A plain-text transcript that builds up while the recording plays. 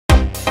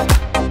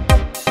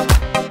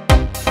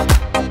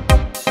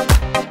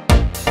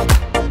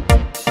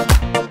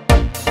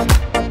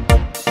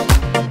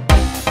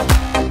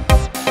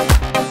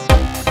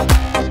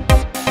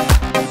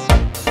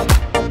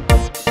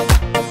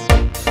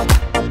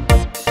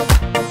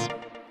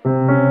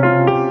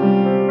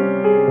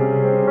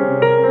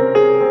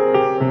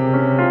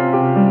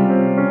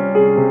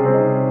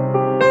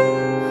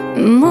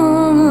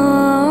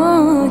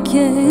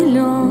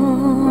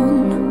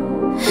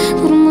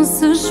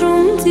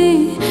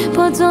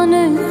ta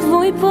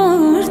nevoj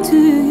për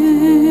ty.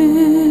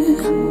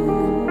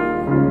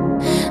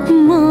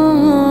 Ma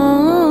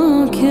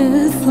ke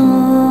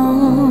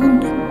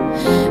thonë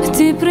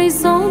ti prej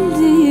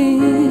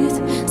sondit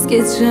s'ke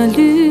që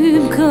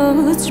lyp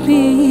këtë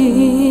shpi.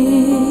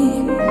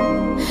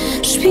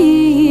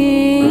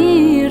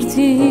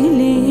 Shpirti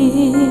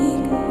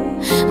lik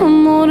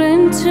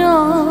morën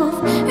qaf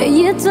e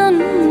jetën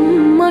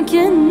ma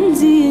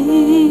kendi.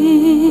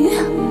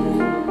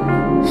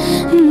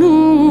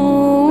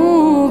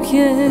 Nuk e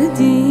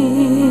di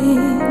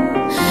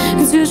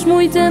Qysh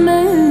mujte me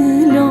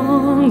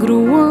lan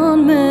gruan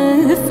me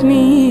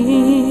fmi.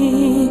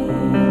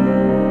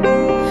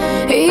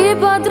 I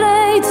pa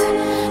drejt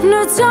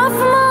në qaf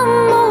ma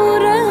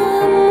more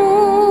mu.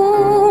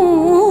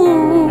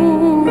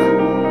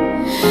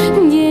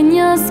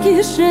 Ndjenja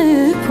s'kishe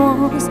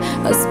pas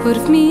as për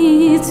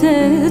fmit e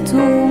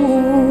tu.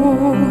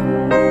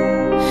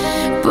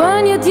 Për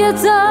një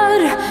tjetër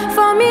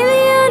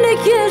familjen e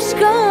kish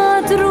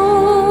katru.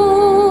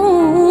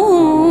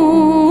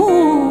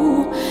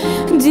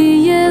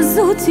 Dije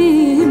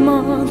Zoti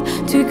madh,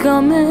 ty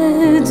ka me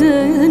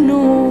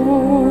dënu.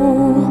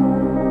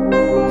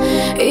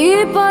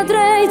 I pa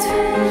drejt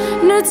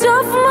në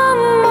qaf ma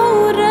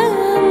more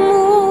mu.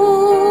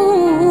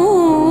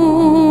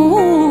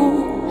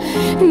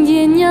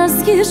 Ndjenja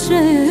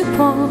s'kishe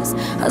pas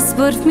as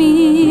për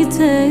fmit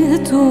e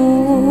tu.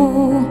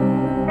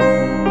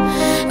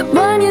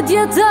 Për një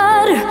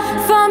tjetër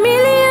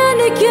familjen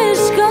e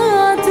kish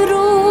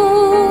katru.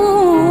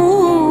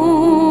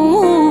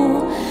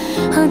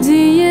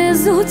 Dije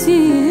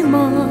Zoti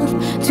madh,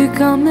 ty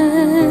ka me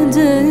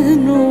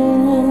dënu.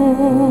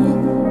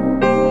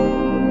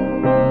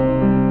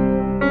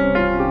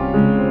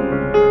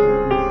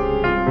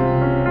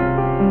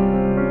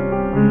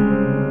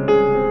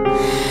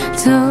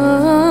 Të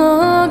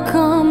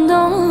kam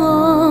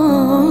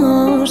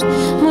dasht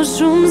më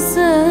shumë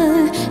se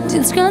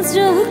gjithçka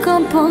që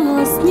kam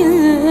pas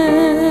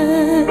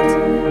njet.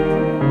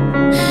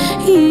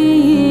 I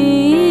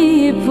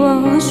pa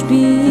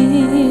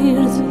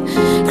shpirt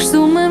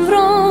kështu me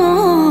vra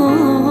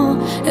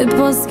e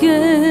pas ke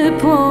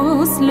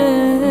pas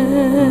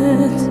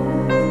let.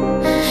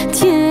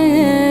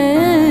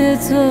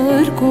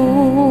 Tjetër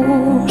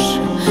kush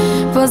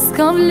pas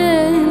ka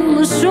vlen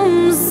më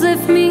shumë se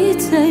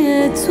fmit e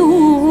tu.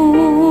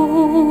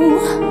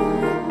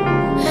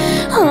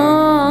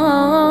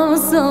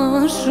 Sa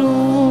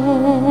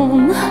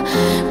shumë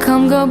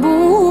kam gabu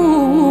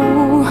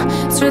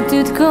që ty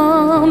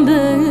t'kam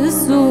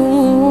besu.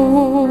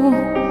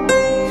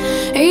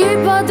 I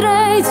pa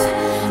drejt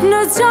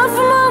në qaf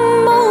ma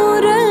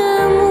more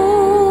mu.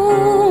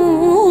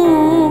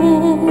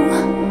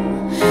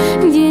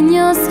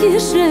 Ndjenja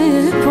s'kishe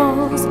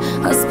pas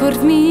as për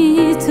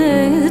fmit e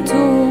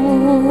tu.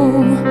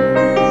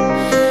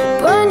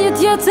 Për një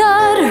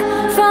tjetër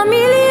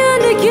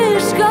familjen e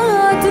kish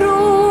katru.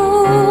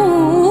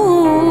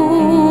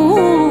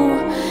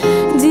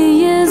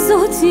 Dije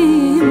Zoti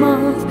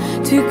madh,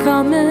 ty ka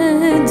me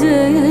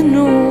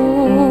dënu.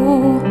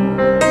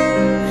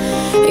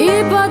 I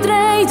pa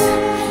drejt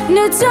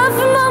në qaf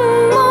ma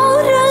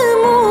more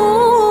mu.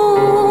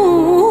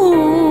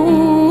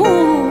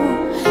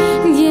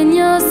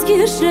 Ndjenja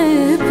s'kishe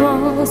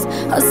pas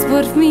as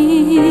për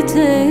fmit e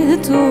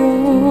tu.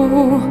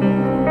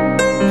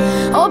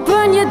 O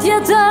për një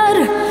tjetër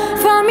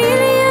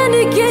familjen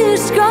e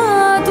kish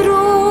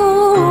katru.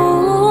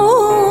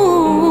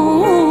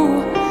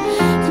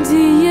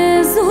 Dije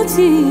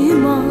Zoti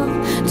madh,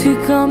 ty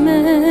ka me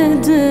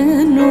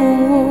dënu.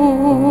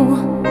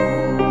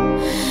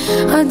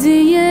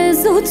 Dije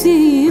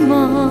Zoti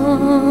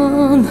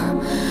madh,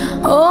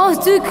 oh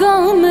ty ka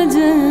me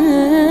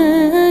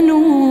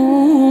dënu.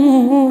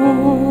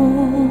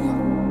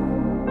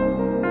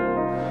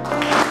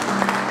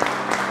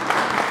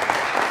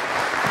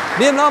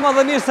 Mirë nama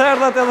dhe mirë se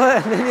erdhat edhe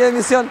në një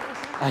emision.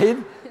 Ahid,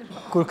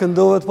 kur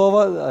këndohet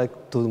pova,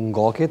 të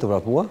ngake, të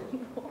vrapua?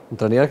 Në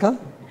trenerë ka?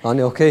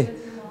 Ani, okej.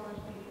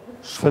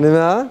 Shfëni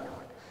me a?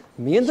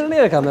 Mirë në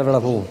trenerë ka me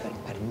vrapu.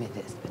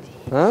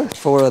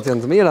 Forat janë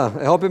të mira.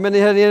 E hopi me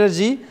njëherë një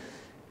energji.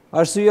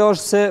 Arsyeja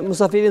është se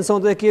musafirin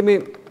sonte e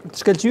kemi të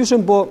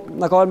shkëlqyshëm, po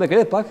në ka arë me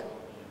krep pak.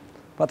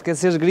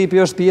 Fatkeqësisht gripi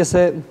është pjesë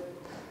e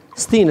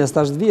stines,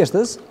 tash të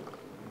vjeshtës.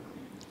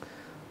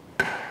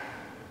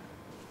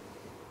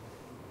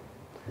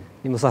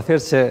 Një musafir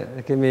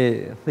që kemi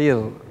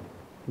thirrë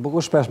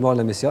bukur shpesh më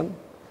në emision,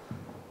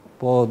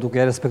 po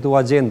duke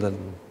respektuar agjendën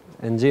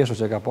e ngjeshur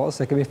që ka pas,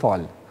 e kemi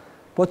falë.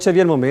 Po që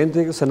vjen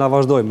momenti, se na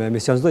vazhdojmë me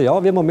emision çdo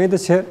javë, vjen momenti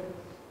që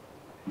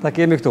ta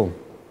kemi këtu.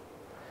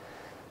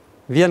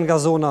 Vjen nga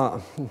zona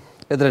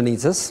e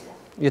Drenicës,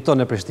 jeton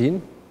në Prishtinë,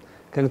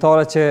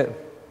 këngëtare që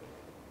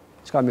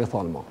çka më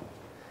thonë më.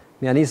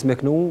 Me anis me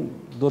kënu,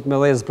 duhet me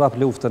dhezë prap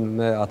luftën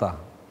me ata.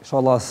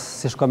 Inshallah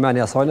si shko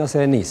menja sajna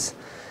se e nisë.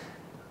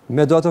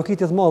 Me do ato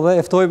kitjet më dhe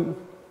eftojmë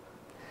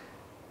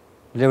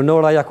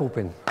Leonora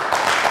Jakupin.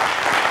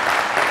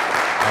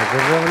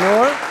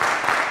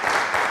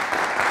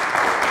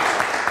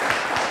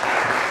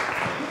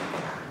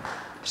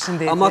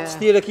 Shëndetje. A ma të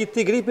shtire ki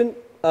ti gripin,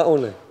 a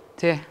une?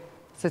 Ti,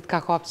 se t'ka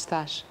kapë që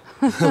tash.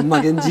 Ma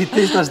kënë gjitë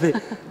ti shtë.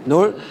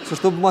 Nur, që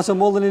shtu ma që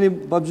mollën e një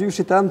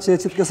babgjyshi tam që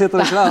qitë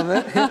kësetër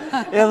krave,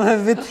 edhe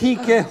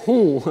vethike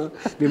hu.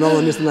 Mi më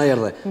dhe misë në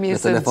erdhe.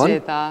 Mirë se më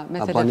qeta, me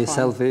telefon. A pa një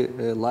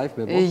selfie live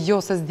me bo? Jo,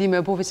 se s'di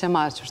me bo vi që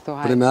marë që shtu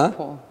hajtë. Prime?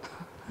 Po.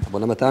 A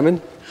bo në me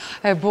temin?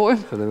 E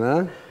bojmë. Prime?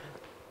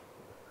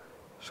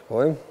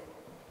 Shkojmë.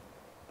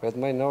 Për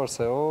të majnë nërë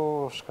se,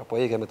 shka po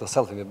ike me të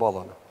selfie me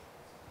balon.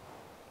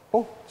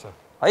 Që?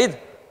 Aid,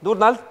 dur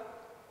nalt?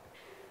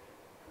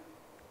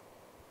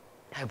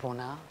 E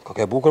bona. Ka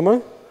ke bukur më?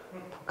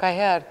 Ka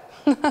herë.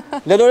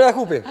 Leonora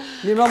Jakupi,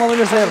 mi mama dhe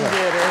mirë erdhe.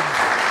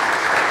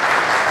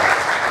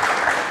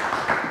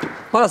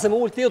 Para se më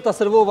ullë tjilë të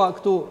servova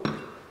këtu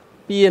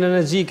pijen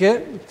energjike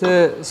të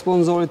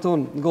sponsorit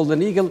ton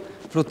Golden Eagle,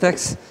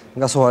 Frutex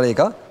nga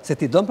Sohareka, se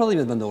ti dëmë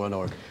pradhimit bëndore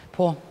në orë.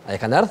 Po. A e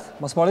ka nërth,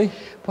 mas pari?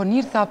 Po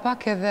njërë tha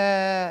pak edhe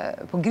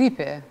po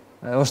gripe.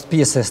 është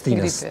pjesë e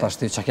stinës, ta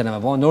shti që kene me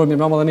bo. Në orë mi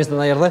mama dhe misë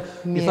në erdhe,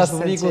 i thash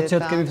publiku që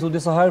të kemi fitu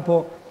disa herë,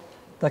 po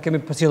ta kemi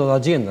përcjellë dhe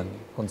agendën,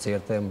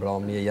 koncerte,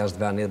 mbromni,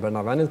 jashtë venit,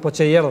 brenda venit, po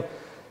që jerdë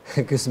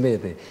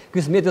kësmeti.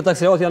 Kësmeti e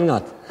taksirat janë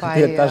ngatë.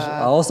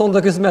 A oson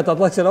dhe kësmet,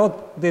 atë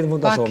taksirat, dhe të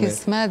mund të shumë. Pa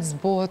kësmet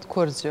zbohet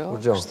kur gjë,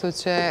 kështu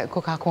që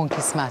ko ka konë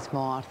kësmet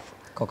më ardhë.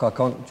 Ko ka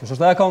konë, që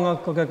shështë e konë,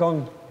 ko ka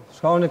konë,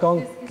 shka unë e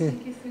konë,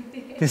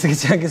 ti se ki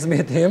qenë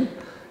kësmeti im.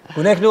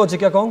 Kune e kënojë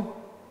që kja konë?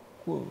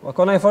 A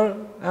konë e farë,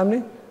 emni?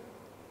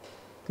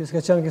 Ti se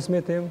ki qenë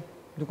kësmeti im,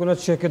 dukune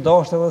që ki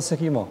dashtë edhe se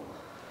ki ma.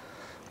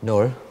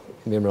 Nërë.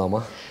 Mirë mrama.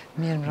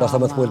 Mirë mrama. Da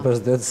shta me të pojnë për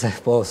së dëtë, se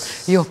pos...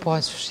 Jo, po,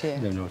 që shje.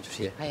 Mirë nërë, që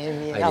shje. Aje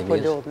mirë, apo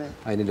lodhme.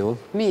 Aje një lodhë.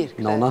 Mirë,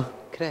 kre. Nona.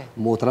 Kre.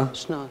 Motra.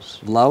 Shnosh.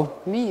 Vlau.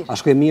 Mirë. A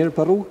shkoj mirë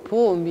për rrugë?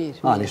 Po,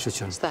 mirë. A, një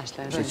shqyqër.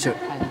 Stashtë, rëjnë.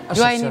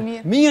 Ju a një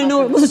mirë? Mirë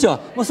nërë, mësë qa,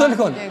 mësë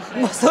lëkon.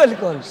 Mësë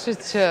lëkon.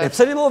 Shqyqër. E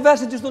pëse një më u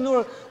veshin që shtu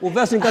nërë, u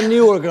veshin ka 1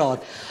 orë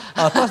gratë.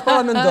 A tash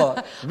para me ndo.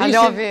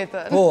 Alo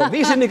vetën. Po,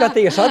 vishin një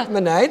kateshat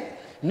me nejt,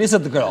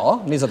 20 gra,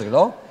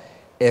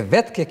 e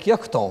vetë ke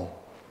kjo këto.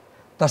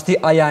 Ta shti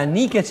aja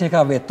nike që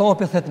ka veton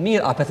për thëtë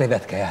mirë, a për të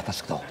vetë ka ja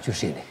tash këto, që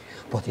shini.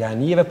 Po të janë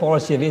njëve parë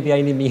që vetë ja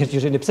një mirë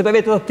që shini. Pse për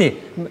vetë edhe ti?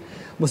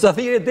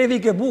 Musafiri devi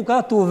ke buka,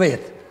 tu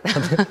vetë.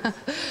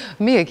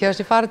 Mirë, kjo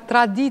është i farë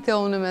tradite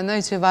unë menoj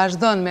që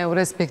vazhdojnë me u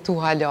respektu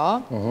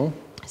halo,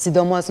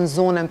 sidomos në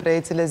zonën prej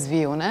cilës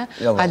vijune,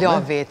 halo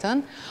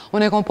vetën.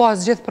 Unë e kom pas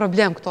gjithë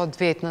problem këto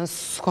të vetën,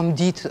 s'kom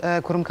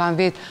ditë kër më kam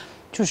vetë,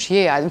 që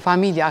shjeja, në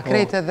familja,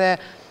 kretë edhe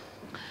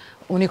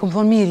unë i këmë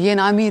thonë mirë,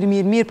 jena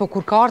mirë, po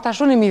kur ka arta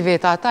shumë mi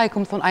veta, ata i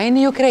këmë thonë, a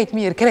jeni ju krejt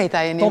mirë, krejt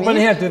a jeni mirë. Po për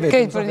njëherë të vetë.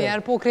 Krejt për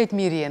njëherë, po krejt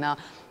mirë jena.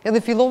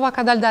 Edhe fillova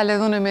ka dal-dal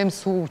edhe unë me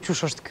mësu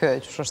qësh është kë,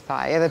 qësh është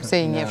taj, edhe pse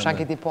i njefsha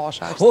këti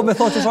pasha. Po me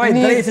thonë që shoj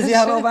drejqës i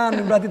harrova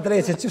emnin, brati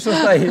drejqës, qësh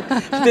është taj,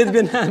 shtetë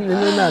bjen emnin,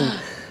 në nënë.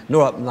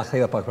 Nora, në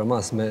kthejva pak për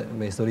mas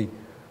me histori.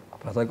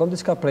 Pra ta e kom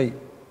diçka prej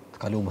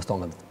të kalu më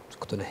stongët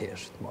këtu në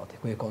heshtë, mati,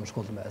 ku e konë në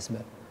shkollë të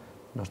mesme,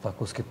 nështë ta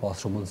ku s'ki pas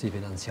shumë mundësi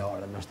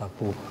financiare, nështë ta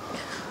ku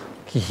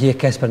ki hje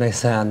kesh për nej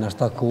sen, nështë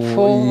ta ku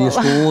i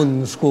shku unë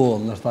në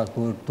shkollë, nështë ta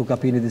ku tu ka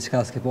pini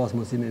diçka s'ki pas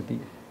mundësi me pi.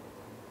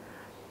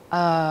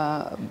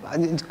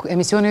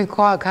 Emisioni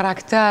ka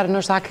karakter,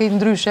 nështë ta këtë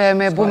ndryshe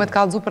me bu me të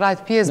kalëzu për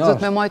ajtë pjesë, do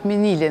të me majtë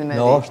minilin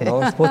me vete.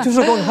 Nështë, po që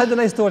shukon, hajde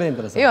në histori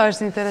interesant. Jo,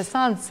 është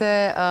interesant se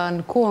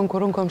në kohën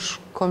kër unë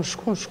kom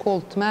shku në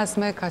shkollë të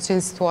mesme, ka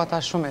qenë situata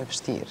shumë e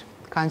vështirë.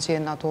 Kanë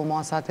qenë ato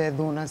masat e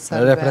dhunës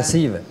sërbe.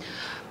 Represive.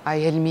 A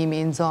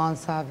jelmimi i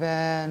nxansave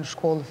në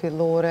shkollë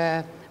fillore,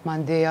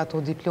 mandej ato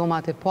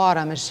diplomat e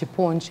para me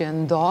Shqipon që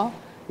nda,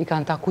 i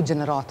kanë taku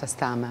gjeneratës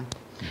teme.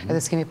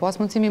 Edhe s'kemi pas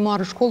mundësi mi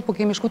marë shkollë, po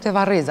kemi shku të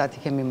varezat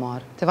i kemi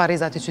marë, të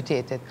varezat i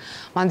qytetit.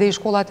 Mandej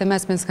shkollat e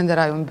mesme në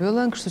Skënderaj u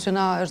mbyllën, kështu që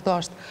na është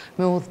dasht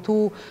me udhëtu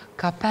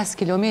ka 5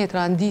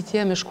 kilometra në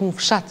ditje me shku në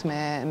fshat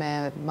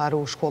me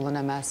maru shkollën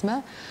e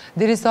mesme.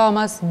 Dirisa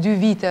mas 2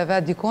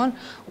 viteve dikon,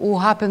 u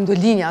hapen do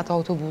linjat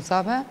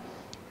autobusave,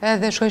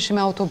 edhe shkojshim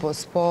me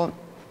autobus, po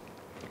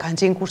kanë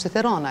qenë kushtet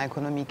e rana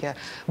ekonomike.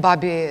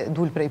 Babi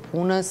dul prej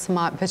punës,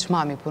 veç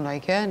mami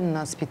punojke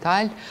në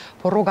spital,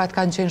 po rrogat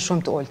kanë qenë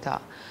shumë të olta.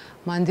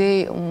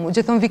 Mandej,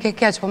 gjithë në vike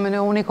keq, po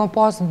unë i kom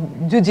pas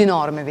 2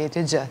 dinarë me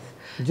vetë, gjithë.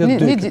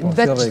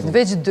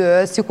 Veç 2,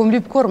 si kom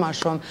lypë kur ma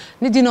shumë.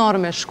 1 dinarë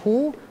me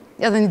shku,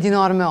 edhe 1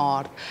 dinarë me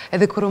ardhë.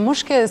 Edhe kërë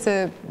mushke, se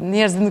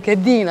njerëzit nuk e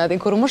dinë, edhe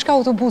kërë mushke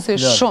autobuse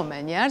shumë me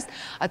njerëz,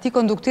 ati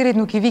konduktirit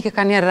nuk i vike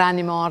ka njerë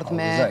rani me ardhë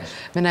me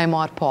na i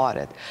marë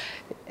paret.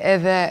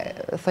 Edhe,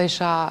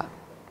 thëjsha,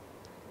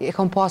 e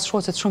kom pas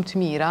shoqet shumë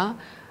të mira,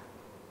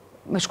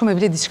 me shku me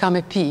blet diçka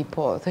me pi,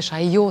 po thësha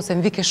jo, se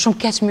më vike shumë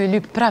keq me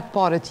lyp prap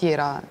pare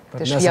tjera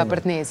të shpia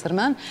për të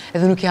nesërmen,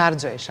 edhe nuk i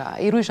hargjojsha,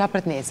 i rujsha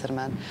për të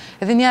nesërmen.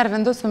 Edhe njerë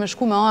vendosë me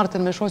shku me artën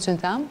me shoqen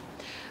tem,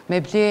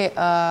 me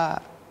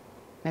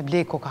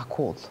ble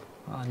Coca-Cola,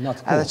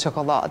 edhe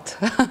qokolat,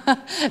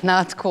 në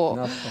atë ko.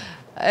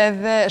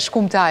 Edhe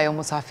shkum të ajo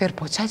musafir,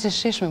 po qaj që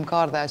shishme më ka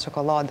ardhe e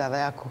çokolada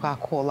dhe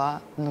Coca-Cola,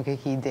 nuk e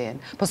ki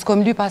idejnë. Po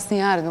s'kom lyp as një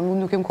herë,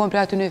 nuk kem kom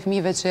për aty në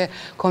fëmijëve që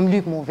kom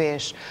lyp mu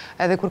vesh.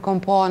 Edhe kur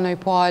kom pa në i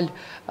palë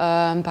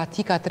në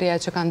patika të reja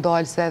që kanë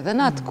dalë se edhe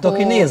në atë ko... Do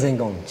kineze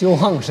në që u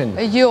hangshin.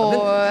 Jo,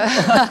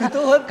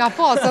 ka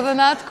pas edhe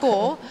në atë ko.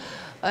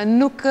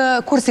 Nuk,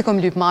 kur si kom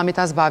lyp mamit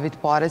as babit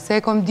pare, se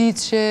kom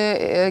ditë që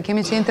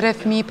kemi qenë 3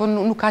 fëmijë, po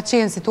nuk ka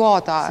qenë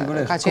situata,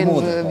 ka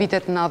qenë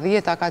vitet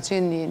 90-a, ka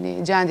qenë një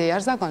gjendje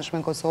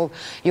jashtëzakonshme në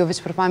Kosovë, jo veç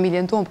për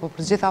familjen tonë, po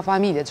për gjitha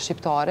familjet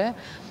shqiptare,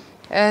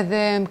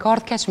 edhe më ka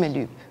ardhë keq me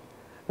lyp.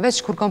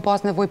 Veç kur kom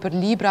pas nevoj për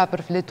libra,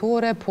 për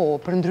fletore, po,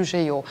 për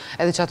ndryshe jo.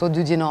 Edhe që ato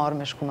 2 dinar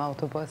me shku me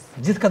autobus.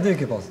 Gjithë ka 2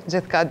 ki pas?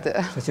 Gjithë ka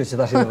 2. Shqyë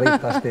që tash i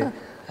rritë, tash ti...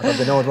 Ata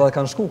dinarët dhe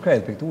kanë shku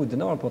krejt për këtu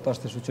dinar, po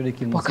tash të shuqëri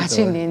ki mundësit. Po ka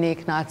qenë një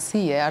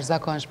knatësie, është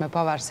zakonshme,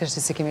 pavarësisht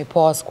se kemi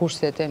pas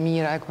kushtet e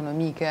mira,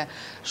 ekonomike,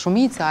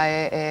 shumica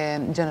e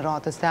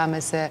gjeneratës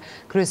teme se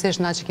kryesisht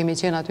na që kemi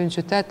qenë aty në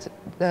qytet,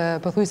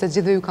 pëthuj se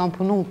gjithë ju kanë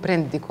punu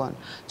prind dikon.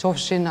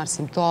 Qofshin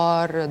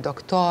arsimtar,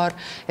 doktor,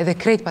 edhe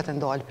krejt pa të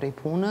ndalë prej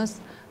punës,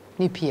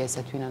 një pjesë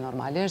e tyne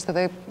normalisht,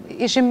 edhe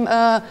ishim,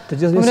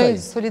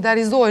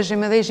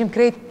 solidarizoheshim edhe ishim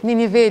krejt një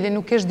nivelli,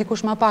 nuk ish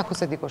dikush ma pak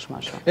ose dikush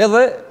ma shumë. Edhe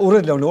u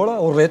rrit Leonora,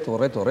 u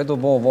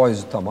bo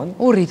vajzë të aman.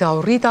 U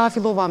rrita,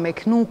 fillova me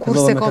knu,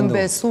 kurse kom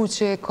besu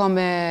që kom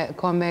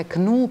me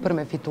knu për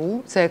me fitu,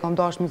 se kom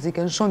dash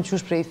muzikën shumë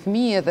qysh prej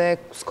fëmi edhe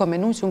s'kom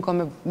menu që unë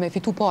kom me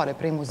fitu pare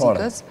prej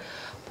muzikës,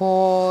 po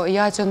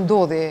ja që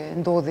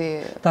ndodhi...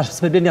 Tash,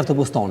 s'me bërë një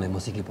autobus tani,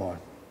 muziki parë.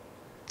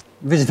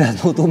 Veç vetë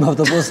më tu me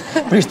autobus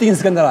Prishtinë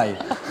Skënderaj.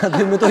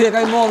 Dhe me to je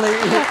ka i molle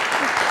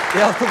i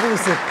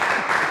autobusit.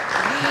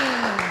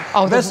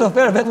 Veç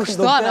shofer, vetë kështë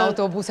do të... Kushtan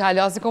autobusi,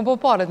 halasi kom po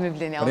paret me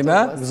blini autobus.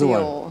 Rime?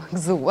 Gëzuar? Jo,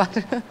 gëzuar.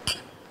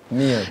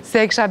 Mirë.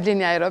 Se kisha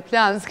blini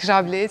aeroplan,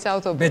 s'kisha bleq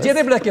autobus. Be gjithë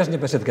e ble kesh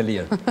një peshet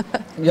këllirë.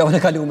 Ja, unë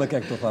e kalu me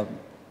ke këtu, tha.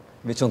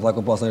 Veçon tha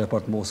kom pas në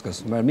aeroport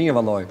Moskës. Merë mirë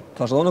valoj.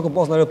 Tha shë në kom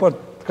pas në aeroport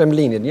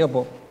Kremlinit, një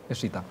po e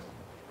shita.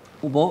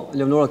 U bo,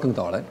 Leonora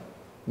këngtare,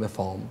 me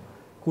famë.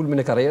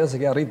 Kulmin e karrierës e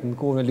ke arrit në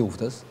kohën e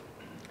luftës.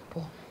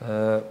 Po.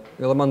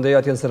 Edhe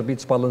mandeja t'jenë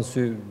Serbit shpallën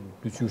sy,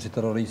 dyqysh si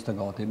terroristë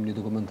gati, një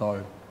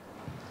dokumentar.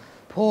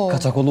 Po. Ka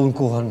qarkullu në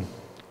kohën.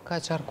 Ka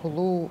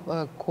qarkullu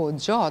kohë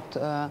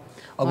gjatë.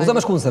 A guzën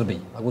me shku në Serbi?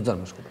 A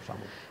guzën me shku për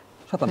shamu?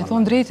 Me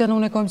thonë drejtën,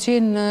 unë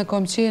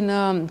kom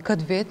qenë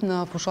këtë vetë në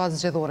fushat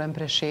zgjedhore në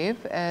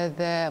Preshev,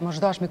 edhe më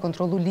zhdash me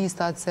kontrolu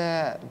listat se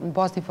në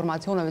bas të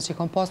informacioneve që i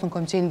kom pas, nuk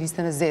kom qenë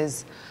listën e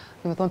zezë.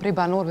 Me thonë prej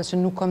banorëve që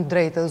nuk kom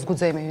drejtë edhe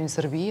zgudzej me hynë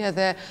Sërbi,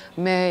 edhe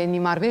me një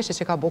marveshje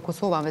që ka bo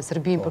Kosova me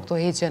Sërbin për këto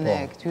heqen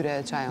e këtyre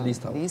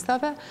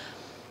listave,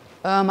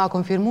 ma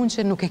konfirmun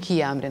që nuk e ki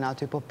emrin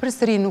aty, po për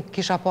sëri nuk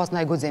kisha pas në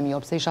e gudzemi, jo,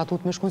 pse isha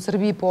tut me shku në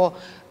Sërbi, po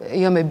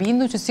jo me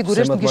bindu që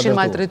sigurisht më kishin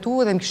maltretu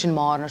edhe më kishin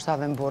marrë në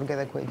Shtavenburg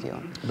edhe ku e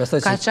dion.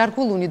 Ka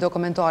qarkullu një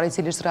dokumentari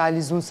cili është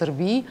realizu në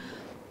Sërbi,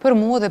 për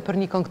mu dhe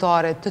për një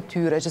këngëtare të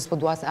tyre që s'po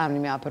duas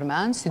emrin me a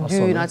përmen, si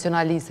 2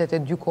 nacionalistet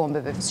e 2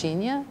 kombeve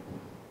fëqinje.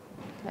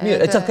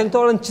 Mirë, e qatë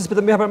këngëtarën që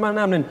s'pëtë mja përmen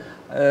emrin,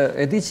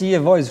 e di që je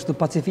vojzë shtu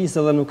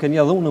pacifistë dhe nuk e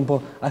një dhunën, po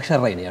a kësha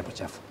rrej njerë për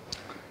qef?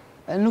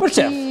 Nuk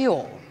jo,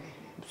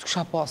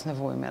 s'kësha pas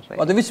nevoj me rrej.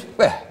 A dhe vëq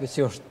që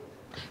është...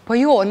 Po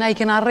jo, na i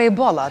kena rrej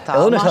bolla ta,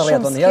 ma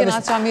shumë s'kena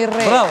qa mi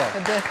rrej. Bravo!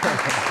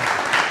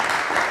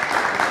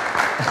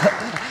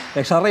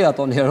 E kësha rrej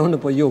ato njerë, unë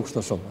po ju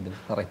kështu shumë,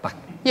 rrej pak.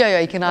 Jo,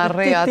 i kena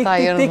rrej ata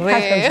i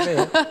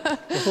rrej.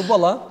 Po su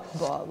bolla?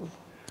 Bolla.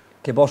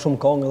 Ke ba shumë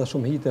kongë dhe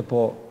shumë hite,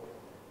 po...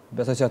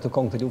 Besoj që atë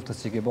kongë të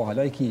luftës që ke bo,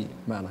 hala i ki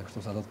mena kështu,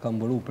 sa të kam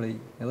bëru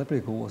edhe prej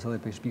kohës, edhe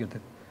prej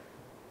shpirtit.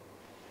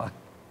 A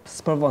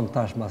s'përvon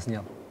tash mas një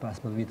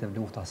 15 vite v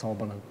lufta sa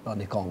bërën da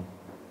një kongë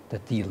të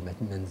tilë me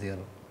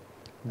nëzirë?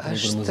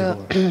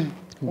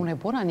 Unë e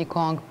bona një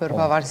kongë për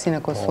pavarësinë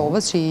e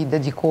Kosovës, që i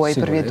dedikoj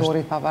për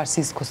vjetorit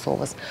pavarësisë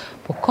Kosovës.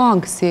 Po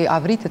kongë si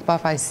avritit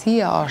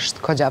pafajësia është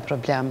kogja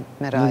problem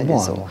me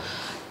realizu.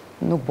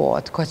 Nuk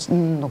bëhet,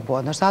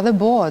 nështë adhe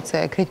bëhet, se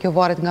kretë kjo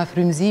varet nga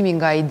frymëzimi,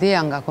 nga idea,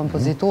 nga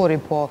kompozitori,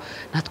 po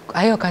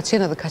ajo ka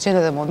qenë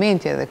edhe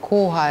momenti, edhe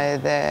koha,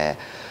 edhe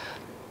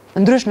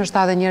ndrysh nështë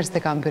adhe njerës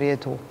të kam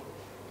përjetu.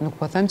 Nuk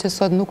po them që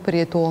sot nuk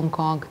përjetohen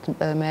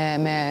këngë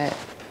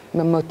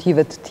me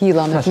motivet të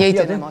tilla, me të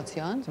njëjtin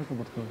emocion.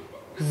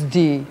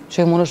 Zdi,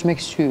 që mund është me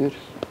këshyr.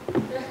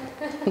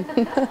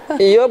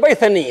 Jo, bëj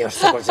thëni është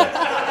se për që.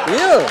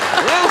 Jo,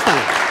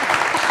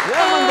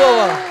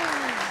 mundova.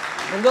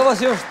 Mendova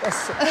që është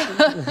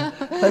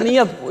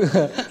thënijat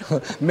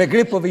me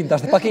grip po vind,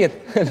 ashtë paket,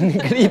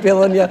 një grip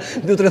edhe një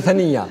 2-3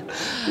 thënija.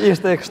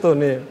 Ishte kështu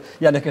një,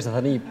 ja në kështë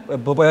thëni,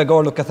 po e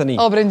gorë nuk ka thëni.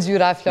 O bre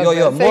ngjyra flokë,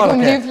 jo, se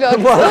kom një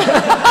flokë.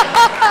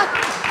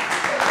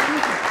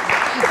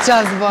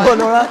 Qasë bërë. Po,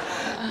 Nora,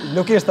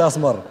 nuk ishte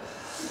asë mërë.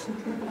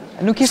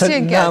 Nuk ishte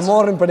në keqë. Nga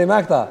morrin për një me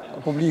këta,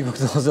 publiku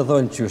këto se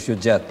thonë qysh, ju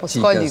gjetë, po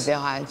s'ka lidhje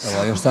hajq.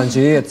 Ajo është tanë që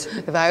jetë.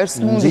 Dhe ajo është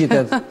smundi.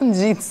 Në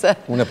gjitëse.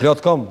 Unë e plot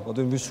kom, o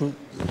të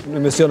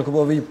në emision ku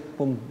po vi,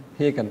 po më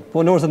heken.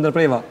 Po në orës të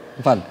ndërprejva,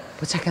 më falë.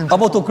 Po që kënë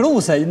apo të kru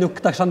se nuk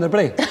ta kësha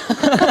ndërprej.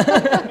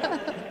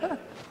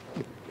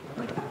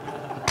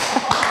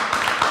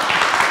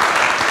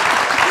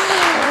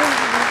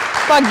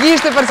 Pa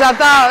gishti për që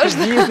ata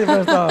është. Gishti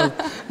për ta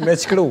është, me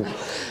qkru.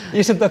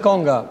 Ishte të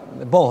konga,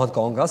 bëhet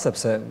konga,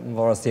 sepse në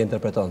varës të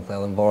interpreton,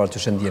 edhe në varës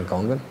që shëndjen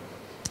kongën.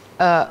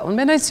 Unë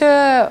menoj që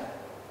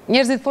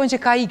njerëzit thonë që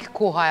ka ikë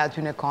koha aty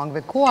në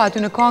kongëve. Koha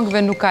aty në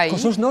kongëve nuk ka ikë.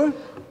 Kështë është nërë?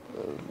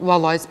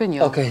 Vallaj, s'pe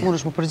një. Unë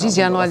është më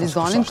përgjigje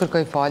analizonin,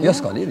 kërkoj falje. Jo,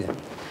 s'ka lidhje.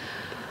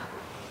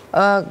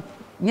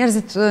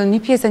 Një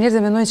pjesë e njerëzit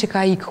mendojnë që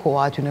ka ikë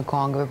koha aty në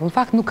kongëve. Në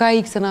fakt nuk ka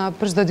ikë se na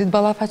për çdo ditë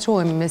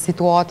ballafaqohemi me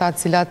situatat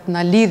cilat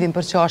na lidhin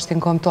për çështjen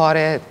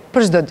kombëtare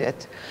për çdo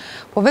ditë.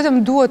 Po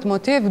vetëm duhet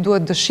motiv,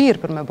 duhet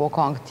dëshirë për me bo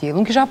kongë të tillë.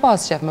 Unë kisha pas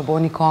qef me bo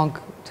një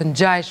kongë të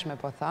ngjajshme,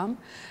 po tham,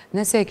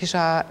 nëse e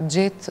kisha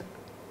gjetë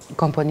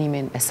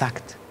komponimin e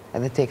sakt,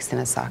 edhe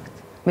tekstin e sakt,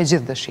 me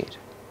gjithë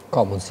dëshirë.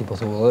 Ka mundësi, po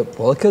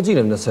edhe kjo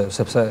gjinem,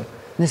 sepse...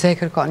 Nëse e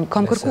kërkon,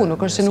 kam kërku,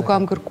 nuk është që nuk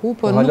kam kërku,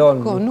 po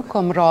nuk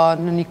kam ra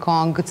në një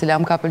kongë cila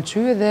më ka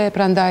pëlqyer dhe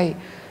prandaj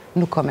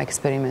nuk kam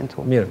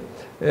eksperimentu. Mirë,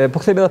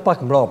 po këthejmë edhe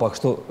pak mbrapa,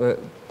 kështu,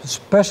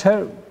 shpesh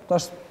herë,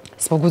 tash...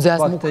 S'po guxoj as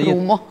më kru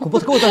mo. Ku po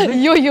të kohë tash?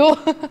 Jo,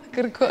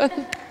 kërkon.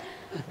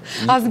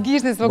 As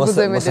gishti s'po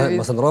guxoj me lëviz.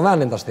 Mos e ndron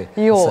vendin tash ti.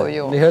 Jo.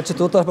 Një herë që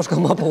tu tash po shkon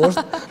më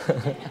poshtë.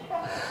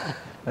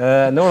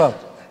 Nora,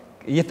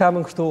 je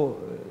femën kështu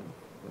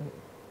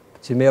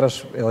që merresh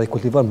edhe i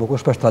kultivon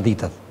bukur shpesh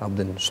traditat,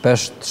 abdin.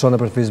 Shpesh të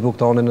shonë për Facebook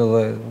tonin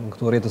edhe në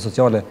këto rrjete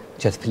sociale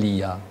qet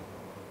flija.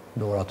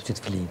 Nora tu qet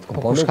flit.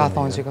 Po kush ka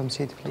thonë që kam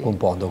qet flit?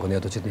 Po do keni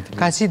ato qet një flit.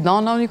 Ka qit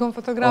nana unë kom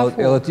fotografu.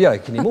 Edhe ti ja,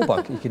 i keni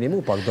mu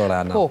pak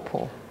Dorana.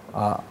 Po.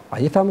 A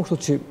je famu kështu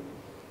që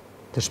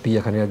të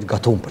shpija ka një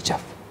gatum për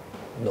qef?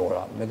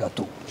 Nora, me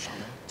gatum.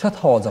 Qatë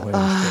haza për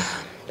një shpija?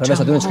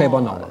 Përmes aty në qka i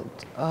banë nana?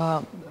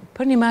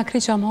 Për një makri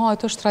që më ha,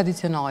 ato është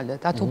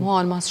tradicionalet. Ato më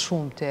hanë mas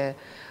shumë të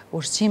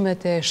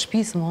ushqimet e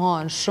shpis më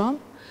hanë shumë,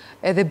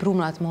 edhe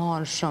brumnat më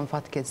hanë shumë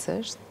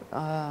fatkeqësisht.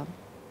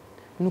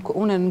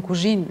 Une në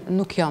kuzhin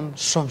nuk jam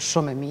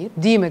shumë e mirë.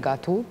 Di me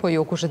gatu, po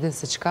jo kush e din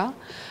se qka.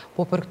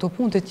 Po për këto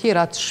punë të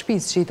tjera të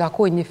shpis që i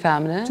takojnë një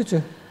femne,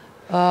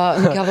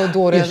 nuk ja dho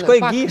dore. I shkoj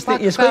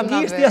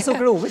gishti aso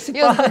kru.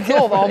 Jo, të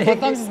dova, po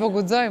thamë si s'po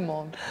guxoj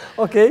mo.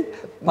 Okej,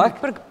 pak?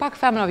 Pak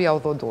femnave ja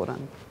u dho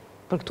dorën.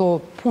 Për këto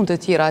punë të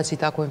tjera që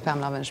i takojnë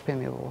femnave në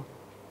shpimi vo.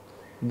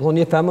 Më thonë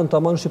një femën të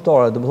amanë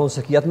shqiptare, dhe më thonë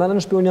se kjetë mene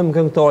në shpion jam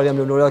këngëtar, jam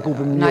Leonora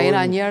Jakupi, Na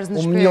jena njerëz në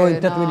shpi. Unë mjojnë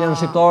 8 milion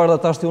shqiptarë dhe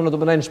ta shti unë të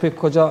bënaj në shpik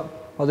këgja,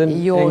 adin e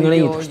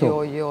ngënit kështu.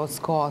 Jo,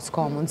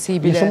 s'ka mundësi.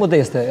 I shumë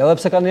modeste, edhe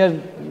pse ka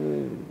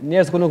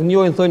njerëz ku nuk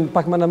njojnë, thonë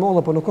pak mene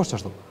mollë, po nuk është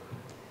ashtu.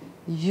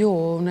 Jo,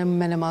 unë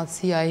me në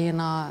madhësia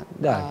jena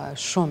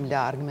shumë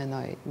largë,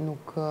 menoj.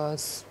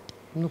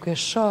 Nuk e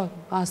shë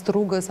as të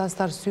rrugës, as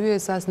të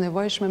arsyes, as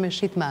nevojshme me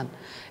shit men.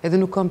 Edhe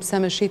nuk kam pse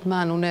me shit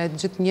men, unë e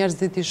gjithë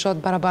njerëzit i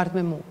shot barabart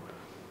me mu.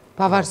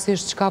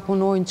 Pavarësisht qka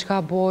punojnë,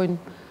 qka bojnë,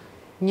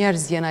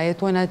 njerëz jena,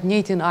 jetojnë atë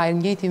njëjtin ajrë,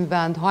 njëjtin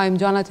vend,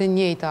 hajmë gjanat e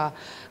njëjta,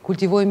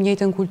 kultivojmë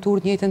njëjtën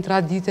kulturë, njëjtën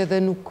tradite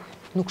dhe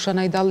nuk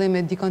shëna i dallim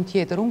me dikën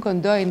tjetër. Unë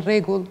këndoj në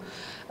regull,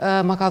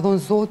 ma ka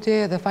dhonë Zoti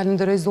dhe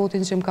falenderoj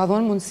Zotin që më ka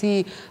dhonë mundësi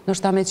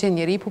nështë ta me qenë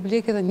njeri i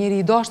publike dhe njeri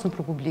i dashtën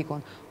për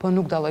publikun, po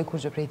nuk daloj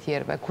kurgjë prej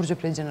tjerve, kurgjë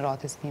prej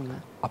gjeneratës time.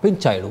 A pinë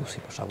qaj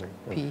rusi, për shamu?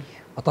 Pi.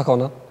 Ata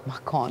kona? Ma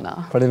kona.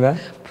 Për me?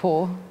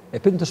 Po. E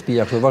pinë të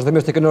shpija, kështu,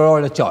 vazhdimisht të kënë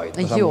orarën e qajt?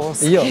 Jo,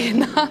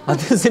 s'kena.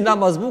 Ati si na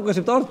mazbuk e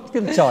shqiptarë, të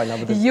pinë qajna?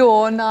 Jo,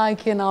 na i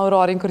kena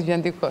orarin kërë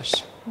vjen dikush.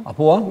 A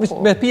po,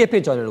 me pi e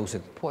pinë qajnë e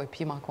rusit? Po, e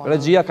pi ma kona.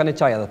 Regjia ka një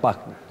qaj edhe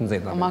pak në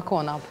zetë. Ma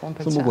kona, po,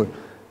 më shumë bukur.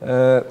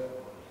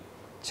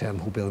 Që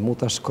më hupi edhe mu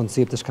tash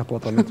koncepte shka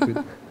po ta me të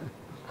pytë.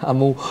 A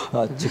mu,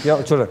 që kjo,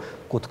 qërë,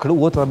 ku të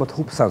kryuët edhe më të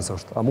hupë sens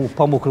është. A mu,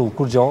 pa mu kryu,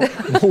 kur gjo,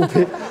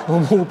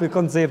 më hupi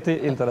koncepti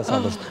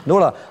interesant është.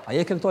 Nora, a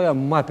je këntoja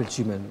ma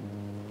pëlqime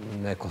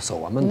në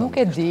Kosova? Nuk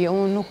e di,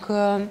 unë nuk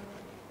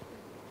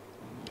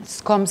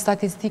s'kam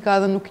statistika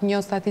dhe nuk një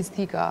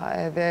statistika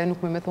edhe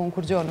nuk me thonë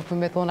kur gjo, nuk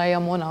me thonë aja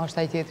mona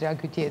është aj tjetëri, a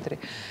kjo tjetëri.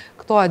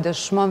 Këto e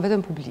dëshmon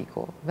vetëm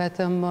publiku,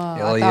 vetëm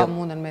ata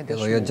mundën me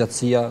dëshmu. Edhe jo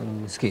gjatësia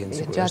në skenë,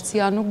 sigurisht.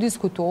 Gjatësia nuk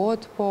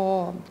diskutohet, po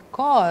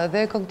ka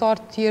edhe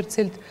këngëtarë të tjerë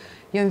cilët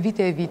janë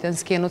vite e vite në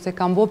skenë, ose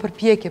kanë bo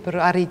përpjekje për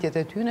arritjet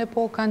e tyne,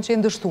 po kanë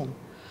qenë dështumë.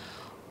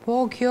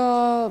 Po kjo,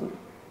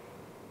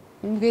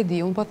 nuk e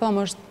di, unë po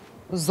thëmë është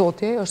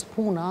Zoti, është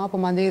puna, po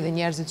mandej edhe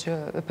njerëzit që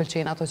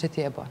pëlqejnë ato që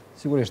ti e bën.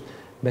 Sigurisht.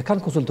 Me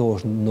kanë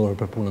konsultohesh Nora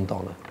për punën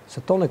tonë? Se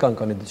tonë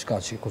kanë një diçka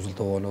që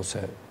konsultohen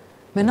ose...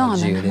 Me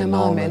namen, me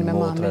mamin, me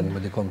motrën, me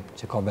dikon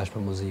që ka vesh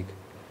për muzikë?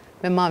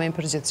 Me mamin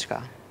për gjithë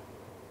shka.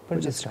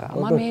 Për gjithë shka.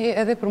 Mami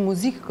edhe për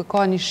muzikë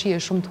ka një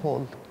shije shumë të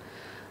hollë.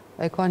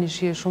 E ka një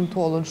shije shumë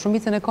të hollë. Në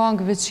shumicën e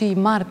këngëve që i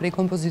marë prej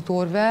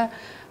kompozitorëve,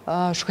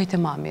 shkoj te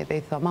mami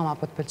dhe i thë, mama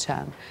po të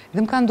pëlqen.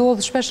 Dhe më ka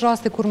ndodhë shpesh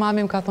raste kur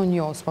mami më ka thonë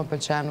jo, s'po më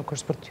pëlqen, nuk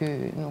është për ty,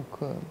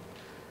 nuk...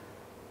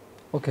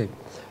 Okej.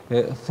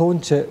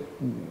 Thonë që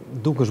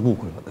duke është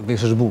bukur,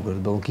 vesh është bukur,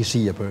 do në ki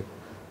shije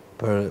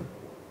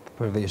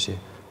për veshje.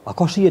 A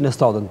ka shije në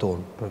stadën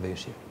tonë për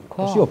veshje?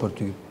 Ka. Jo për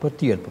ty, për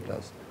tjerë për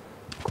plasë.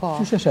 Ka.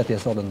 Që sheshet e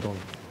stadën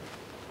tonë?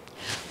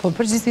 Po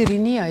për gjithë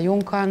rinia, ju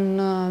në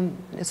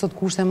kanë sot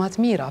kushte ma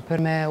të mira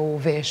për me u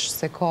vesh,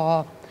 se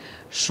ka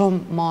Shumë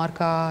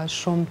marka,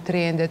 shumë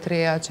trende të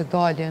reja që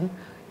dalin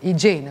i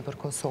gjejnë për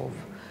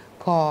Kosovë.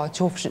 Ka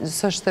që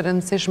është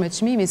rëndësishme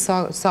çmimi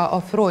sa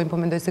ofrojnë, po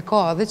mendoj se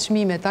ka edhe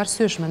çmime të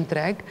arsyeshme në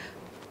treg,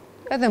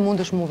 edhe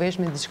mund është mu vesh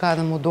me diçka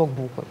edhe mu dogë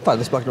bukur.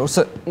 Falë, s'pak Nora,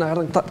 se në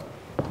erdhën këta.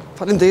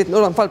 Faleminderit,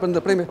 Nora, më falë për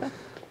ndërprimi.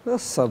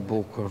 Sa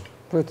bukur.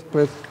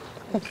 Prit.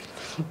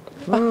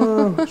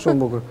 Shumë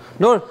bukur.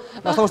 Nora,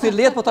 na thonë shtë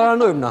letë, po të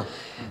aranojmë na.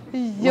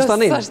 Jo,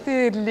 s'është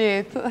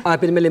letë. A e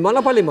pini me limon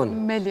apo limon?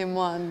 Me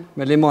limon.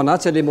 Me limon, a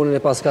që limonin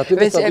e pas ka ty,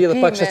 Veç të e bie dhe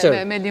pak sheqer.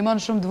 me limon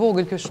shumë të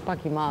vogël, kjo është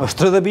pak i madh.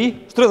 Shtrydhe bi?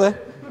 Shtrydhe?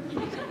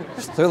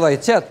 Shtrydhe i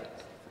qetë.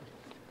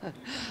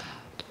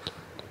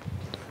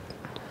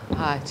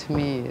 Që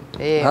mirë.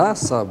 Ha,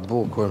 sa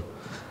bukur.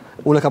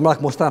 Unë e kam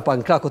rakë moshtan pa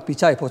në kra këtë pi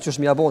qaj, po që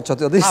është mja bonë që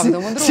aty edhe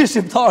si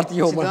shqiptarët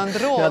jo, më.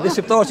 Ja, di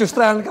shqiptarët që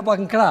shtrenë ka pak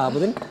në kra,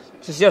 përdin,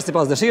 që shjerë si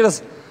pas dëshirës.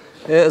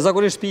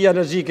 Zakonisht pija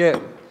energjike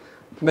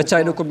me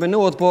qaj nuk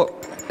kombinohet, po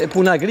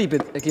puna e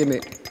gripit e kemi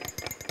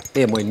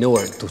e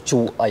mojnorë të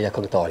qu aja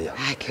këngtarja.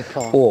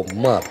 O,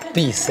 ma,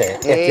 pise,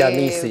 e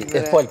tjanisi,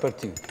 e falë për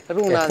ty. E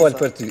falë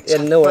për ty. E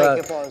Nora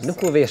nuk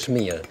u vesh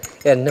mirë.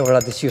 E Nora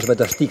dëqysh me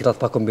të shtikrat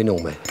pa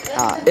kombinume.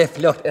 E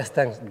flokët e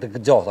stengë dhe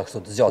gjatë,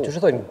 kështu të gjatë. Që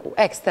shetojnë?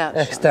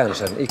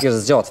 Extension. I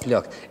kështë gjatë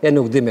flokët. E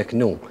nuk di me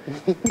kënu.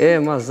 E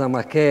ma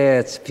zama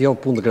keq, pion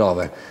punë të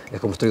grave.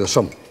 E kom shtrydhë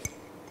shumë.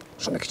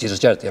 Shumë e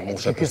këqishë qertë, jam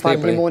ushë për shtepri.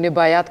 Këfar limoni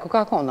bajat ku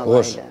ka kona,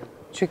 lajle.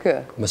 Që kë?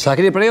 Me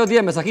shakiri për e o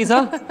dje, me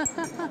sakisa?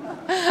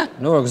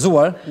 Nora,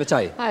 gëzuar, me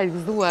qaj. Hajtë,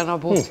 gëzuar, në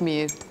botë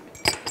mirë.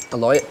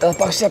 Alloj, edhe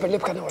pak shqe për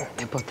lip ka Nora.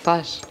 E po të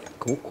thash.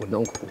 Ku,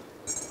 non ku.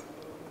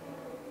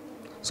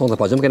 Sonë dhe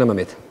pa gjëmë kena me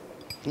mitë.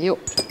 Jo.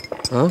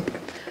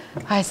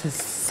 Hajtë, se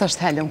së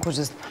është helëm kur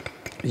gjithë.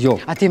 Jo.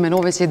 A ti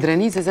menove që i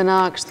drenicës e na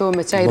kështu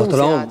me qaj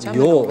rusja?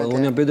 Jo,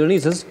 unë jam për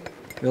drenicës,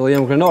 edhe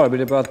jam krenarë,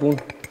 bile për atë punë.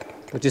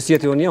 Po që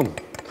sjeti unë jam.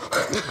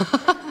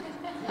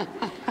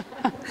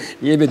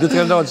 Jemi dy të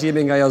krenarë që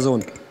jemi nga ja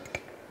zonë.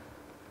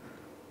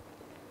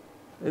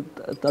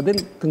 Ta din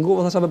të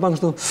ngova thasha me bankë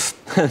shtu,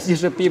 që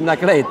shëpim nga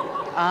krejt.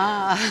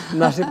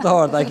 Nga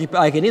shqiptarët,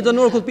 a i keni të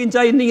nërë këtë pinë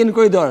qaj një në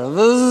koridor.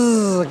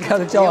 Vëzzë, ka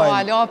të qajnë. Jo,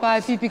 alo, pa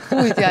e pipi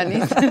këtujt janë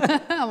njësë.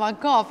 Ma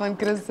kafën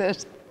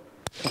kërësisht.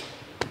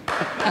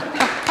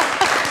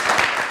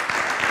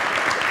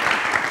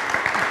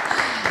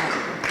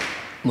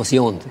 Mos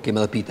jonë,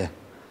 keme dhe pite.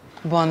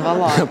 Bon,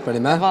 valaj. Për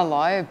i me?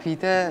 Valaj,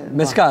 pite.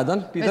 Me qka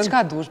dënë? Me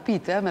qka dush,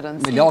 pite, me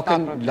rëndësi. Me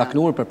lakën,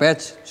 laknur,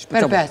 përpeq.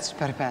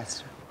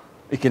 Përpeq.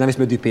 I kena vish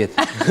me dy pet.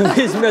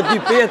 Vish me dy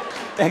pet,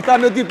 e këta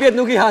me dy pet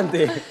nuk i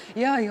hanti.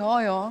 Jo.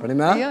 Për i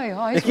me?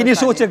 E kini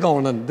shoqe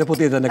gonën,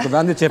 deputetën e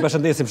këvendit që e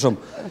përshëndesim shumë.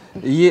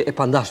 Je e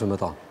pandashme me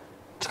ta.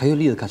 Qka jo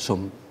lidhë ka të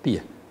shumë?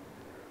 Pije.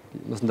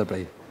 Mësë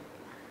ndërprej.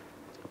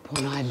 Po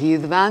na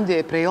lidhë vendi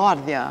e prej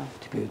ardhja.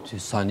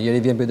 Sa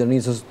njeri vjen për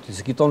dërnicës,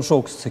 se kiton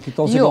shokës, se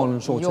kiton si gonën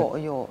shoqe.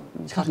 Jo.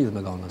 Qka lidhë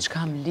me gonën?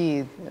 Qka më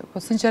lidhë?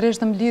 Po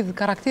sinqerisht më lidhë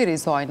karakteri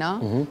i sajna,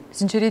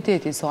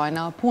 sinceriteti i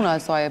sajna, puna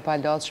e saj e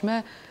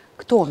pallatshme.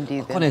 Këto më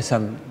lidhe. Kone e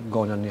sen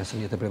gonja njësë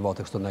jetë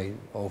private kështu nej,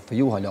 o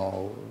feju hala,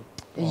 o...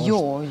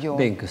 Jo.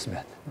 Ben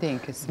kësmet. Ben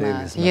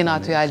kësmet. Jena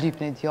aty a lyp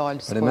në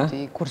djallë,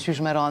 s'koti, kur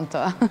qysh me ranë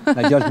të.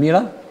 Në djallë të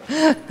mira?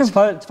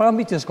 Qëfar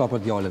ambitje s'ka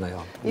për djallën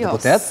ajo? Jo,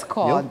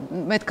 s'ka.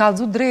 Me të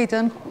kalzu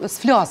drejten,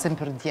 s'flasim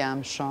për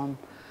djemë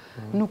shumë.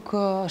 Nuk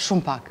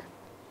shumë pak.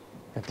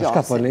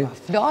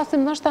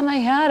 Flasim nështë ta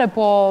najhere,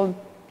 po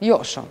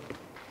jo shumë.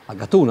 A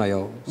gatun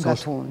ajo?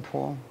 Gatun,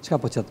 po.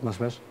 Qka po qëtë më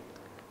shpesh?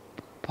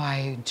 Pa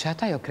i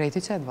qëta jo, krejti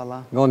qëtë,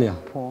 valla. Gonja?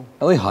 Po.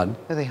 Edhe i hanë?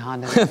 Edhe i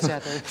hanë, edhe i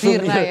qëtë, edhe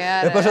firë në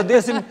jere. E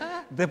përshëndesim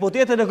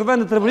deputetën e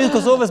Kuvendit të Republikës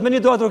Kosovës me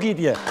një doa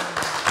trokitje.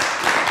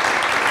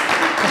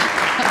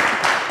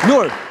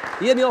 Nur,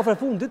 jemi ofre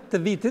fundit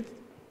të vitit.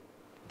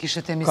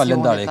 Kishët emisioni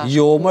tash.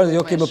 Jo, mërë,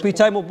 jo kemë pi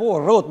qaj më po,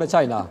 rot me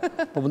qajna.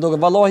 Po më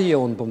ndoket valahi e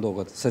unë, po më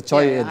ndoket. Se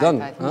qaj e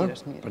dënë.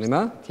 Për një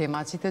me?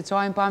 Kema qite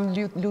qajnë pa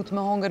më lutë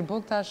me hongër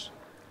buk tash.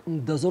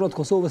 Dëzorët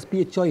Kosovës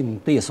pije qaj në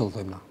tesull,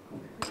 thëjmë na.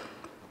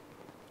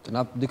 Që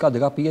na dika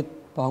pijet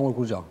pa hangur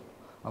kur gja.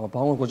 Apo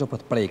pa hangur kur gja për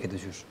të prejke të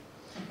qysh.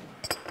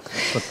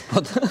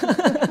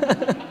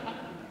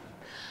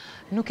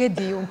 Nuk e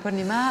di, unë për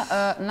një me,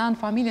 na në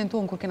familjen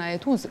tonë, kur kena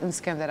jetu në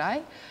Skenderaj,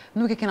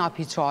 nuk e kena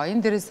pi qajnë,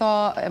 dirisa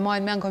e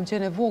majnë me në kom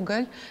qenë e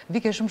vogël,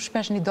 vike shumë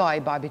shpesh një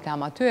daj babi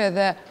tem aty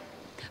edhe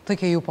të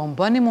ke ju po më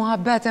bëni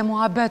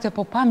muhabete,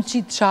 po pa më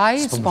qitë qaj,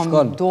 s'po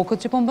më do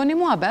këtë që po më bëni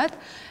muhabet,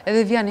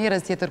 edhe vjen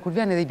herës tjetër, kur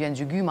vjen edhe i bjen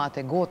gjygymat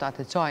e gotat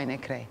e qajnë e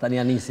krej. Tani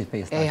janë nisi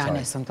festa qaj. E janë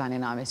nisëm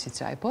tani na me qitë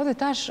qaj. Po dhe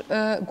tash,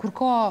 kur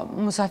ka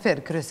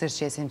musafir,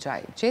 kryesisht qesin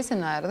qaj.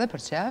 Qesin na erë dhe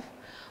për qef,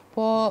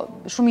 po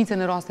shumicën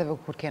e rasteve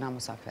kur kena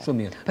musafir.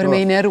 Shumë mirë. Për me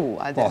i neru.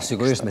 Po,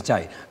 sigurisht me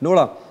qaj.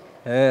 Nora,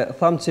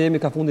 thamë që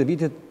jemi ka fundi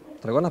vitit,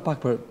 tregona pak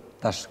për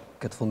tash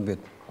këtë fund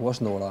vit. Ku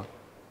është Nora?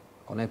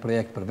 Ka nej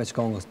projekt përveç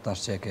kongës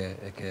tash që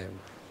e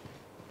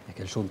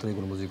ke shumë të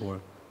rigur muzikore?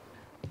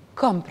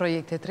 Kam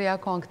projekte treja,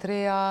 kongë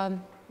treja,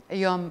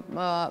 Jo,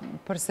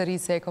 përsëri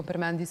se e kom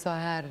përmend disa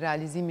herë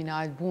realizimin e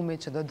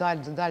albumit që do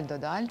dalë,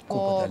 Kur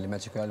po deli me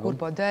që kjo album? Kur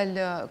po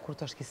delë, kur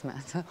të është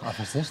kismet.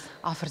 Afërsisht?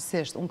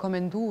 Afërsisht. Unë kom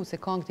mendu se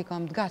këngët i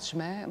kam të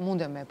gatshme,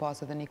 mundem me pas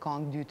edhe një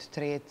këngë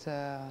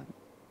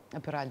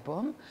 2-3 për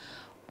album.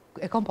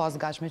 E kom pas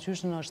gatshme që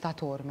është në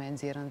shtator me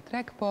nxjerrën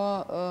trek, po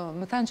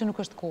më thanë që nuk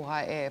është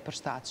koha e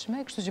përshtatshme,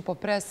 kështu që po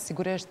pres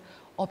sigurisht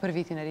o për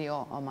vitin e ri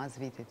o mas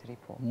vitit të ri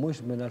po.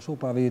 Mush me nëshu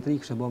pa vitit ri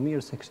kështë e bo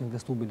mirë se kështë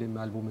investu bilim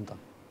me albumin ta.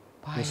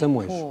 Nëse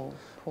mush.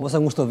 Mos e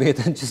ngushto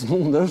veten që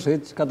s'mundësh,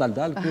 që ka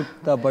dal, kur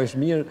ta bëjsh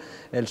mirë,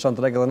 e lëshon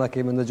treg edhe na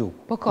kemi ndëgju.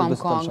 Po kam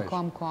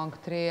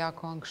këngë treja,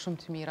 këngë shumë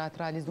të mira,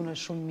 të realizuar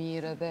shumë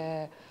mirë dhe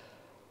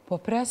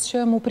po pres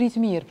që mu prit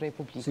mirë prej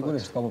publikut.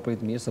 Sigurisht ka mu prit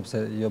mirë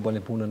sepse jo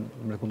bëni punën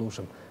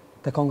mrekullueshëm.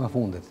 Te kënga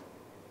fundit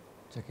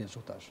që ke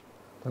shumë tash.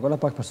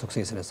 Tregola pak për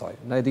suksesin e saj.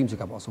 Na e dim që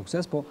ka pas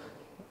sukses, po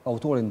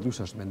autori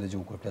ndryshe është me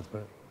ndëgju kur flet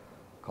për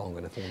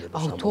këngën e fundit.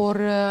 Autor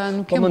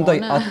nuk po e mendoj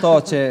ato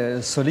që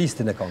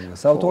solistin e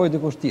këngës, autori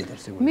dikush tjetër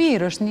sigurisht.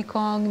 Mirë, është një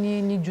këngë,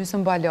 një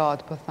gjysmë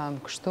balad, po them,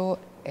 kështu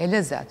e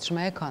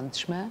lezetshme, e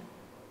këndshme.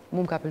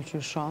 Mu më ka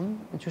pëlqyer shumë,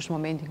 në qysh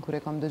momentin kur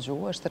e kam dëgju,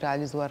 është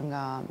realizuar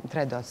nga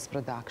 3 Dots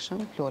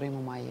Production, Flori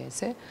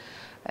Mumajesi,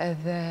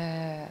 edhe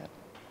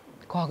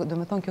do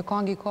me thonë kjo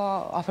këngë ka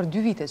afër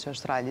 2 vite që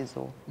është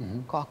realizu,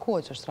 ka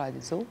kohë që është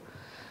realizu,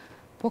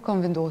 po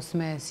kam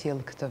vendosur me sjell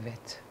këtë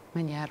vit.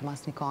 Me njerë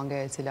mas një këngë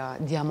e cila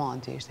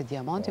diamanti, ishte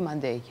diamanti ma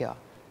ndej kjo.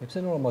 E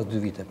pse nërë mas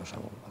 2 vite për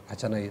shembull? Ka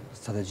qenë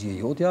strategjie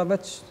jotja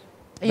veç?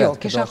 Jo,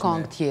 kisha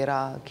këngë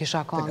tjera,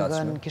 kisha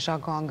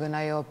këngën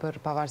ajo për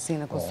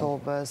pavarësinë e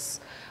Kosovës,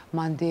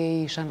 ma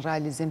ndej isha në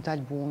realizim të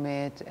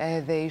albumit,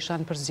 edhe isha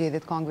në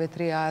përzgjedhjet këngëve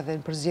të reja, edhe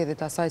në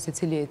përzgjedhjet asaj se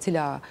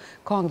cila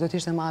këngë do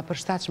t'ishte ma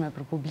përshtatshme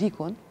për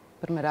publikun,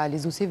 për me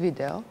realizu si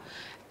video.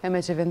 E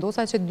me që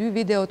vendosa që 2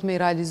 videot me i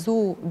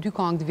realizu 2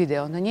 këngë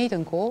video në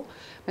njëjtën kohë,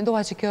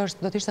 mendova që kjo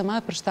do t'ishte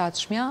ma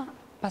përshtatshmja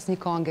pas një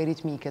këngë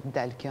ritmike të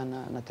del kjo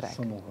në treg.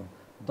 Shumë bukur.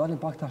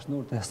 Dalim pak tash në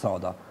urë të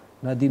estrada.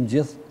 Na dim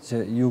gjithë që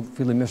ju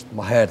fillimisht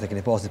më herët e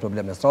keni pasi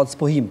problem në estradë,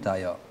 s'po him të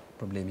ajo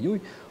problemi juj,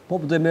 po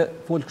dhe me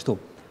folë kështu.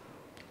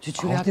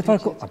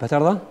 A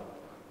petar da?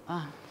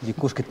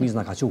 Dikush këtë mizë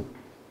nga ka qu.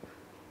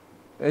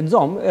 E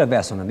nëzomë, e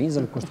beso në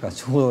mizën, kush të ka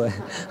qu dhe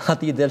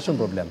ati i del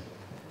shumë problem.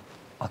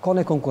 A ka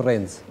në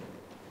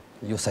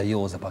konkurencë ju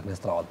serioze pak në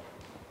estradë?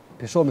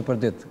 Pishomi për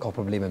ditë ka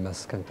probleme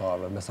mes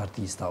këngëtarëve, mes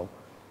artistave.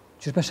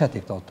 Qysh pesheti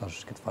këto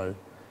tash këtë farë?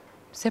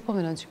 Pse po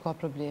menon që ka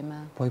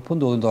probleme? Po i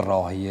ndodhin do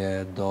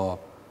rrahje, do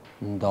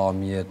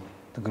ndamje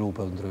të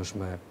grupe të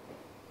ndryshme.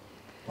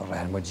 Po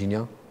rrehen më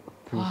gjinja?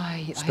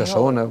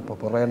 Shpeshone, po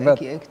rrehen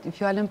vetë.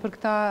 Fjallën për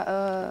këta...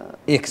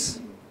 X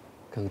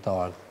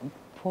këngëtarë.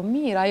 Po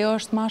mirë, ajo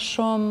është ma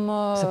shumë...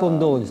 Se po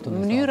ndodhin së të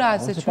mënyra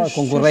se që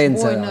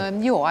konkurrence.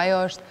 Jo,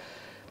 ajo është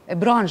e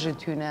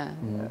branxhit tyne.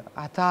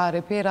 Ata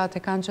reperat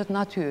e kanë qëtë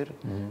natyrë.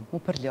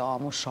 Mu përla,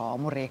 mu sha,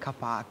 mu reka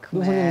pak.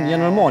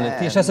 Një normale,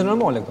 ti është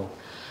normale këto?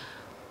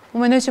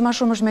 Unë mendoj që ma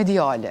shumë është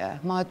mediale.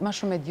 Ma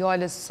shumë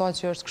mediale se sa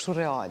që është kështu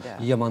reale.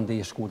 Jo ma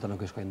ndej shkurta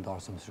nuk është kojnë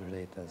ndarësëm së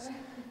shretës.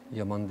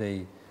 Jo ma ndej...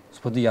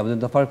 S'po dhja,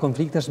 dhe farë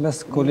konfliktesh mes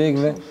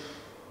kolegëve?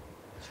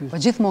 Po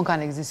gjithmonë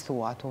kanë egzistu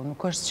ato.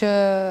 Nuk është që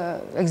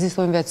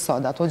egzistojnë vetë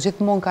sot. Ato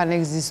gjithmonë kanë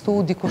egzistu,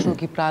 dikush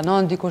nuk i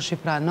pranon, dikush i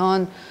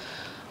pranon.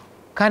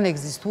 Kanë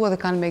egzistu edhe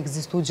kanë me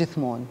egzistu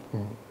gjithmonë.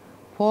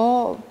 Po,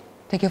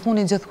 te ke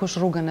funin gjithë kush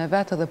rrugën e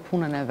vetë edhe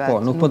punën e vetë. Po,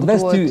 nuk po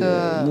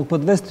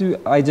të ves ty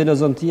a i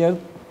gjelezon tjerë,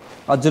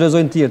 a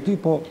gjelezojnë tjerë ty,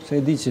 po se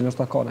e di që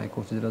nështë ta kona i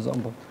kur që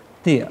gjelezon, po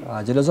ti,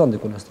 a gjelezon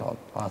diku në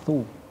stradë, a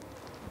thu?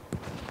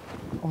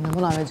 Unë e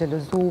muna me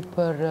gjelozu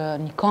për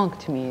një këngë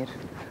të mirë,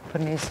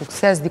 për një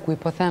sukses dikuj,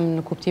 po them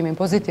në kuptimin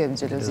pozitiv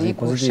gjelozi,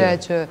 ku she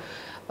që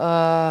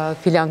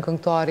filian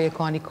këngëtari e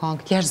ka një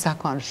këngë tjesh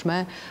zakonshme,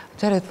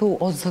 tërë e thu,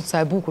 o zotë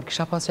sa e bukur,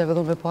 kisha pas që e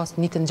vedhon me pas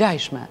një të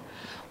ngjajshme.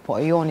 Po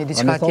jo, një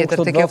diçka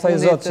tjetër të ke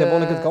fundit...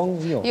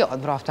 Jo,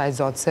 të brafta i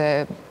zotë, se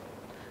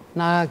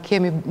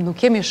nuk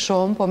kemi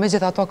shumë, po me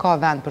gjithë ato ka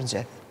vend për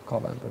gjithë. Ka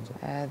vend për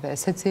gjithë. Dhe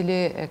se cili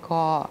e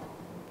ka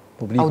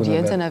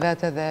audiencën e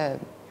vetë edhe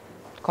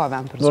ka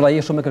vend për gjithë. Nora,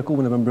 je shumë e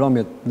kërkume në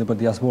përmbrëmjet në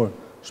për diasporë,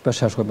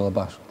 shpesh herë shkojmë edhe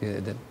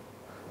bashkë,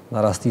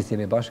 në rastis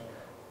jemi bashkë,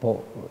 po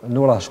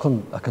Nora,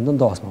 a këndon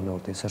dasma në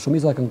orti, se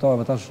shumica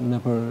këngëtarëve tash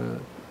në për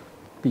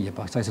pije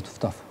pak, qaj se të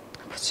ftaf.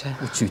 Po që?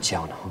 U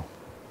qyqja unë.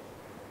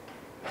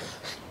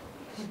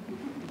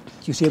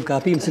 Që shqip ka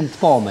apim si në të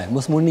pame,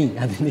 mos murni,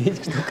 a di një që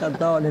kështu ka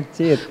dalë në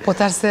qetë. Po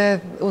tash se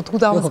u të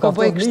kuta unë s'ko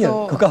bëj kështu...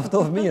 Ku ka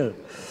ftof mirë.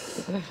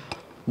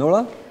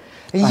 Nora?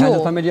 A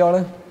hajnë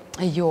familjare?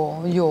 Jo,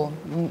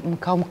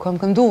 kam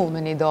këndu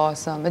me një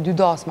dasëm, me 2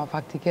 dasma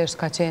faktikisht,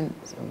 ka qenë,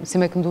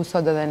 si me këndu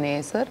sot edhe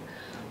nesër.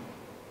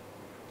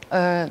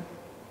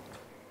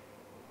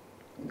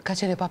 Ka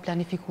qenë e pa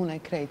planifiku në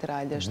i krejtë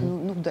realisht,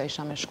 nuk do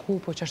isha me shku,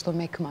 po që ashtu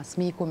me këmas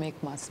miku,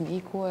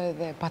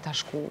 edhe pa ta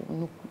shku,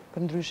 nuk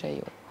për ndryshe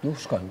jo. Nuk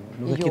shkon,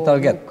 nuk e ki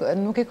target?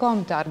 Nuk e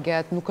kam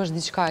target, nuk është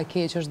diçka e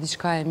keq, është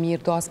diçka e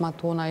mirë, dasmat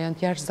tona janë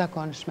tjerë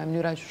zakonshme,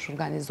 mënyra që shë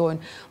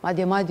organizojnë,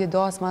 madje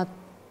dasmat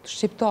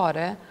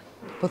shqiptare,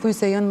 Po thuj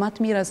se jënë më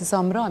të mira se sa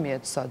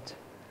mbrëmjet sot.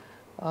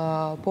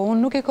 Po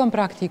unë nuk e kam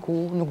praktiku,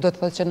 nuk do të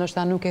thotë që nështë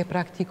ta nuk e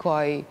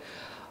praktikoj,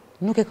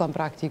 nuk e kam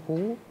praktiku,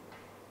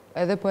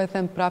 edhe po e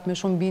them prap me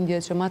shumë bindje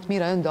që më të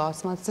mira e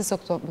dasmat, se so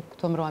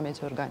këto mbrëmje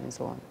që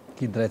organizohen.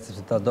 Ki drejtë,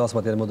 sepse ta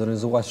dasmat janë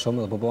modernizuar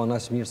shumë dhe po bëhen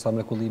aq mirë sa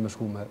mrekulli më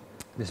shku me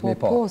disme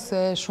pa. Po,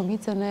 se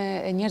shumicën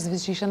e njerëzve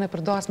që ishen e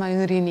për dasma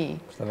në rini.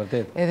 Është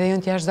vërtet. Edhe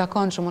jënë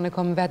t'jashtë unë e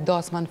kam vetë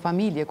dasma në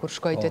familje, kur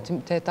shkoj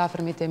të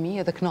afërmit e mi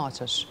edhe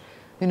knaqesh.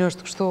 Në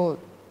është kështu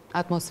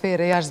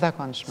atmosfere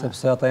jashtëzakonshme.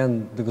 Sepse ata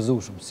janë të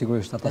gëzueshëm,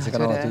 sigurisht ata që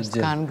kanë aty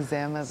gjë. Kanë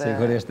gëzim edhe.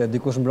 Sigurisht,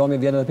 dikush mbrëmje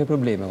vjen edhe për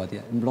probleme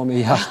atje. Mbrëmje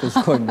jashtë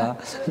shkojnë na,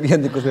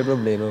 vjen dikush me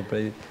probleme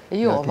prej.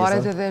 Jo,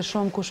 varet edhe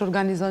shumë kush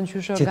organizon,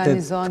 qysh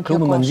organizon, kjo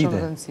ka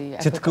shumë rëndësi.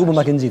 Që të krumë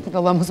ma kënë gjitë.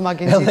 Valla mos ma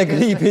kënë gjitë. Edhe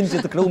gripin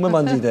që të krumë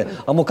ma në gjitë.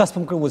 A mo kas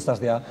për më krumë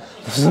s'tashtë ja.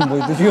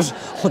 Të fjush,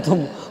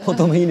 o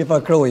të më hini pa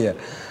kroje.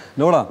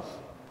 Nora,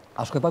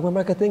 a shkoj pak me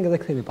marketing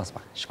edhe këthemi pas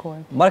pak.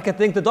 Shkoj.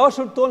 Marketing të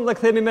dashur tonë dhe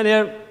këthemi me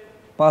njerë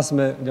pas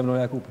me Leonora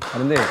Jakupi.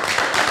 Faleminderit.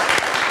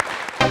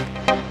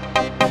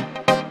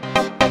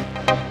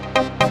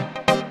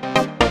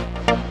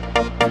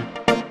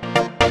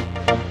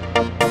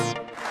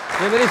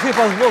 Jemi rifi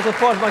pas blokut të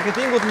parë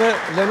marketingut me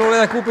Leonora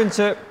Jakupin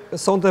që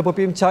sonte po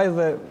pim qaj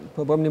dhe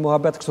po bëjmë një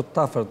muhabet kështu të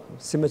tafërt,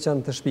 si me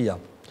qenë të shtëpia.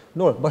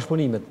 Nor,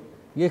 bashkëpunimet.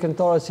 Je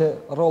këngëtare që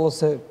rrollë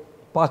ose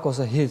pak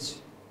ose hiq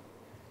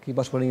ki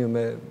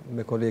bashkëpunime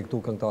me kolegë këtu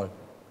këngëtarë.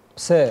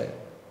 Pse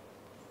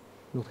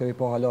nuk kemi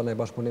po halon e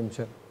bashkëpunim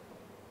që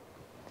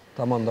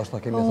ta më ndoshta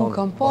kemi thonë unë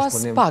kam pas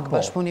pak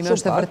bashkëpunime,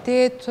 është e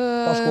vërtet.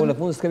 Pa shkollë e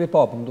fundit s'kemi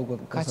pa, për më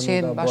duket. Ka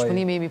qenë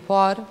bashkëpunime imi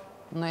parë,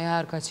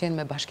 ndonjëherë ka qenë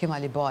me Bashkim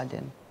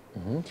Alibalin.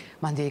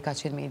 Mandej ka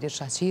qenë me Idir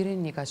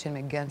Shaqirin, një ka qenë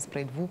me Gens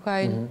Prejt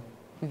Vukajn,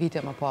 vite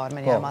më parë,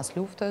 me njerë mas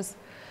luftës,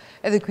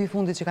 edhe kuj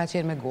fundit që ka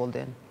qenë me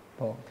Goldin.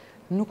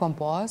 Nuk kam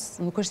pas,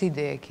 nuk është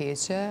ide e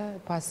keqe,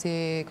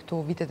 pasi këto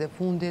vitet e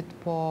fundit,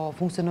 po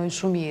funksionojnë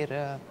shumë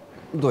mirë.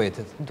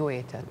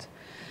 Duetet.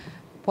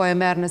 Po e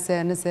merë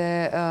nëse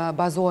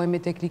bazohemi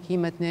të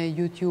klikimet në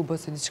YouTube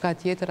ose diçka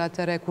tjetër,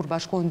 atëre kur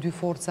bashkojnë dy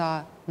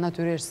forca,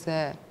 natyrisht se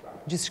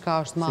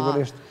gjithçka është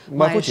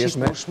ma e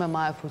shikueshme,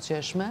 ma e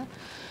fuqishme.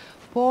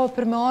 Po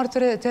për me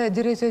artë të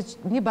direkt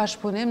një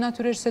bashkëpunim,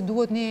 natyrisht se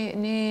duhet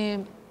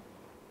një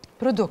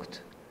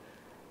produkt.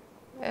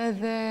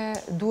 Edhe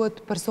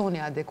duhet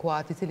personi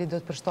adekuat, i cili do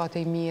të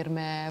përshtatej mirë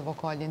me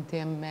vokalin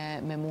tim,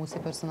 me mu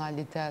si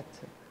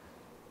personalitet.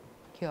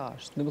 Kjo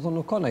është. Në më thonë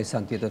nuk ka në i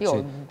sen tjetër që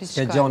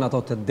ke gjanë ato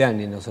të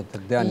denin ose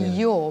të denin.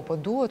 Jo, po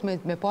duhet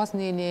me pas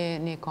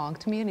një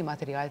këngë të mirë, një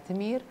material të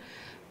mirë,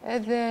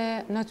 edhe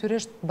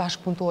natyrisht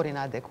bashkëpunëtorin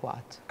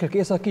adekuat.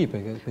 Kërkesa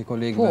kipe, për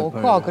kolegëve? Po,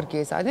 ka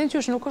kërkesa. Edhe në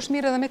qysh nuk është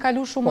mirë edhe me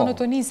kalu shumë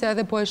monotonise,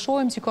 edhe po e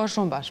shohim që ka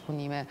shumë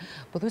bashkëpunime.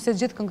 Po thuj se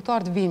gjithë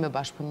këngëtarët vinë me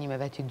bashkëpunime,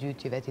 veti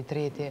dyti, veti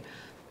treti.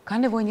 Ka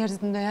nevoj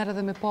njerëzit në herë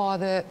edhe me pa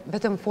edhe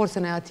vetëm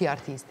forcën e ati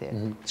artisti.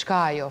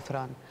 Qka ajo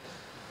ofron.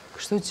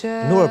 Kështu që...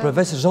 Nore,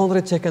 përveç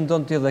zhondrit që e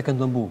këndon ti dhe e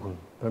këndon bukur,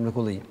 për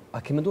mrekulli, a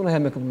ke menduar në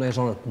herë me këndon e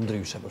zhondrit të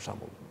ndryshe, për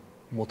shambull?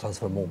 Mu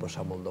transformu, për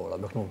shambull, Nora,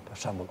 me këndon, për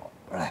shambull,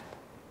 rap,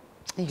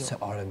 ose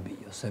R&B,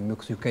 ose me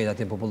këthy kejt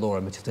atje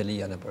popullore, me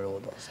qiftelia në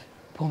përrodë, ose...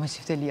 Po, me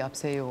qiftelia,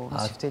 pse jo,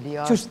 me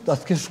qiftelia... Qështë,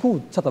 atë ke shku,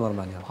 që të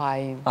mërmenja?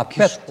 Haj, a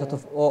pet, që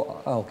të...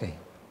 okej.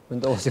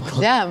 Mendohë si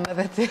këndon. Lem,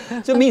 edhe ti.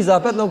 Që miza,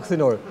 a pet në u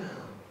këthinor.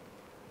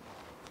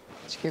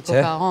 Që ke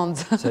koka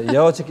hondë.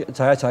 Jo,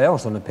 që aja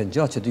është në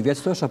pëngjatë, që 2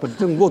 vjetë të është, për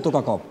të ngotë të ka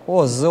kapë. O,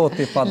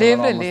 zoti, pa të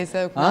Levre,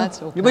 lese, u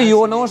knaqë.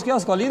 Jo, në është kja,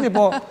 s'ka lidi,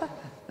 po...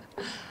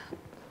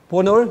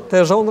 Po në orë,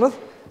 të zhondrët?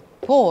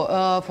 Po,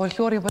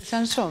 folklori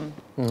përqenë shumë.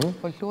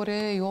 Folklori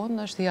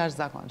jonë është i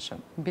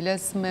jashtëzakonshëm.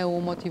 Biles me u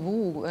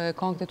motivu,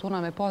 këngët e tona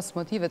me pas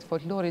motivet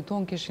folklori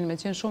tonë kishin me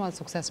qenë shumë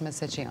atë sukses me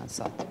se që janë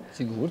sot.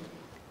 Sigurt?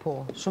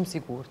 Po, shumë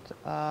sigurt.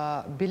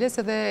 Biles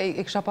edhe i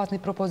kisha pas një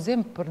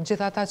propozim për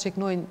gjitha ata që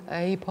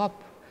kënojnë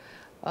hip-hop,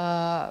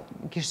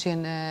 kishë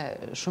qenë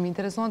shumë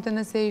interesante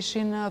nëse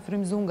ishin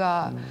frymzu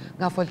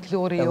nga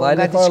folklori,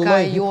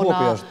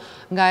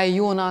 nga e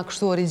jona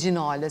kështu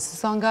originale,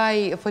 sësa nga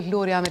i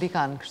folklori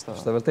amerikan kështu.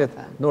 Shtë vërtet.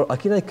 Nor, a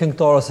kina i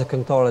këngëtare se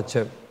këngëtare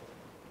që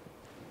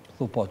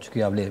thu po që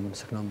kja vlemë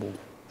se këna mbu?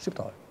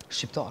 Shqiptare?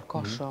 Shqiptar,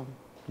 ka shumë.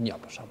 Një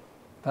për shumë.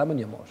 Për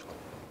një moshë.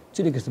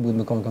 Cili kështë të bujtë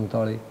me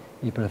këngëtari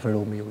i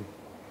preferu me juj?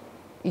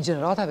 I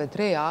gjeneratave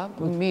treja,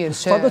 mirë që...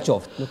 Shfa do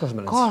qoftë, nuk është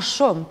më rëndësi. Ka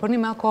shumë, për një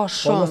me ka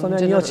shumë.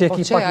 Po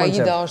që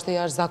Aida është e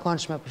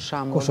jashtëzakonshme për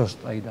shembull. Kush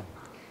është Aida?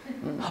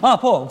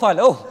 Po, më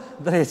falë,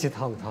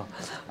 drejqit hangë ta.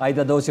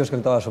 Aida do që është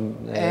këngëtare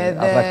shumë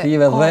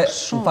atraktive dhe,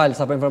 më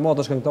falë, sa për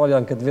informatë është këngëtare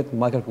janë këtë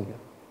vitë ma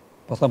kërkuja.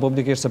 Po thëmë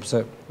publikisht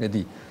sepse e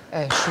di.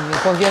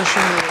 Shumë, po vjen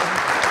shumë mirë.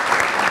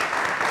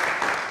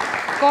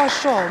 Ka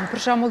shumë, për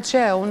shembull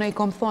që unë i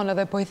kom thonë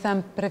edhe po i them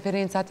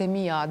preferencat e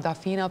mia,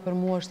 Dafina për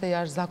mua është e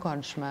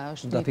jashtëzakonshme,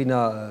 është një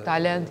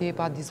talenti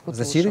pa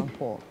diskutueshëm,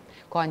 po.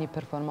 Ka një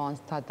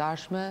performancë të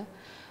dashme,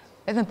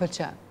 edhe më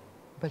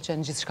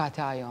pëlqen gjithçka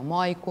te ajo.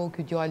 Majko,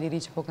 ky djalë i ri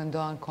që po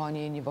këndon, ka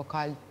një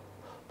vokal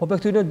Po për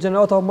këtyre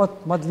gjenerata më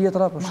të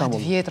vjetra, për shembull. Më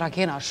të vjetra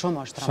kena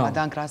shumë, është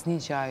Ramadan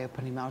Krasniqi, ajo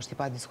për një është i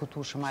pa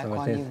diskutueshëm, ai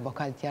ka një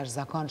vokal të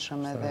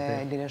jashtëzakonshëm edhe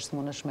lirisht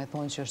mundesh me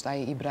thonë që është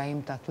ai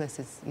Ibrahim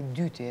Tatlesis i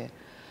dyti.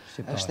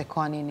 Është e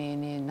ka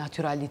një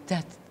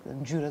naturalitet në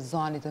ngjyrën e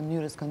zanit, në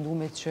mënyrën e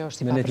këndumit që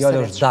është i papërsëritshëm. Me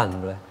fjalë është dan,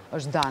 bre.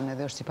 Është dan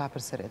edhe është i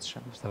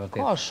papërsëritshëm.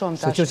 Ka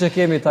shumë tash. Se që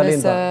kemi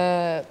talenta.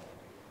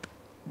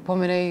 Po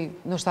mënej,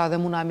 nështë edhe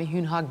muna me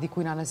hynë hak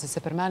dikujna nëse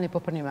se përmeni, po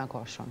për një me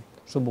ka shumë.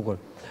 Shumë bukur.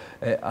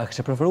 A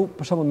kështë preferu,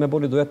 për shembull, me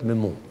boli duet me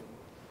mu?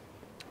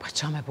 Pa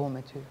qa me bo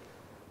me ty?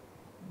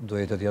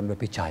 Duetet janë me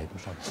pi qaj,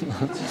 për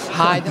shembull.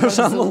 Hajde, për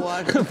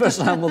zuar. Për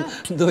shembull,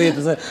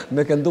 duetet se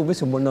me këndu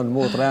vishë më nënë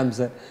mu të remë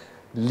se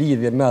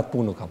lidhje me atë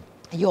punë kam.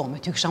 Jo, me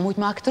ty kësha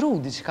mujtë me aktru,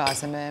 diqka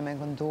se me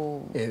këndu...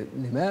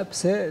 Një me,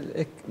 pëse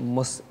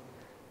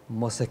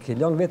mos e ke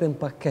lënë vetën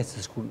pa keq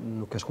se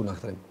nuk e shku në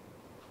aktrim.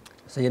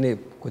 Se jeni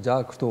këgja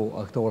kështu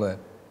aktore...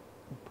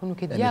 Po nuk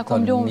e dja,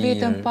 kom lënë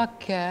vetën pa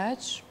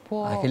keq,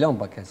 po... A ke lënë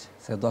pa keq,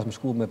 se do është me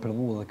shku me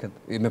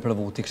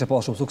përvu, ti kështë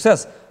pas shumë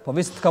sukses, po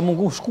visë të ka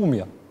mungu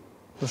shkumja,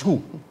 të shku.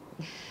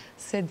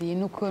 Se di,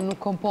 nuk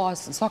kom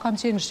pas, sa kam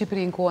qenë në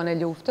Shqipëri në kohën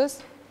e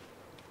luftës,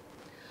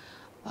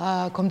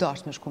 kom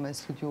dasht me shku me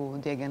studiu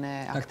djegën e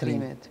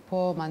aktrimit.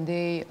 Po,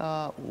 mandej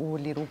u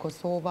liru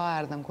Kosova,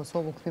 erdhem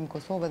Kosovë, u këthim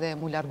Kosovë dhe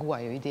mu largua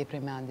jo ide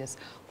prej mendjes.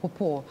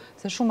 Po,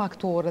 se shumë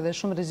aktorë dhe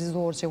shumë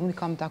regjizorë që unë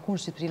kam taku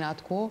në Shqipërinë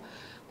atë ko,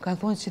 kanë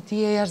thonë që ti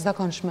e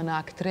jashtëzakonshme në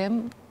aktrim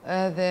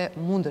edhe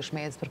mundësh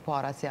me ecë për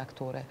para si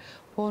aktore.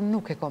 Po,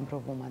 nuk e kom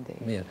provu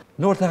mandej. Mirë.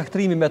 Në orë të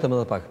aktrimi metëm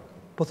edhe pak.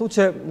 Po thu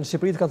që në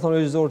Shqipëritë kanë thonë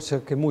regjizorë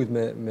që ke mujtë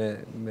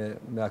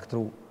me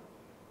aktru.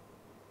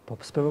 Po,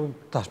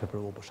 tash me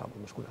provu për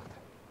shembull me shku në aktrim.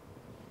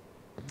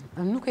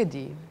 Nuk e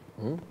di.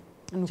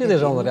 Që dhe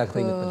zhonë dhe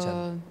aktrimit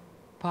pëlqen?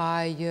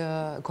 Paj,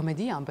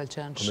 komedia më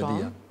pëlqen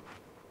shumë.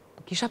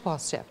 Kisha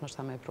pas qef nështë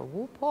ta me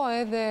provu, po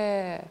edhe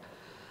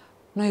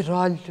në i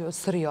rallë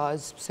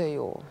serios, pse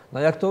jo.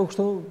 Në aktor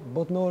kështu,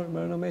 botënor,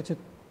 më rënome që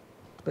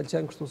të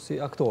pëlqen kështu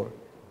si aktor?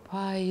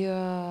 Paj...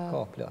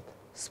 Ka, plot.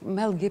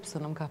 Mel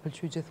Gibson më ka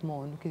pëlqy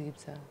gjithmonë, nuk e di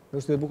pse.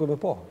 Në është të bukur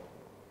me po?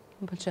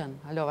 Më pëlqen,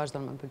 alo vazhdo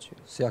në më pëlqy.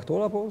 Si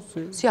aktor apo?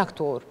 Si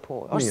aktor,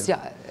 po.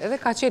 Edhe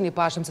ka qenë i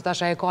pashëm se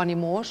tasha e ka një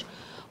mosh,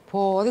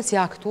 po edhe si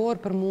aktor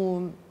për mu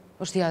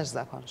është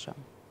jashtëzakonshëm.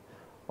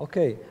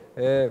 Okej,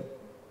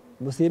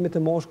 mësë jemi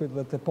të moshkujt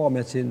dhe të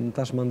pamja që në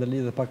tash më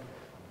ndërli dhe pak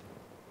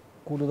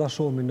ku do ta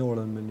shohë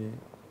minorën me një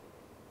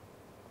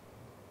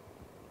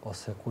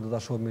ose ku do ta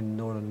shohë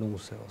minorën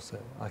nuse ose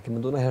a ke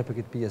menduar ndonjëherë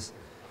për këtë pjesë?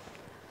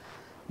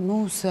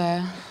 Nuse,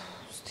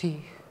 sti.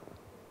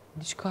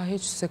 Diçka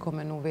heq se ko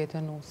menu vete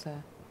nuse.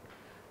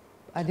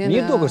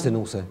 Mirë do kështë e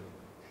nuse?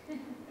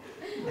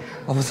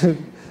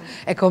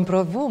 E kom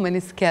provu me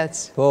një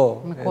skeq.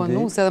 Po, me ko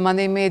nuse dhe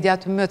mandej media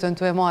të mëtën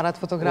të e marat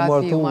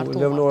fotografi. U martu,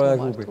 Leonora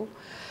Jakupi.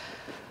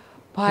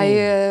 Paj,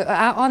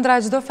 andra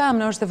gjdo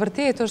femnë është e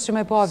vërtet, është që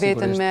me po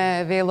vetën me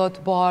velot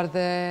barë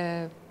dhe...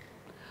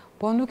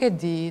 Po nuk e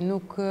di,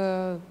 nuk...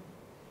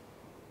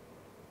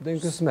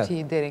 Derin kësmet?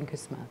 Ti, derin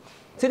kësmet.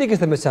 Cili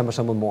kështë me qenë për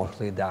shambull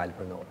moshkull ideal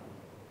për Nora?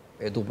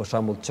 E du për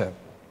shambull që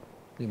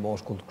një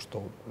moshkull të kështu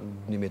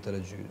 1 metër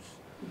e gjys,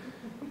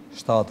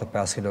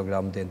 75 kg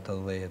din të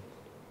 10,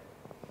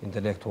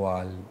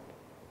 intelektual,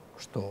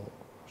 kështu.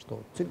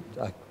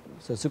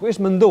 Se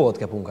sigurisht më ndohet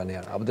ke pun ka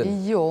njerë, abdin?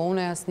 Jo,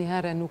 une asë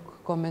njëherë nuk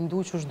kom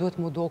mendu që është duhet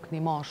mu dok një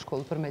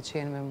moshkull për me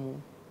qenë me mu.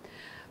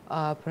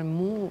 Për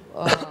mu,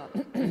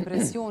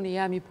 impresioni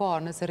jam i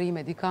parë nëse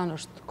rime dikan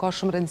është ka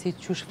shumë rëndësi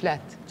që është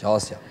flet.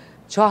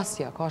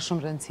 Qasja, ka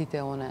shumë rëndësit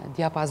e une.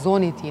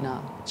 Diapazoni tina,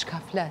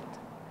 qka flet.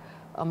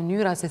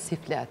 Mënyra se si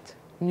flet.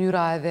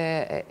 Mënyra edhe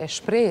e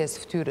shprejës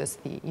ftyrës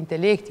ti,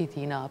 intelekti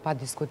tina, pa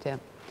diskutim.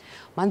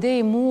 Mandej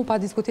mu, pa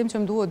diskutim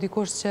që më duhet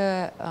dikush që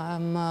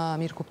më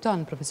mirë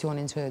kupton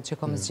profesionin që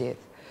kom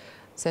zgjedh.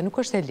 Se nuk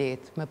është e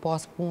letë me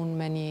pas pun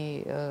me një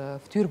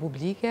ftyrë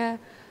publike,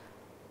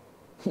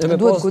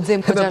 duhet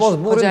gudzim këgja i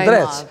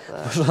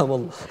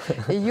madhë.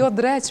 Jo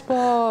dreq, po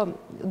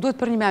duhet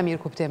për një me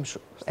mirë kuptim.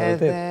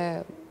 Edhe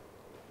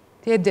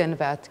ti e din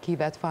vetë, ki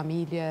vetë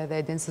familje dhe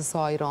e din se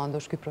sa i rando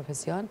është këj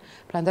profesion.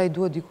 Pra ndaj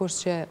duhet dikush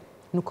që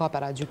nuk ka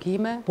para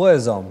gjukime. Po e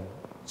zamë,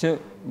 që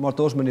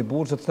martosh me një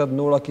burë që të thetë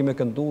Nora ki me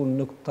këndu,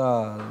 nuk ta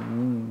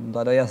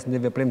ndara jasë një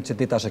veprim që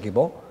ti tash e ki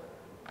bo.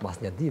 Mas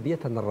një 2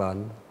 vjetë në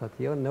rranë, dhe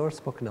ti jo në orë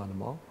s'po kënanë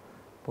ma,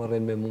 po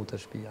rrinë me mu të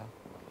shpia.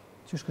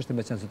 Qysh kështë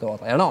me qenë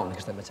situata? E rranë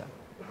kështë me qenë?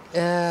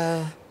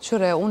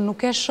 Qëre, unë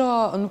nuk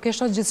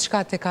esho gjithë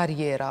shka të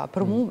karjera.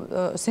 Për mu,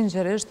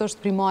 sinqerisht,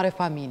 është primare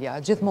familja,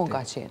 gjithmonë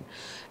ka qenë.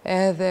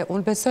 Edhe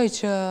unë besoj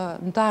që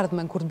në të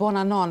ardhmen, kur të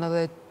bona nanë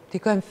dhe t'i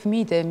këmë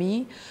fëmijët e mi,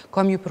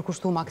 kam ju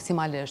përkushtu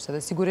maksimalisht.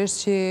 Dhe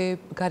sigurisht që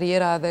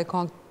karjera dhe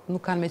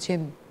nuk kanë me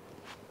qenë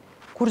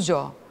kur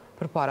gjo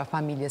për para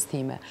familjes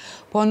time.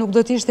 Po nuk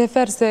do t'ishte e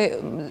ferë se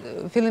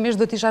fillimisht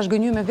do t'isha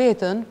shgënyu me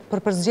vetën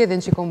për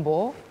përzgjedhjen që kom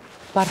bo,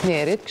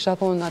 partnerit, kësha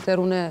thonë atër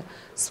une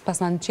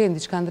pas në qenë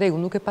diçka në regu,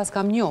 nuk e pas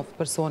kam njoftë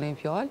personin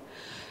fjallë,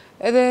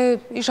 edhe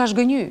isha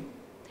shgënyu.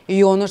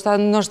 Jo,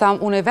 nështë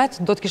unë e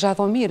vetë do të kisha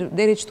thonë mirë,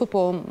 deri qëtu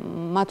po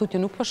ma tutje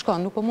nuk po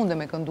shkon, nuk po munde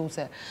me këndu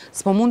se.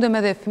 S'po mundem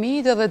edhe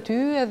fëmijët edhe ty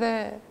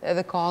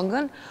edhe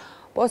kangën,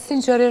 po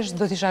sinqerisht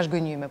do t'isha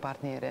shgënjy me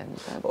partnerin.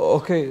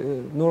 Okej,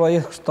 Nora,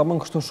 jetë tamam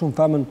kështu shumë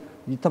femën,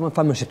 tamam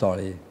femën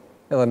shqiptare,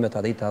 edhe me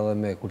tradita, edhe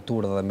me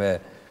kulturë, edhe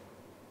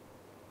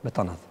me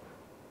tanat.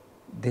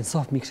 Dhe në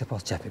safë mi kështë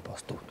pas qefi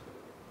pas tutë.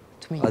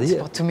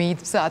 Të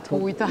mitë, pëse atë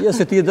hujta. Jo,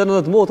 se ti e dënë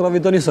dhe të motra, vi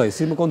do njësoj,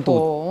 si më konë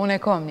tutë. Po, unë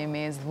e kom një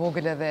mes të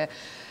vogël edhe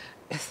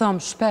e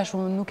thëmë shpesh,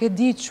 unë nuk e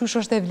di qësh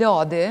është e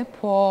vladi,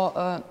 po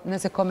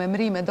nëse kom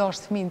emri me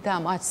dash të fëmin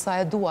tem, aqë sa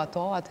e du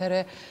ato,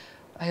 atëhere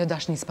ajo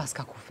dash njës pas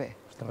ka kufi.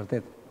 Shtë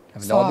vërtet, e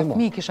vladi Sa mo.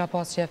 fëmi kisha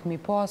pas qef mi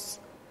pas,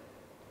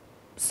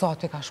 sa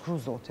të ka shkru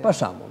zoti. Pa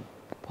shamon.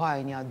 Pa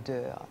e nja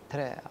 2,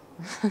 3,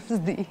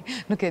 s'di,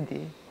 nuk e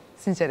di,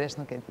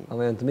 sinqeresht nuk e di.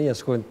 Edhe në të meja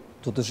shkojnë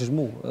të të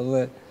shishmu,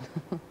 edhe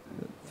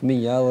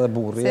fëmija edhe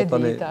burri. Se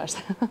di të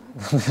ashtë.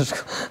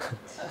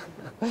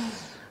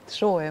 Të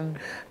shohem.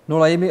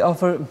 Nora, jemi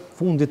afer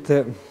fundit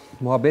të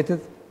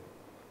muhabetit,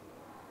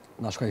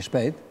 na shkoj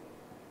shpejt.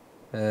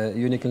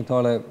 Ju një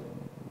këngëtare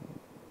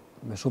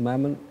me shumë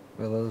emën,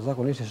 edhe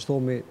zakonisht e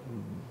shtomi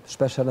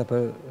shpesh edhe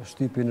për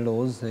shtypin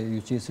rozë, se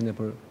ju qesin e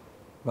për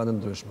vendën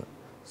ndryshme.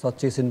 Sa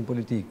të qesin në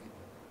politikë,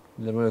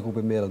 Leonora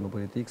Jakupi merret me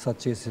politikë, sa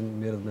të qesin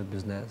merret me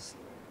biznes.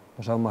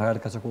 Për shkak më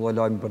herët ka çakulluar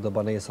lajmi për do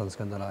banesa në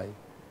Skënderaj,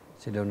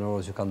 që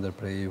Leonora ju ka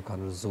ndërprej, ju ka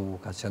nërzu,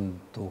 ka qenë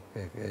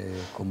tokë e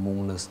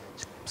komunës.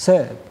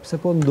 Pse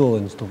po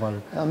ndodhen këto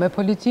farë? Me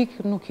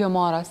politikë nuk jo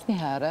marr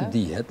asnjëherë.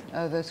 Dihet.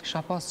 Edhe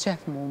s'kisha pas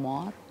qef mu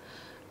marr.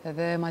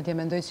 Edhe madje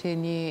mendoj që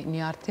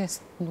një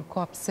artist nuk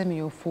ka pse me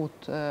ju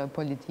fut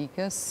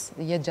politikës.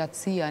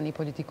 Jetëgjatësia një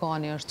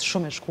politikani është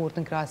shumë e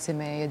shkurtë në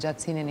krahasim me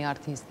jetëgjatësinë e një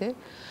artisti.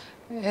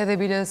 Edhe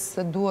biles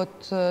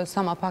duhet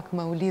sa ma pak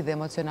me u lidhe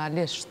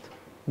emocionalisht.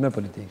 Me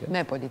politikën?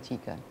 Me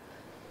politikën.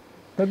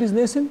 Për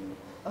biznesin?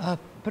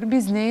 Për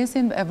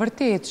biznesin, e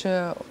vërtet që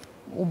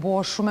u bo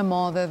shumë e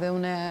madhe dhe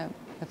une,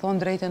 e thonë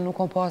drejten, nuk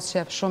kom pas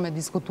qef shumë e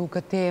diskutu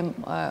këtë temë,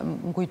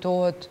 më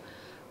kujtohet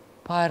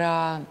para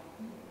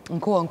në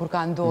kohën kur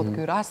ka ndodhë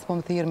kjo rast, po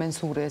më thirë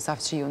Mensuri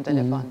Safqiu në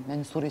telefon,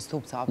 Mensuri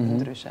Stupca, për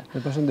ndryshe.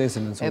 E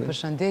përshëndesim Mensuri. E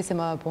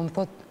përshëndesim, po më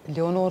thot,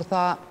 Leonor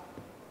tha,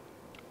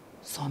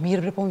 sa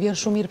mirë bre, po më vjen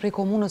shumë mirë prej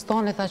komunës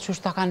tonë, tha që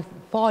ta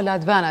kanë falë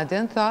atë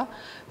venatin, tha,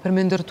 për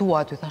me ndërtu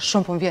aty, tha,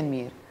 shumë po më vjen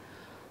mirë.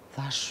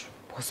 Thash,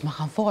 po s'ma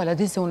kanë falë, a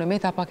di se unë e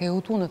meta pak e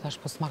hutunë, thash,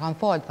 po s'ma kanë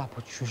falë, tha,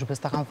 po qysh për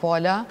s'ta kanë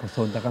falë, po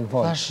thonë ta kanë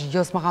falë. Thash,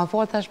 jo s'ma kanë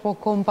falë, thash, po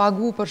kom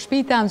pagu për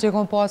shpitem që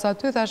kom pas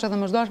aty, thash, edhe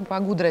më shdash më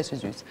pagu drejt që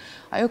gjysë.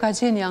 Ajo ka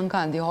qenë një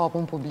ankandi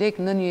hapun publik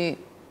në një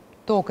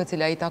tokë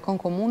cila i takon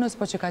komunës,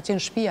 po që ka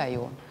qenë shpia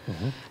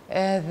jonë.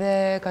 Edhe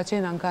ka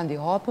qenë ankandi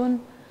hapun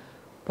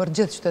për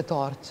gjithë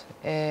qytetarët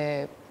e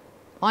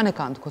anë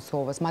kanë të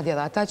Kosovës, madje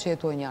edhe ata që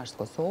jetojnë jashtë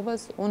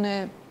Kosovës, une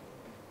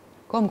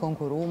kom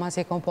konkuru, mas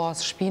e kom pas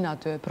shpina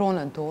të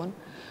pronën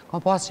tonë,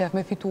 kom pas qef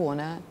me fitu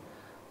une,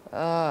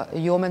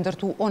 jo me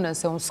ndërtu une,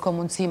 se unë s'kom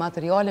mundësi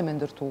materiale me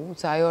ndërtu,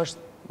 se ajo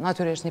është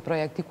natyrisht një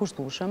projekt i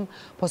kushtushëm,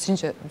 po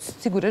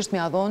sigurisht me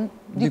adhon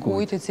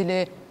dikujt i cili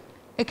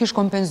e kish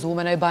kompenzu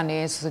me në i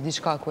banesë, se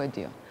diçka ku e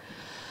dio.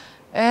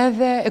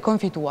 Edhe e kom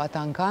fitu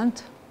ata në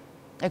kantë,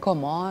 e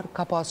kom marë,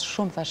 ka pas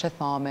shumë thashe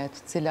thamet,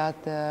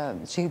 cilat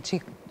që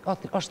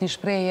është një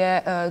shpreje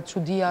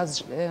çudia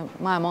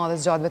ma e madhe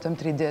zgjatë vetëm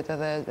 3 ditë,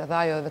 edhe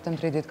ajo vetëm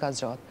 3 ditë ka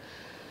zgjatë.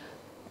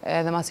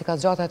 Edhe mas i ka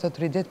zgjatë ato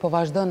 3 ditë, po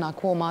vazhdojnë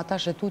akoma ata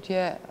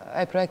shetutje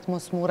e projekt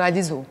mos mu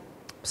realizu.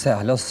 Pse,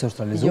 halas së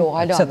është realizu? Jo,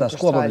 halas nuk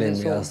është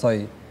realizu.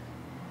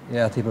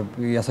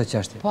 I asoj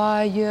qeshti? Pa,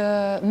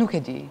 nuk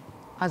e di.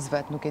 As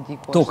vetë nuk e di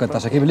ko. Tokën,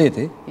 tash e ke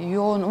bleti?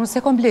 Jo, unë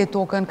se kom bleti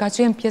tokën, ka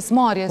qenë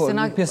pjesëmarrje, se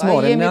na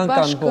jemi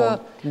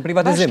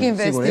bashkë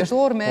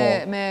investitor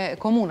me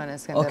komunën e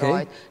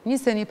Skënderajt.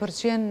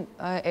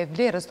 21% e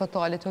vlerës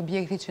totale të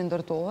objektit që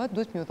ndërtohet,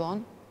 duhet m'ju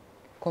thonë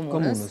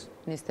komunës,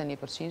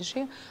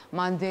 21%.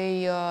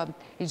 Mandej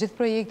i gjithë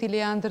projekti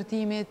leja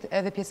ndërtimit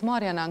edhe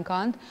pjesëmarrja në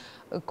ankant,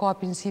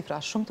 kapin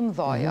cifra shumë të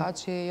mëdhaja,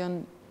 që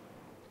jënë,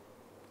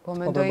 po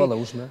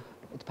mendoj,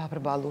 të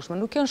papërballueshme.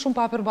 Nuk janë shumë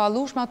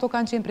papërballueshme, ato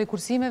kanë qenë prej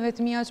kursimeve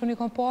të mia që unë i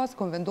kom pas,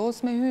 kom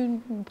vendosur me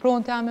hynë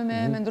pronë teme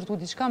me ndërtu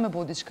diçka, me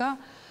bo diçka,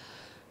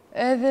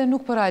 edhe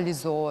nuk po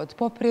realizohet.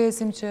 Po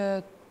presim që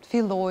të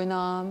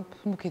fillojna,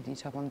 nuk e di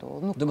që apo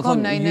ndodhë. Nuk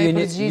kom në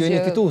përgjigje... Ju e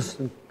një fitus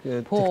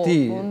të këti...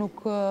 Po,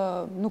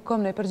 nuk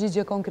kom në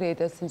përgjigje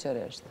konkrete,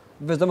 sinqerisht.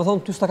 Veç dhe me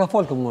thonë, ty s'ta ka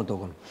falë komunën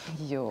tokën?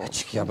 Jo,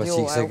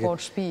 e po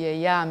shpije,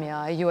 jamja,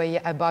 jo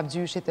e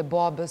babgjyshit e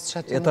babës, që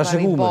aty më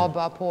varit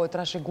baba, po e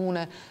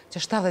trashegune,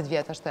 që 70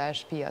 vjetë është e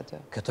shpija të.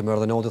 Këtë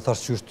mërë dhe në otë,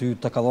 thash qysh ty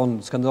të ka dhonë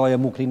Skënderajja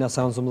mu klina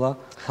sansë më dha,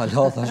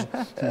 hala, thash,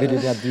 bili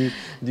dhe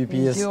dy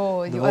pjesë. Jo,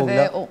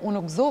 edhe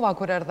unë gëzova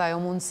kur erdha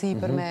jo mundësi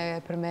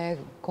për me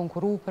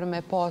konkuru, për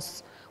me pas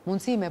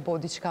mundësi me bo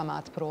diqka me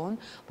atë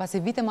pronë. Pasi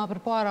vite ma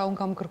përpara, unë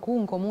kam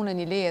kërku në komunën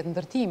një lejet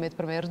ndërtimit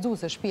për me rëzu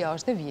se shpia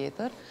është e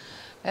vjetër,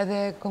 edhe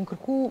kam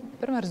kërku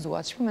për me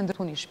rëzuat, shpi me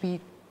ndërtu një shpi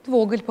të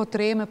vogël, po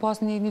 3, me pas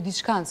një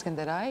diqka në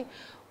Skënderaj,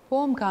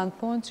 Po, më kanë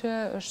thonë që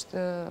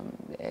është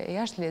e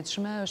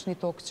jashtëligjshme, është një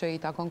tokë që i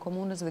takon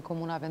komunës dhe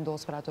komuna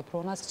vendos për ato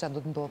prona se çfarë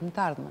do të ndodhë në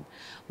të ardhmen.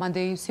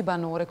 Mandej si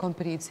banore, kom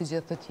pritë si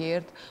gjithë të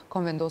tjerët,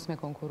 kom vendos me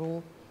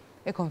konkuru,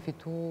 e kom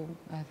fitu,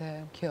 edhe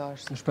kjo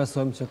është.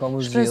 Shpresojmë që ka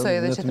më zgjidhje. Shpresoj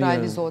edhe që të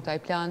realizohet ai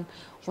plan.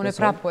 Unë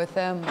prapë po e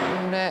them,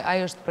 ai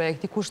është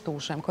projekt i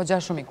kushtueshëm, ka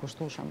gjatë shumë i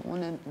kushtueshëm.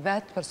 Unë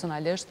vetë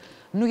personalisht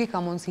nuk i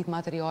kam mundësitë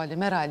materiale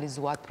me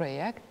realizuar atë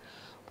projekt,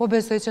 po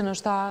besoj që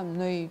ndoshta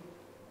në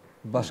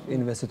bashkë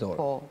investitor.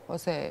 Po,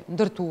 ose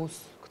ndërtues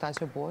këta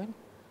që bojnë,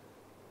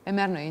 e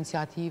merr në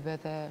iniciative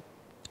dhe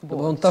bojnë.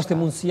 Do të thashë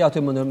mundësia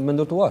aty më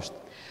ndërtu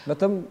është.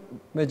 Vetëm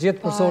me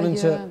gjetë personin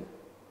që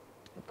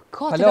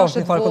ka të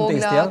lashet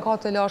vogla,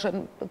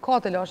 ka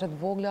të lashet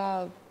vogla,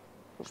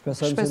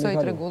 shpresoj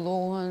të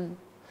rregullohen,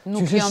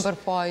 nuk janë për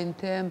fajin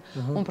tim,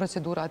 unë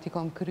procedurat i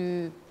kam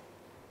kry,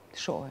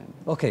 të shohim.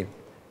 Okej.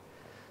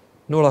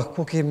 Nora,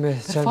 ku kemi...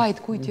 Për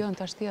fajt kujt janë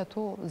të ashti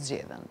ato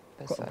zgjedhen.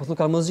 Po të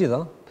kanë më zgjidha?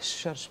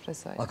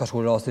 Shpresoj. A ka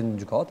shku rastin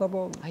në gjykat,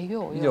 apo?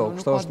 Jo,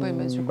 nuk ka të bëjmë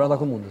me gjykat. Brenda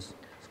komunës?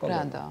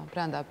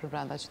 Brenda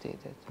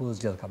qytetit. Po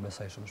zgjedh ka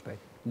besaj shumë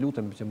shpejt.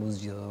 Lutem që më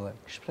zgjidhe dhe...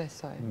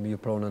 Shpresoj. Mi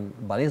ju pronën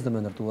banesë dhe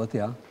me ndërtu dhe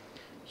tja.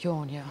 Jo,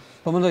 nja.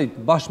 Po mendoj,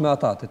 bashkë me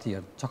ata të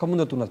tjerë, që ka më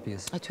ndërtu në atë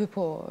pjesë? Aty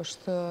po,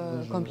 është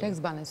kompleks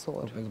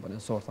banesor. Kompleks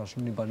banesor, thash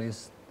një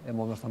banesë e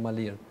më nështë ta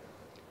malirë.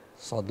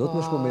 Sa do të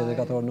më shku me edhe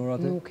 4 orë në orë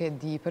aty? Nuk e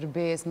di për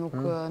besë,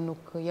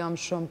 nuk jam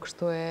shumë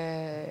kështu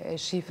e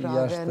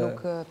shifrave, nuk...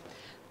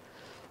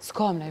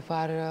 S'kam në i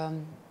farë,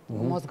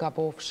 mos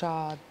gabofsha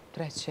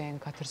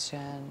 300,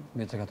 400...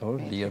 Metre 4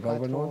 orë, lirë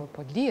për në orë?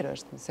 Po lirë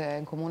është, se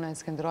në komunën e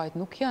Skënderajt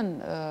nuk janë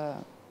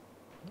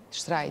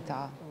shtrajta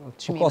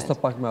qmimet. Po kosto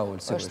pak me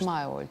ullë, sigurisht. Është ma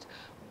e ullë.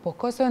 Po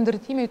kosto e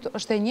ndërtimit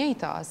është e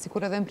njëjta,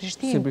 sikur edhe në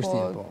Prishtinë,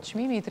 po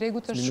qmimi i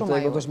tregut është shumë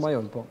ma e ullë. Qmimi i tregut është ma e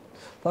ullë, po.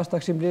 Thash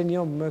të këshim blenë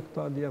jo me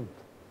këta djemë.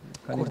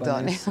 Kur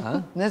doni,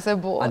 nëse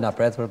bo. A na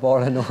pretë për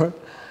pare në orë?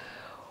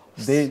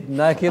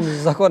 Na e kemë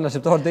zakon, në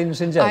shqiptarë dhe në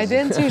shëngjesh. A i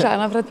dhe në qisha,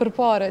 na pretë për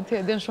pare.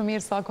 Dhe në shumë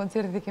mirë sa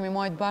koncertit i kemi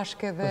majtë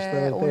bashke dhe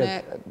une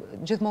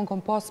gjithmonë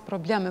kom pas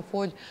probleme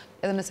folj,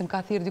 edhe nëse më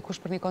ka thirë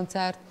dikush për një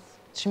koncert,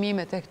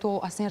 qmimet e këto,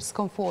 asnjëherë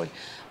s'kom folj.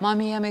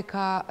 Mami jemi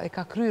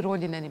ka kry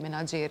rolin e një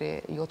menagjeri,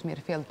 jo të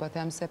mirë fjellë, për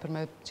them se për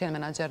me qenë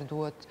menager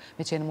duhet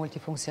me qenë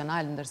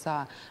multifunksional, ndërsa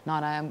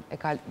nana e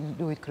ka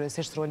lujt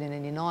kryesisht rolin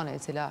e një nane,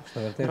 e cila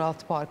në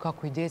radhë të parë ka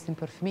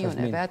kujdesin për fëmijën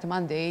e vetë,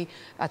 mandej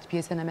atë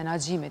pjesën e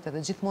menagjimit,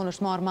 edhe gjithmonë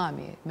është marrë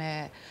mami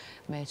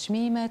me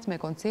qmimet,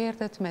 me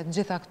koncertet, me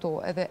gjitha këto.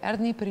 Edhe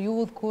erdhë një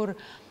periudhë kur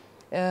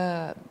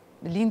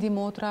lindi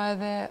motra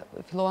edhe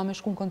fillova me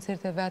shku në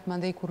koncerte vetë,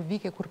 mandej kur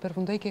vike, kur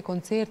përfundoj ke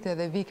koncerte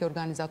dhe vike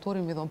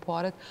organizatorin me dhonë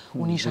paret,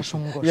 unë isha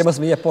shumë ngosht. Je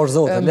mësë me je poshtë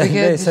zote,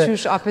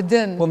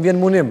 po më vjen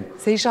munim.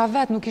 Se isha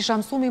vetë, nuk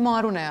isha mësu mi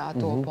maru ne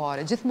ato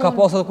pare. Ka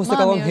pas edhe kus të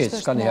kalon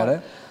heq, ka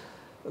njëre?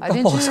 Ka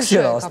pas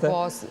kësi raste?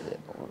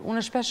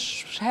 Unë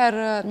shpesh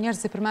herë njerës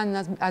si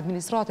përmenin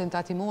administratën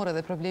tatimore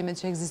dhe problemet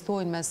që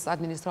egzistojnë mes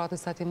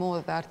administratës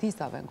tatimore dhe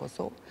artistave në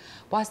Kosovë.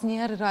 Po asë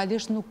njerë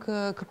realisht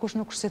kërkush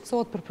nuk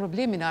shqetsot për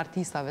problemin e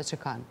artistave që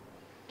kanë.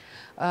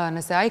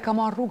 Nëse a i ka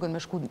marrë rrugën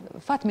me shku,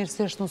 fatë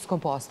mirësisht nuk s'kom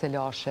pas të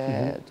lashe,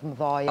 të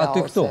mëdhaja,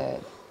 aty këtu?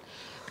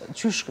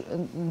 Qysh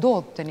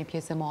ndodhë të një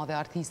pjesë e madhe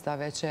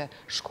artistave që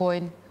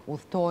shkojnë,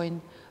 udhtojnë,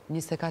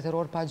 24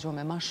 orë pa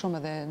gjume, ma shumë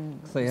edhe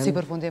si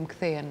përfundim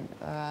këthejen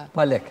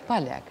pa lek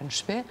në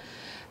shpe,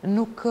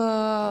 nuk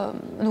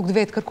të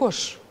vetë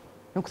kërkush.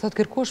 Nuk thot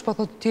kërkush, po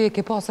thot ty e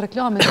ke pas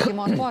reklame, të ke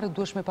marrë pare,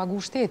 duesh me pagu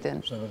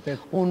shtetin.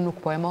 Unë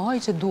nuk po e mahoj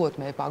që duhet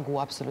me pagu,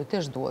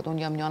 absolutisht duhet.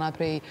 Unë jam njëna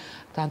prej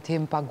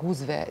tantim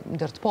paguzve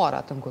ndër të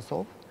parat në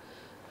Kosovë,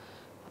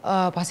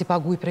 pasi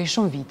paguj prej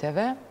shumë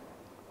viteve,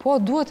 po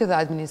duhet edhe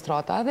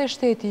administrata edhe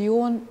shteti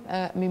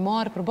jonë mi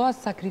marë për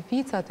bazë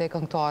sakrificat e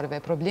këngëtarëve,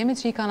 problemit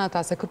që i kanë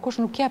ata, se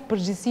kërkush nuk jep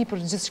përgjithësi për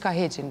gjithë shka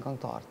heqin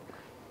këngëtarët.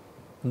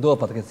 Ndohë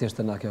patëkëtësisht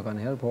të na kjo ka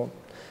njëherë, po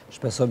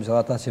shpesojmë që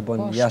ata që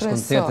bënë jashtë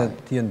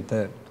koncertet t'jenë të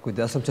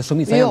kujdesëm, që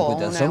shumica janë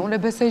kujdesëm. Jo, unë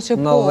e besoj që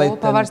po,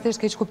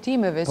 pavarësisht keq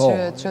kuptimeve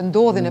që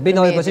ndodhin e për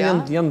media.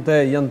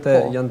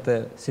 Janë të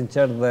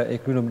sinqertë dhe e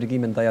krynë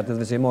obligimin të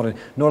artistëve që i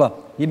marrin. Nora,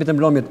 jemi të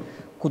mbrëmjet,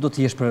 ku do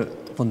t'jesh për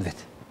fund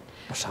vit?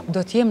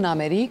 Do t'jem në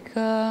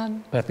Amerikë.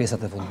 Për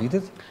festat e fund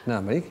vitit, në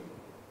Amerikë?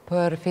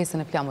 Për fesën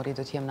e flamurit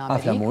do t'jem në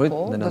Amerikë,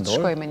 po, do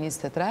t'shkoj me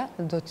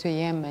 23, do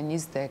t'jem me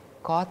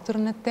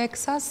 24 në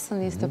Texas,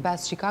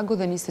 25 Chicago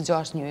dhe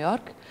 26 New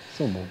York.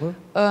 Shumë bukur.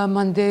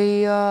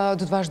 Mandej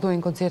do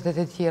t'vazhdojnë koncertet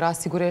e tjera,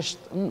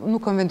 sigurisht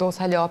nuk kam vendos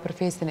hala për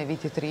fesën e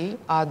vitit ri,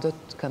 a do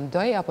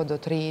t'këndoj, apo do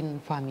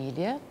t'rinë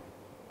familje.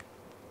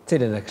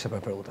 Cilin e kështë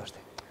preferuar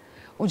ashti?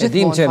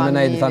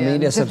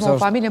 Gjithmonë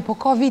familje, po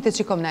ka vite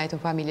që kom najtë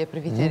në familje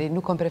për vitin ri,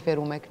 nuk kom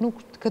preferu me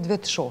këtë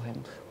vetë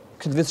shohim.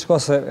 Këtë vitë shko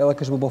se edhe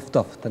kështë më bo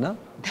ftëf, të na?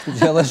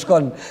 Që edhe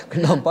shkon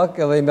kënon pak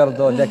edhe i merë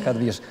do lek katë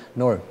vish.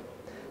 Norë,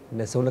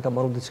 nëse unë e kam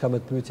marru diçka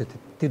me të pyet që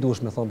ti duesh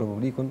me thonë për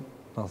publikun,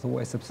 ta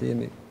thuaj sepse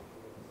jemi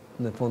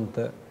në fund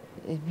të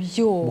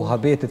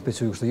muhabetit për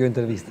që ju kështë, jo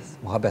intervistës,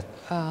 muhabet.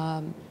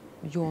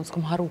 Jo, në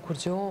s'kom haru kur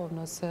gjo,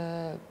 nëse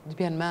të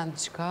bjen mend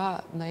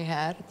diçka në i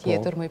herë,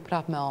 tjetër më i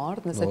prap me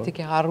ardhë, nëse ti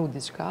ke haru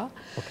diçka.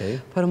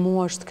 Për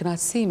mua është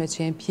kënaqësi me që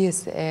jenë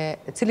pjesë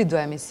e cili do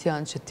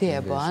emision që ti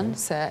e bën,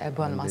 se e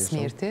bën mas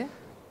mirti.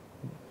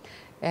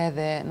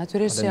 Edhe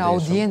natyrisht që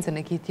audiencën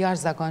e ki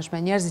t'jashtë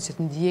zakonshme, njerëzit që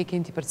të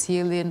ndjekin, t'i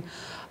përcjellin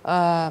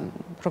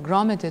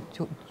programet e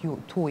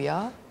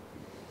tuja,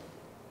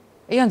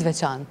 e janë të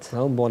veçantë.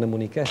 Unë bone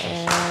munikesh.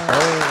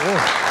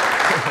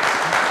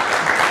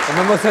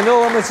 Më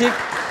emocionova më qik.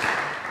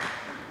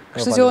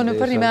 Kështu që në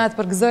për një me atë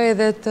përgëzoj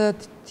edhe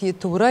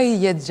të uroj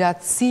jetë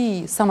gjatësi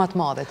sa më të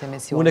madhe të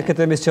emisionit. Unë e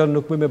këtë emision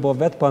nuk më me bo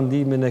vetë pa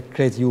ndimin e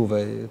krejt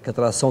juve,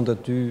 këtë rason të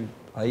ty,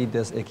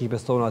 Aides,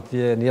 ekipes tonë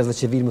atje, njerëzve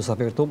që vinë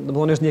musafirë tu. Dhe më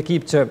thonë është një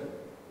ekip që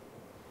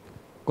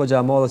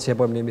kogja madhe që e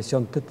bojmë një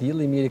emision të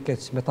tillë, i miri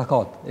keq me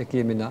takat e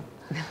kemi na.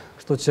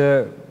 Kështu që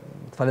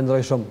të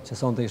falenderoj shumë që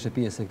sonte ishe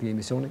pjesë e këtij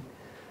emisioni.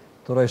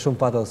 Të uroj shumë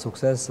patë dhe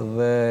sukses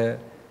dhe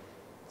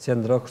që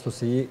ndro kështu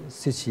si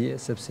që je,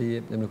 sepse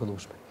je e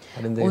mrekullueshme.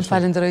 Unë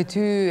falenderoj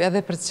ty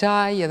edhe për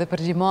çaj, edhe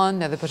për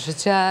gjimon, edhe për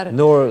sheqer,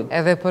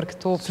 edhe për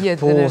këto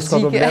pjetë energjike. S'ka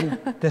problem,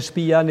 të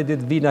shtëpia një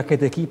ditë vina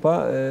këtë ekipa,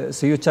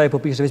 se ju çaj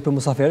po pishe veç për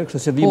musafirë, kështu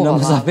që vim në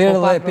musafirë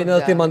dhe pinë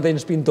edhe ti mandej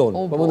në shtëpinë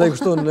tonë. Po mandej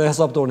kështu në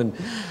hesab tonin.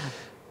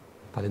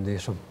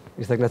 Falenderoj shumë,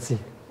 ishte knaqësi.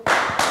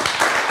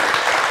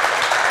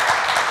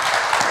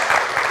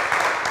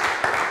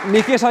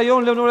 Mikesha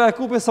jonë Leonora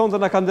Jakupi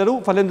sonte na ka nderu,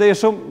 falenderoj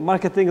shumë,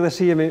 marketing dhe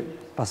shihemi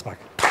pas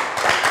pak.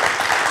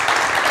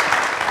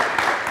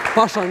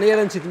 Pasha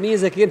njerën që të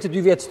mize kemë që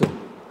 2 vjetë qëtu.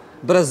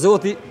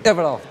 Brezoti e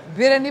vrafë.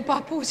 Bire një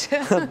papuqe.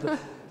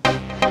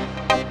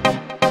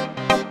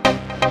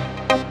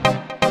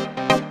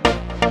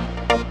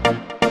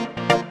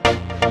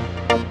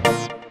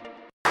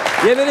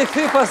 Jemi në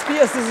këthy pas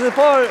pjesës e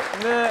parë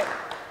me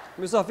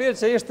mysafirë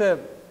që ishte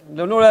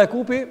Leonora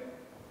Jakupi,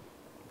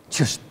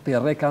 qështë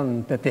për rekan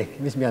të tek,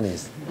 visë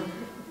mjanisë.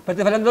 Për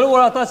të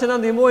falenderuar ata që në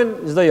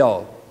ndihmojnë çdo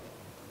javë.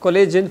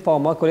 Kolegjin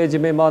Fama, kolegji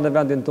me madhe në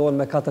vendin tonë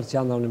me 4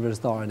 qendra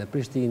universitare në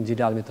Prishtinë,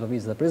 Gjilal,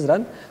 Mitrovica dhe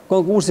Prizren.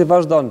 Konkursi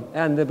vazhdon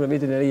ende për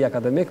vitin e ri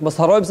akademik. Mos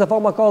harrojmë se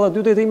Fama ka dhe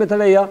 2 drejtime të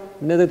leja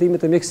në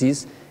drejtimet e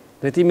mjekësisë,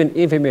 drejtimin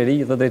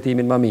infirmieri dhe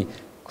drejtimin mami.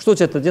 Kështu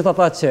që të gjithë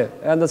ata që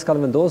ende s'kan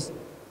vendos,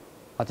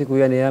 aty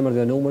ku jeni emër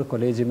dhe numër,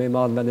 kolegji me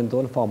madhe në vendin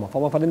tonë Fama.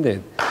 Fama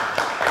faleminderit.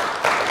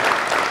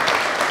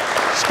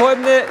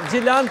 Shkojmë në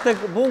Gjilan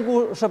tek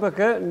Bungu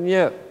SHPK,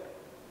 një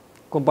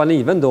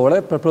kompani vendore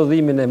për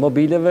prodhimin e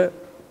mobileve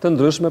të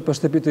ndryshme për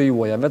shtëpitë e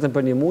juaja, vetëm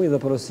për 1 muaj dhe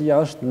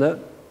porosia është në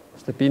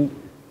shtëpinë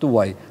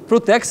tuaj.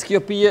 Frutex, kjo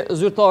pije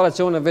zyrtare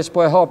që unë veç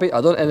po e hapi, a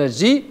don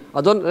energji,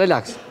 a don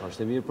relax.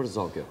 Është e mirë për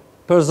zonë kjo.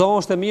 Për zonë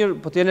është e mirë,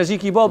 po të energji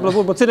ki balë,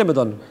 po cilën me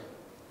don?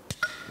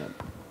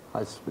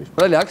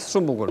 Relax,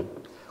 shumë bukur.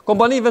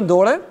 Kompani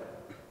vendore,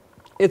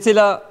 e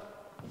cila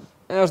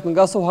është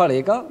nga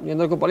Sohareka, një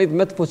ndër kompanitë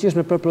më të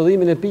fuqishme për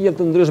prodhimin e pijeve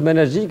të ndryshme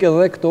energjike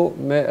dhe këto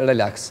me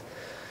relax.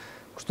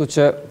 Kështu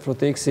që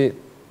Frutexi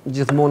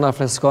gjithmonë na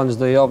freskon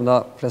çdo javë, na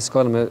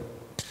freskon me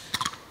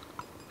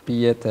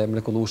pije të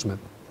mrekullueshme.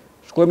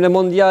 Shkojmë në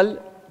Mondial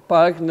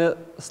Park në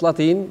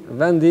Slatin,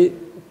 vendi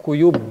ku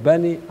ju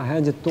bëni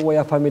ahengjet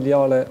tuaja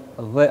familjare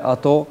dhe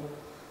ato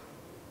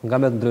nga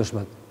më të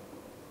ndryshmet.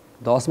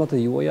 Dasmat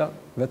e juaja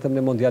vetëm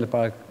në Mondial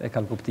Park e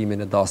kanë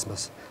kuptimin e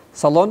dasmës.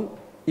 Sallon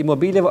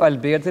imobileve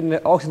Albertin në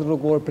aksin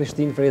rrugor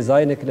Prishtinë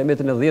Frezaj në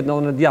kilometrin e 10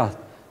 në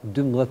djathtë,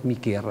 12.000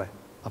 kerre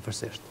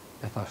afërsisht.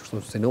 E thash kështu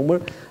si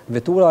numër,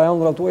 vetura e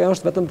ëndra tuaja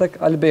është vetëm tek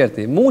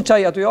Alberti.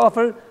 Muçaj aty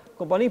afër,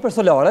 kompani për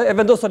solare, e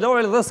vendos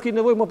solare dhe s'ki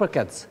nevojë më për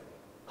kec.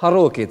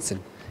 Harro kecin.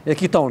 E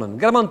kitonën.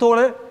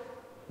 Garmantore,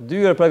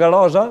 dyer për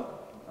garazha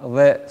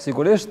dhe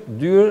sigurisht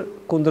dyer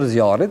kundër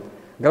zjarrit.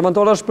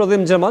 Garmantore është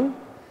prodhim gjerman.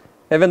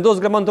 E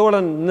vendos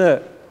garmantoren në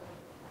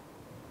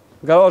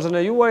garazhën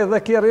e juaj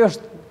dhe kerri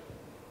është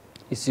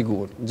i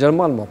sigurt.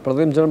 Gjerman mo,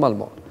 prodhim gjerman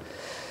mo.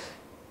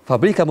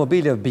 Fabrika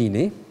mobile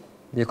Bini,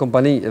 një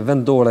kompani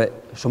vendore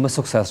shumë e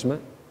suksesshme,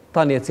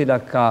 tani e cila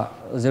ka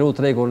zëru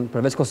tregun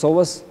përveç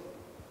Kosovës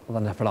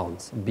dhe në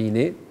Francë.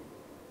 Bini,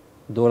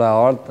 dora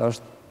e ardhë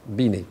është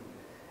Bini.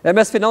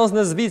 MS Finance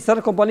në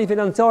Zvicër, kompani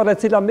financiare e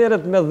cila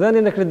merret me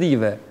dhënien e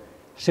kredive.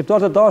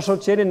 Shqiptarët e dashur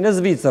që jeni në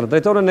Zvicër,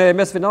 drejtorën e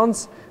MS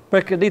Finance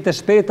për kredite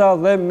shpejta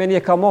dhe me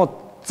një kamat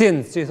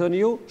cinë, që i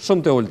thoni ju,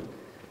 shumë të ullët.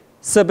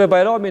 SB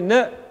Bajrami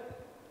në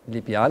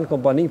Lipjan,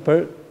 kompani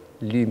për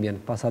lymjen,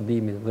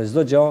 pasabimin dhe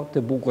çdo gjë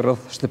të bukur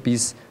rreth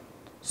shtëpisë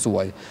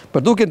suaj.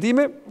 Për duken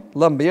time,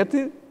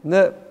 Lamberti në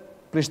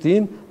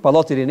Prishtinë,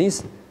 Pallati i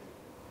Rinisë,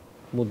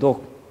 mu do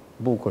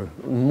bukur.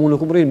 Mu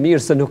nuk më rinë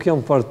mirë se nuk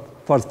jam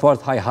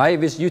fort, haj,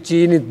 vish ju që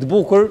jeni të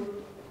bukur,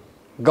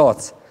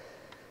 gac.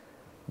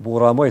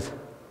 Bura mojt,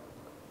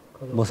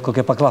 mos ko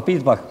ke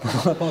paklapit pak.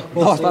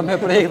 Dashta me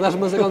prejk, dash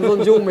më se kanë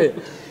dhënë gjumi.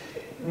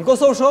 Në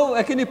Kosovë Show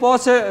e keni pa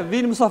që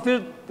vinë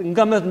musafirët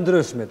nga më të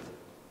ndryshmit.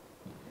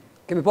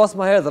 Kemi pas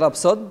më herë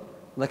rapsod,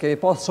 dhe kemi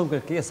pas shumë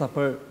kërkesa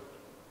për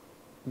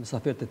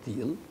musafirë të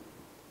tillë,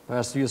 për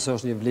arsye se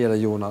është një vlerë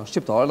jona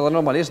shqiptare dhe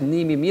normalisht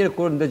nimi mirë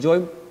kur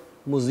ndëgjojmë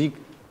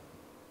muzikë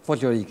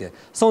folklorike.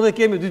 Sonte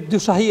kemi dy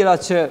shahira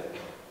që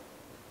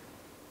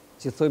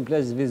që thojmë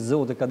pleqë vizë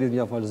zote ka ditë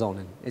mja falë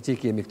zonin. E që i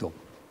kemi këtu?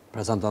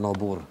 Prezentana o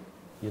burë.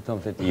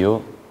 Jeton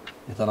Fetiu,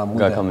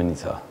 nga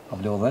Kamenica. A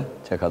blodhe?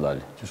 Që ka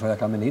dalë? Që shoja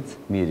Kamenic?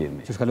 Mirë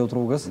jemi. Që shkallu të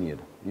rrugës?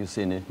 Mirë. Ju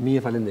sini?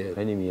 Mirë, falenderit.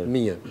 Peni mirë.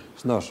 Mirë.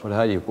 Shnosh. Por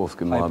hajde kofë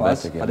këmë Haj ma pas,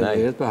 besë ke.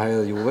 falenderit, për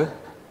hajde dhe juve.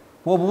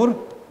 Po, burë?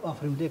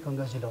 Afrim Leka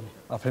nga Gjilani.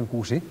 Afrim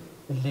kushi?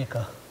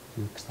 Leka.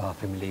 Kësta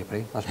Afrim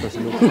Lepri, ashtë përse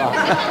nuk tha.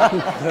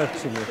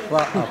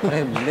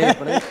 Afrim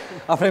Lepri.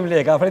 Afrim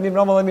Leka, Afrim i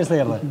mrama dhe mirë së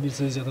erdhe. Mirë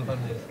se gjithë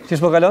falenderit. Qish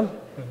po kalon?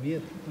 Për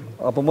mirë.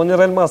 Apo më një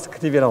rrën masë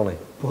këti virani?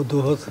 Po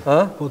duhet. Ha?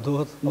 Po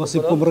duhet. Mos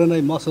i po më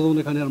rënaj masë dhe unë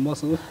e ka njerë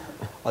masë dhe.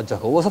 A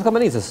Gjakova sa të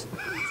Kamenicës?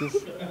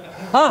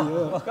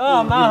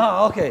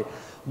 Okej.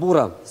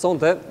 Bura,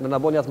 sonte me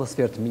na boni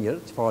atmosferë të mirë,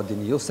 çfarë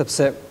dini ju,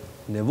 sepse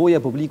nevoja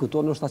e publikut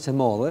tonë është aq e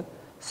madhe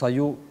sa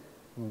ju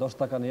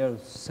ndoshta kanë njerë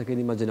se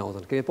keni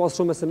imagjinatën. Kemi pas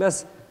shumë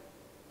SMS,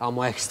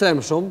 ama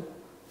ekstrem shumë,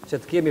 që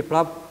të kemi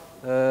prap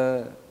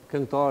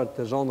këngëtarë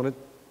të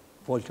zhanrit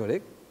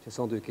folklorik, që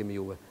sonte ju kemi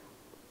juve.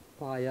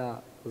 Pa ja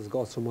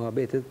zgatë shumë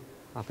muhabetit,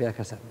 apo ja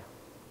kasetme.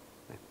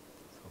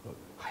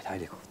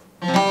 Hajde koftë.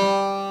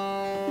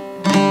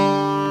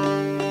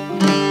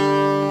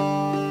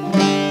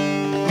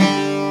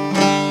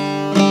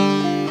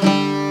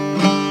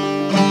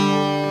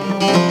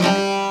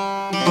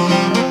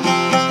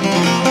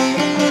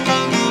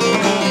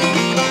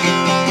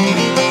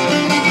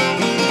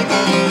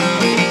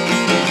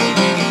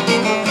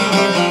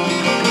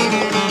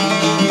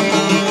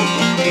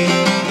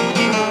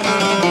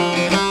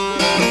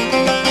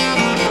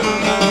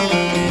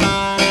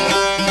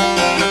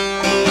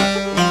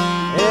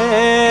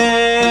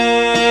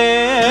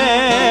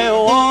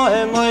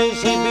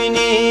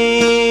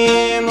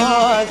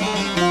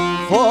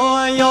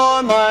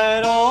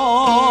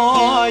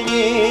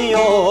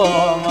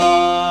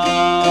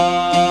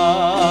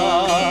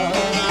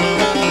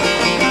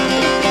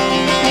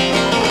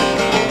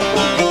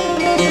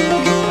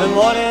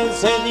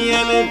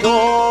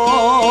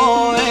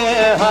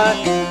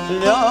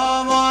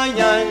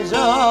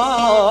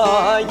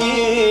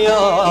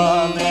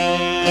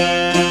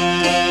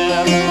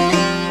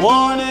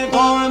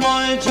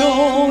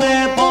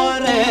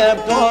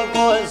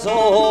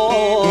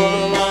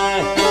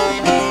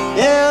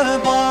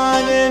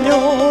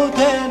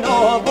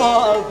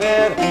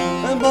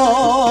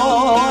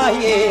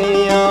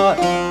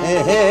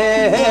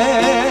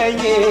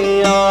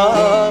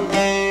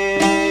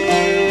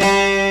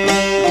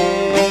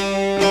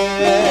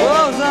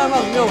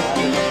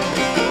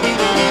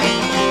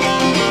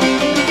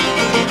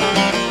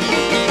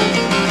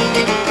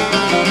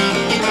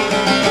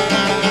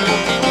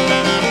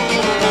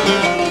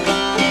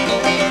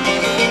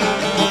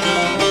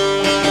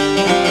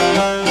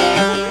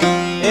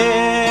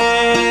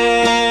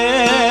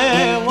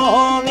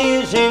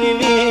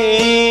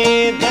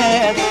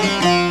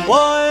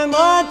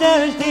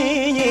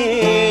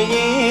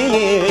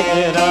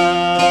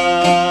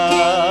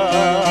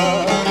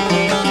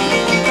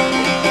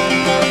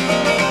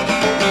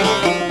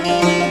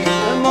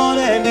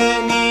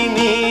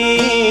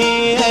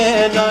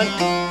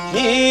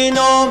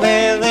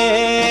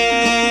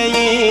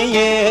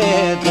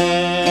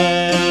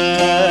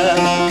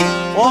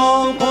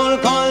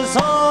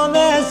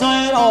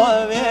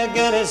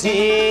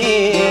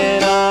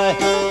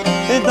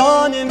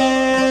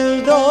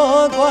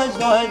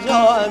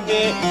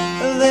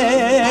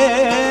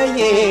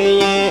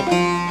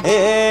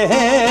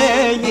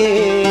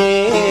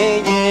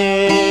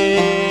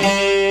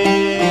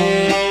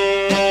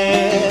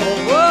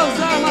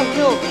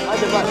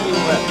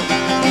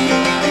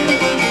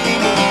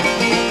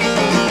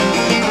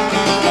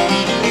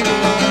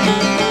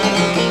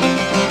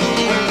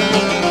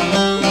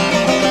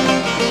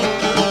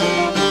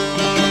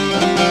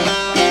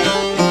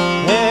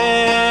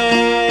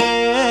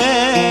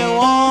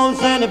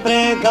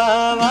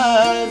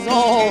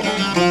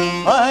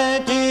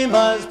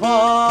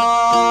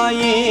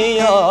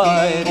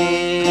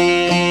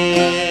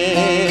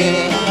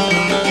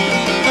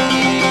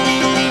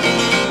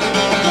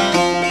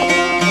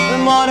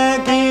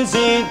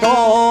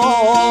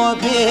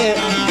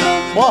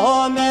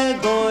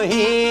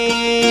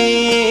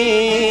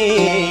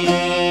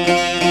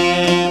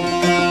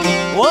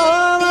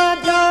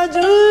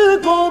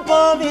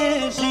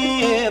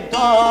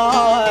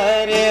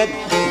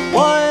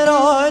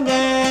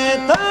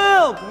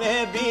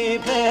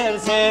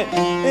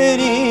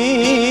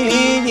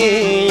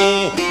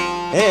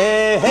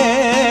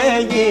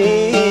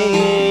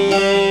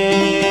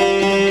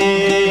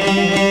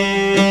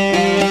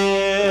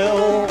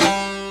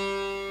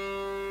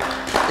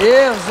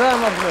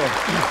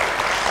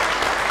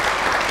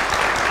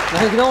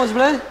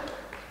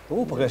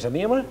 Po kështë e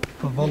mjemër?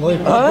 Po vëlloj,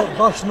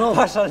 bashno.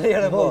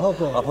 Bashanere, po.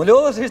 Apo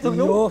lodhës ishtë të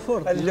vlu? Jo,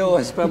 fort.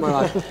 Lodhës, për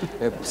mërak.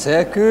 Pse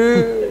kë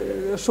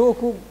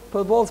shoku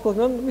për balës për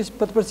të nënë,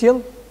 për të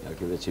përcjellë? Ja,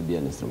 këve që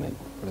bjen instrument.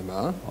 Për me,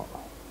 a?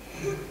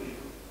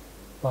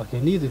 Pa, ke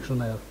nidi kështu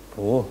në erë.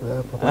 Po,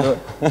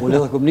 u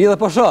ledhe këm një dhe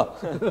po sha.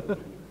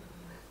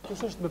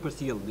 Kështë është me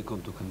përcjellë dikon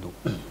të këndu?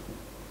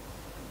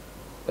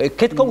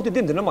 Këtë kongë të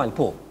dim të normal,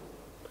 po.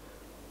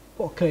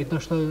 Po, krejt,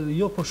 nështë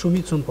jo, po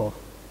shumicën po.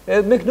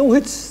 E me kënu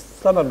hiç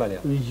s'ta mërë menja.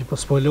 Po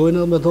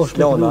s'pojlojnë edhe me dosh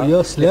me Slona, kënu, jo,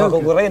 ka s'lek.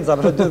 konkurenca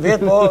për 2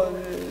 vjet, po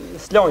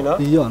slojnë, a?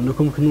 Jo, nuk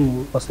kom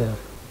kënu pas të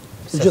herë.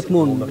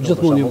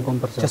 Gjithmonë ju kom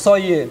përcet.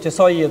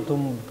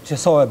 Që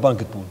sa e bën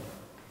këtë punë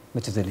me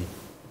qyteli?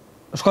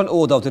 Shkon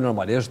oda aty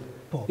normalisht,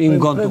 i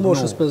ngon të Prej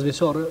moshës 5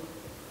 vjeqare,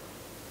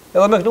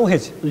 edhe me kënu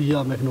hiç.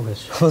 ja, me kënu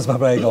heq. Po s'ma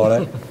pra e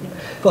gare.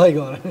 Pa i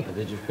gare.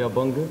 Edhe që shpja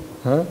bëngë,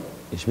 Ha?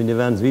 ishme një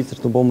vend Zvicër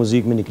të bo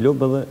muzikë me një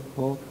klub edhe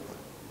Po.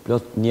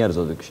 plot njerëz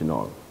aty këshin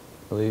ardhur.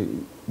 Edhe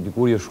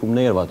dikur je shkum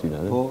nerva aty,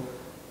 ne? Po.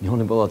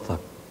 Njoni bëlla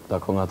ta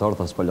kongatar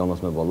ta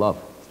spalonas me bollaf.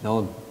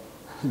 Slon.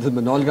 Dhe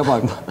me nalë nga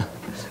pak.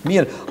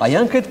 Mirë, a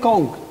janë këtë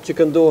kongë që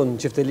këndonë në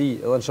Qifteli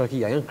edhe në Sharki,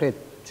 a janë këtë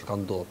që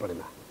kanë ndodhë për e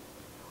me?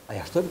 A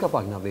jashtojmë ka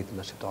pak nga vetin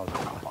në shqiptarë?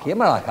 A ke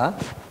marak, ha?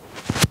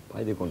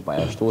 Pa i dikon, pa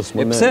jashtu,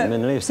 s'më E me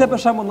nëreshtë. pse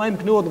për shembull na im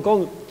kënohet në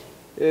kongë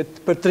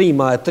për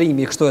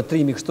trimi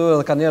kështu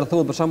edhe kanë erë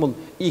thotë për shembull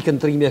ikën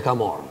trimi e ka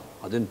marrë.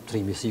 A din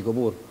trimi si ko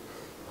burr.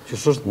 Që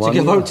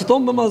ke varë që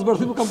tomë më mas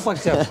bërthy, po kam pak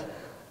qërë.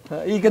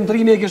 Ikën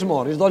trimi e kish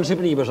marrë, ishtë dalë në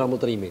Shqipëni për shembull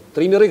trimi.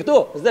 Trimi rri këtu,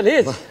 s'del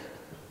hiç.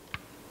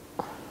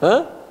 Ha?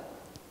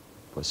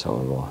 Po qa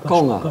më bëha.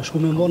 Konga. Ka shku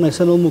me mbona i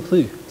se në më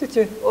këthy.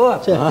 Që,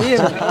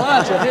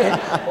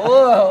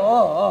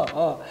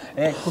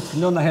 E, ku të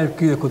këllon në herë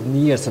kjo e ku të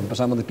njërësën, për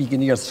shembull dhe piki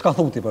njërësën, shka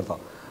thuti për ta?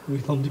 Mi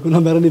thomë, diku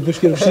në merë një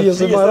pëshkirë fshije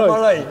se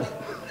maroj.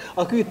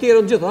 A kjo i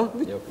tjerën gjithë,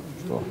 ha? Jo,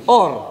 shto.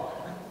 Orë.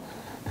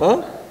 Ha?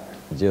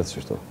 Gjithë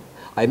që shto.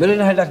 A i mërë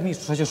në herë lakmi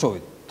shë që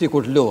shojt, ti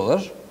kur të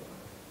lodhësh,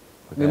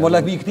 me më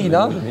lakmi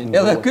këtina,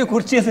 edhe kjo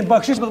kur qesin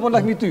bakshish me të më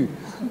lakmi ty.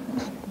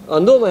 A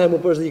ndodhë herë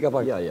më përzdi ka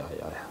pak? Ja.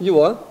 Ju,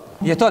 a?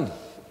 Jeton.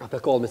 A pe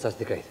kallë me sa që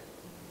ti krejt.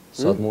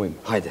 Sa të mujmë.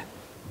 Hajde.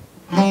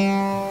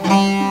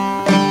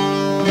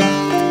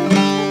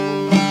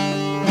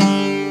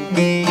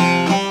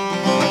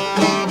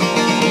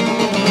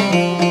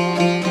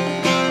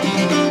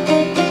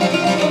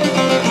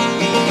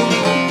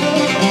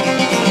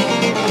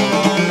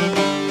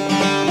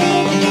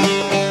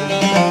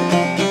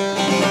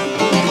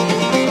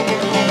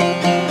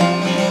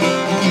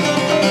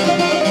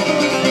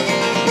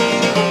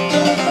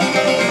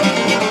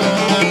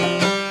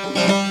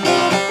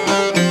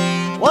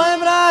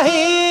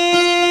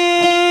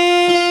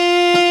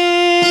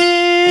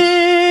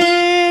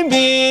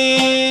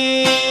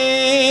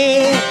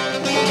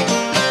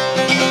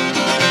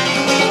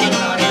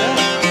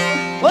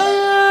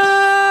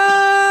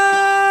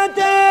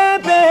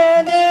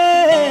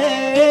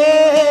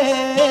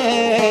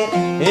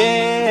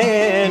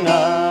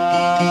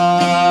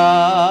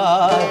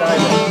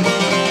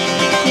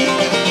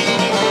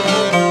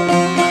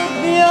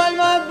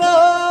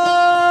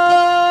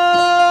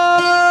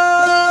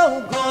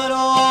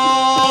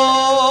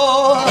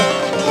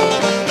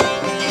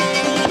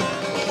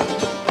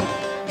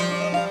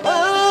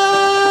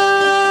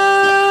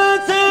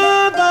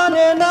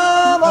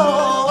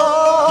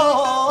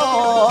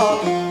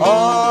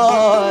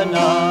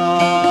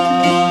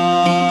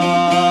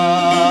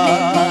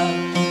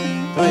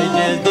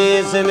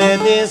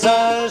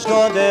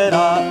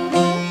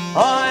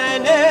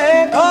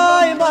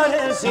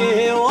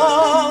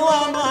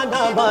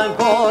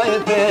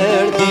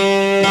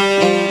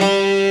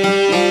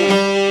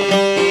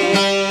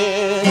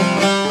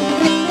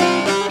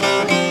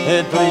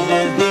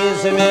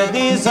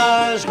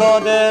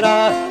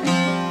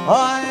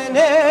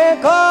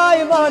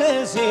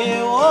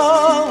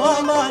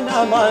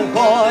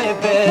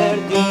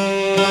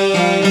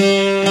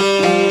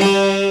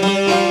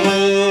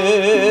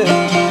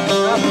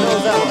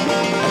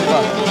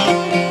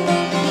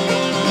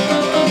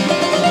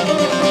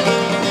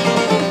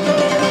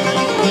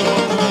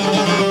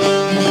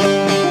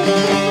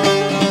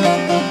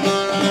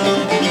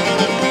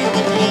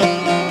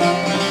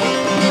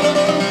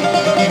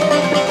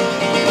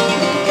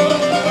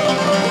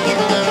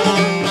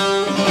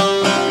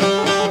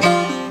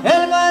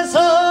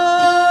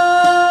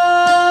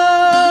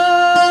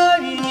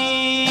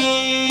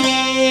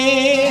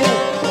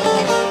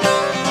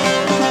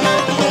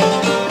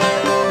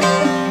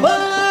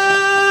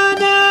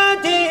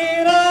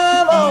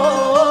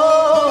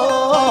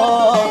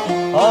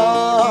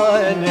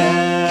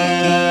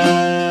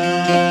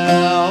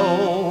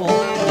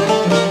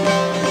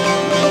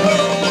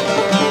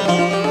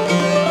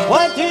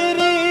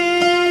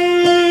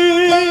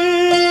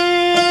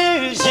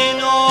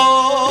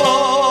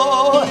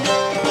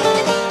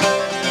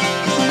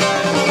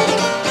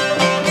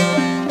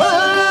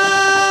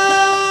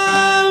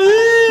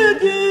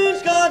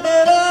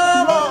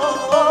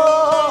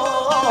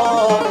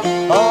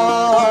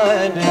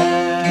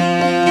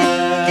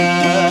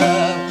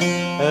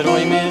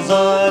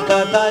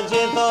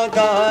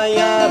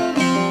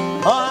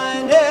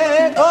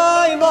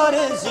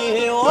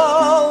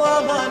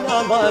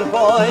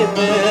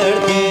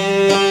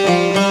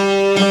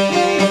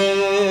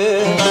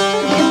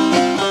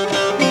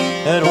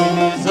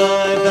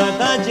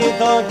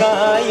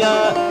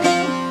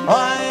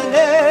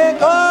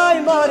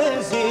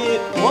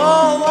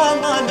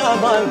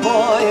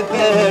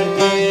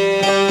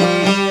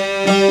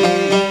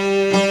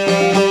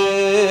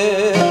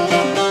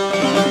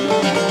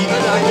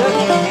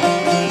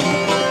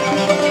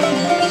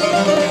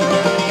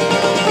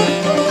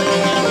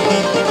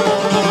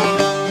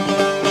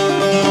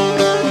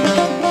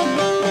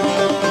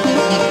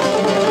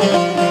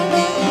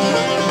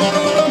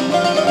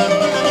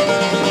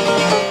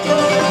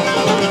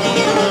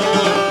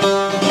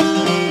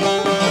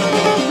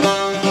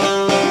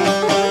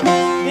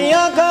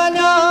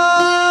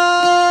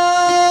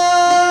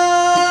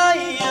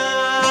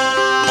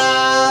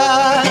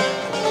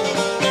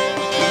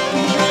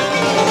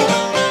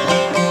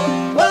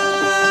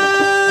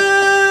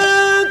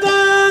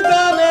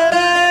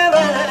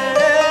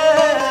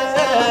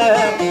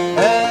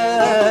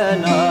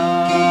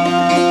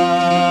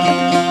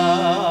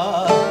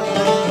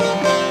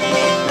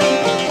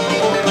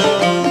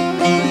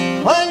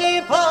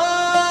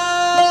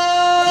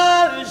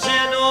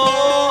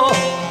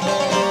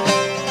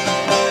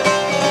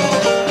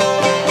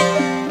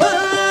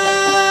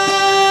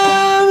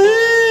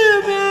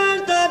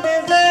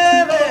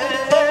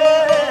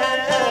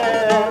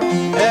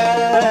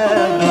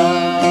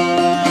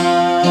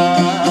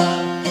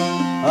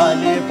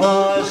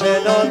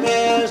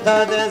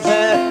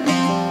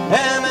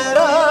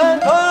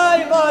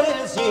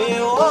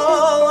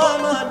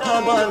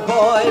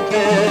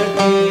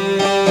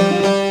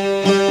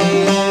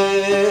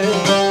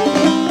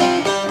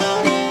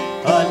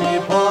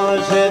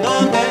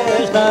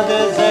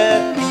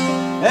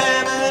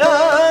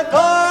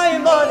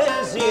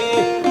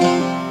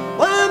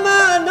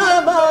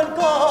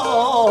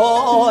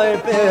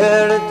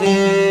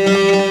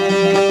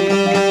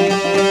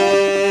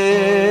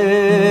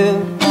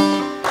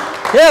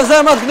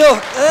 zemrat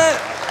gnoft.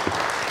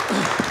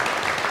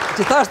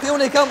 Që thashtë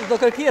unë i kam do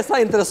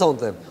kërkesa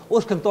interesante.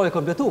 Unë shkëmtore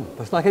kompletum,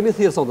 për shta kemi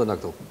thirë sonde në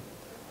këtu.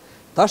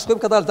 Ta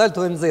shkojmë ka dalë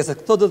të nëzhe, se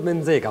këto dhëtë me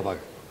nëzhe ka pak.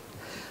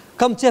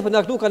 Kam qepë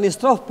në këtu ka një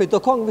strofë për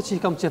të kongëve që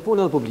i kam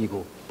qepun edhe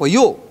publiku. Po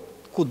jo,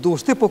 ku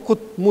dushti, po ku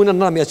mujnë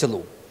në mja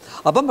qëllu.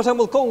 A bëm për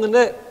shembull kongën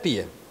e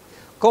pije.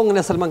 Kongën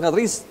e Salman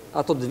Kadris,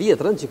 ato të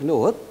vjetrën që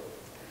kënohet,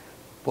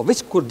 po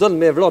veç kur dënë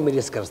me vro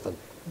minis kërstën.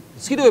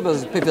 S'ki dojë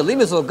për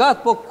fillimi, so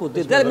gatë, po ku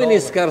të del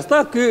minis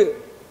kërsta, ky...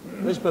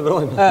 Veç për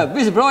vrojme.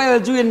 Veç vrojme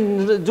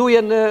dhe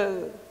gjujen në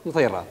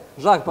thera.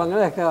 Zhak pa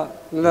ngre ka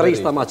në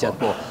rishta ma qetë,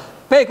 po.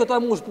 Pej këta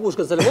mush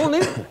pushkën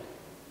Selmoni,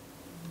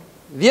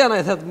 vjena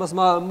e thetë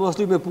mos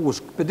luj me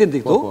pushkë, për din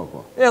t'i këtu,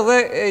 edhe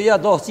ja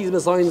do qizë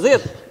me sajnë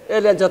zetë,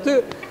 e len që aty,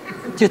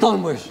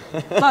 qitonë mësh.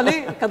 Tani,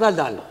 ka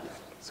dal.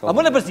 A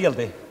më në përcjel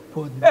ti?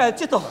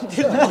 Qitonë,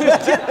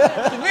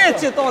 vetë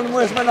qitonë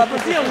mësh, me në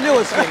përcjel, një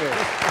shkemi.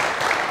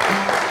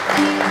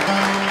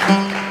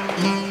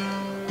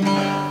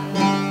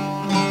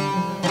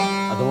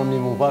 A do më një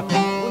mu pak?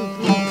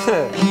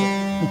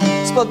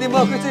 S'po t'i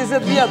më këtë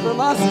 20 vjetë për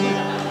mas.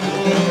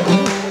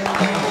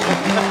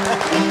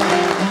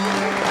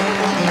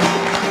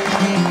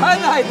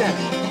 Hajde.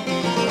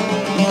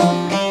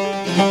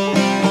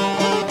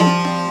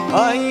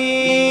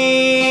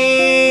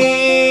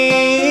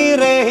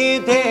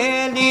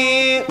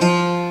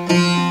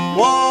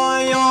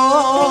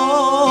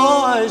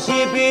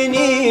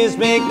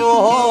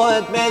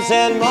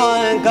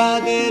 Selman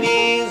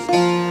Kaderis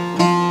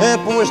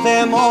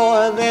Pushte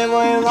modhe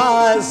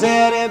vojva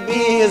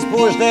Serbis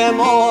Pushte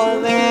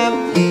modhe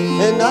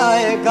Na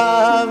e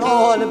ka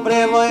dhon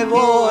Pre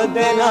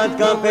vojvode Nat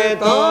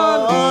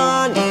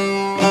kapetan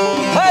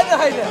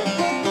Hajde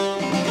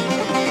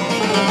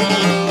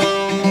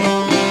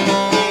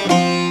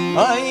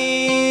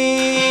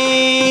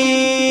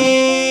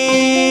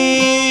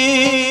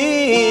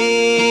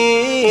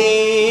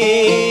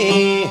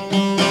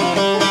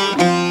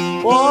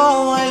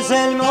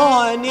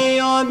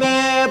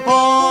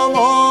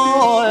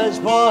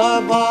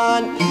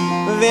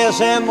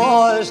Veshe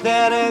mosh të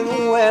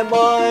rëngu e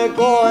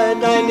bajkoj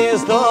Në një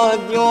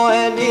stok njo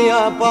e një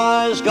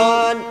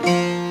pashkan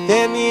Të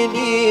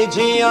mili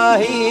që ja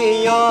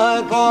hi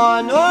ja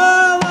kan O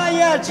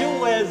vaja që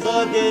e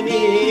zotin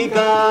i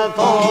ka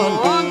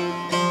thon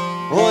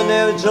Unë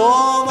e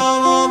vqova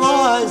vama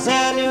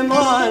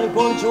Selman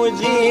Kun që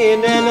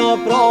gjine në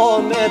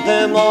prome të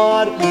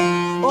mar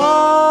O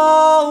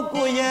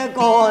ku je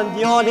kon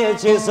djone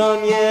që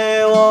sëm je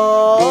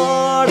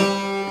orë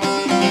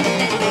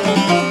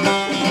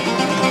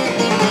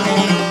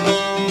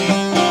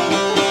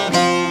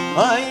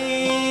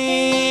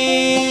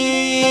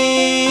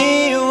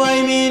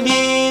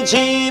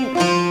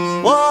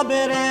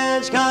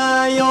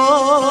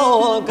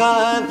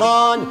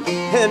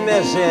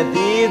Me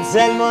shetit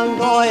Selman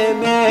doj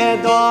me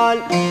dal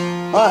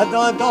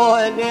Ato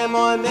dojnë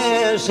më me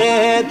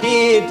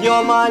shetit Jo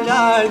ma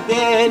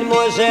larten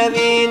më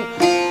shevin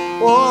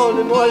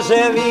Unë më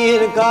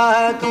shevin ka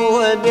tu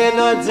Dhe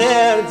në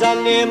cerë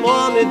Gjani më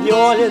me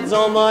djollit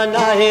Zoma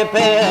na e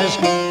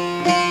peshk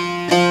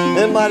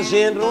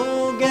Marshin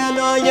rrugë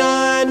në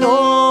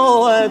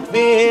janot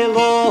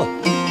fillo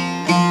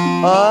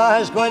A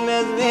shkojnë me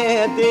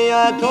zveti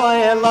ato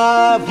e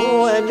lafu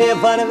Në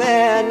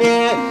farveni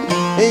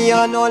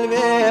Janë ol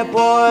me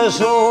po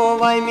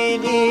shuvaj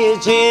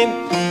miliqim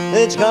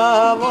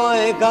Qka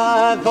voj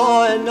ka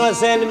thonë Në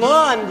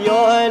Selman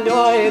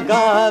djoloj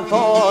ka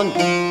thonë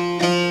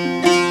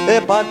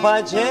Pak pa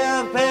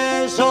qef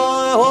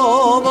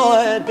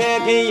peshohove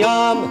tek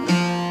jam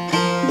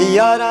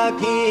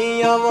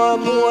Jarakia vë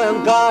muem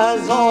ka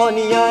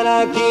zonë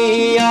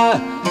Jarakia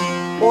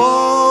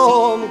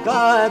Më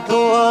ka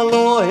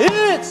trollu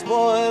hic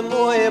Po e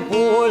mu e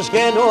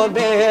pushke në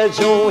bequj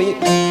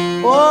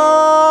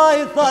Oj,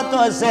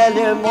 thëto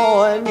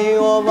Selmoni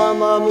O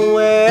vama mu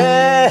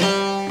e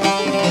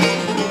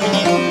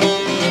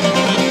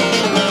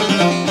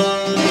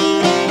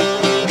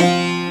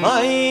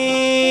Aj,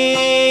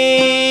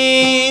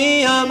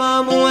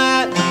 ama mu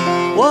e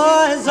O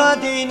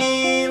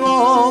zotini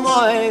o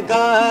moj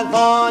ka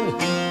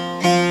thonë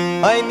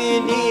Aj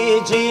mili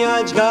që ja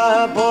qka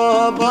po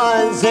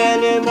ban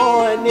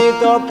Selmoni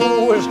të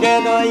pushke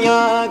në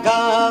ja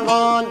ka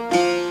dhon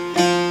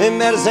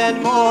Merë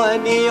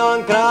Selmoni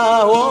janë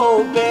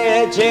krahu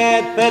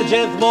peqet Për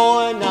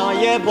gjithmona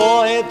je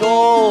bojto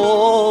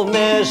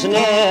me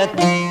shnet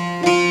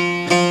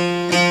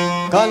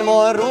Kanë më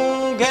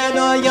rrugë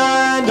në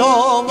janë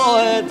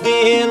ovët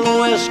fillu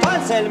Shka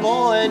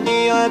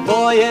Selmoni të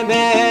je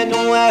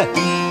menue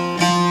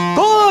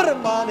Kur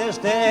ma në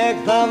shtek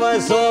të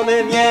mëso me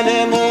vjene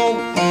mu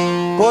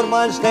Kur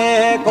ma në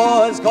shtek o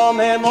s'ko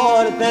me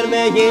morë Për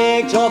me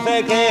jek qofe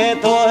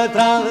keto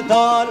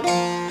tradhëtar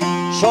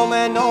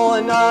Shumë e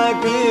nona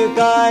kry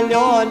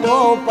kalono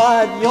Pa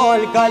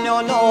djol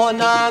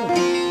kalonona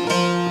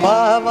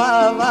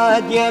Pa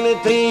djemi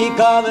tri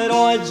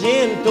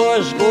kavrojgjim Të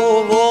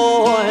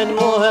shkuvohen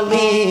më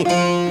li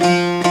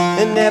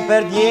ne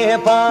për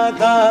djepa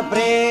ka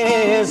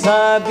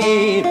presa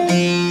bir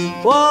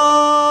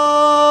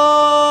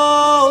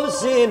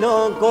si në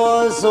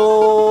Kosovë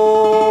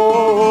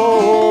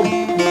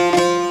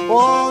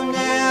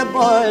ne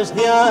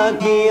bështja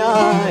kja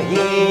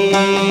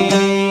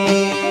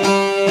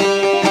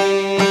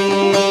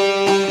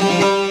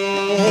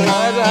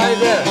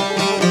Hajde.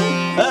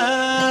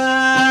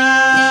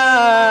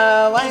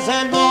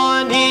 Vajsen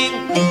monin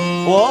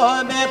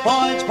me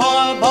poq po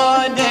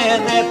bane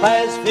dhe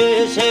pas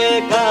fishe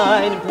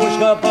kajnë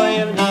pushka po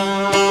imna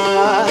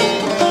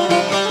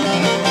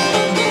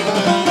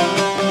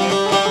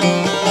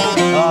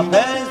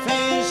Pas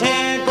fishe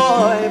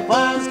koj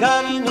pas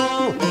kaminu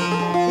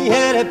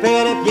Jere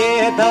per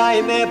pjetaj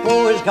me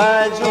pushka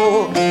gju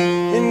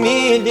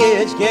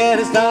Milic kjer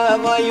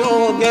stava ju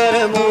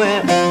gjerë muhe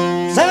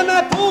Se me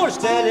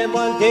pushter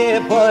mën të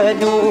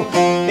pëllu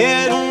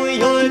Eru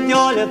ju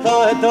djallë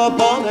të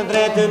po me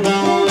vretë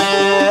nuhe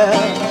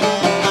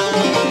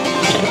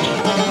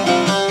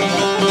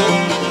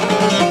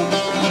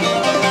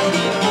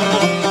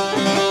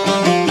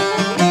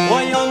Po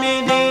ju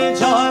mini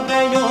qabe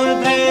ju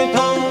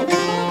drejtu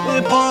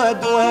Po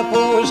duhe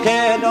pushke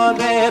do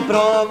me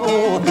provu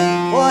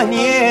O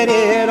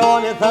njeri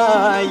ronë tha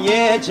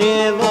je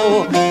qilu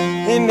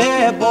Me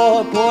po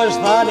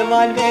pushtan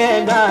mal me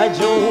na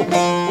gju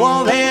O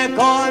ve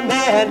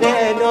komene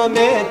në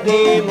me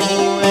timu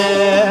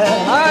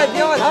Hajde,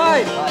 Jon,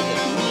 hajde.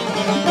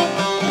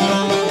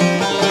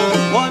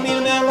 O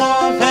mirë me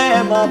lofe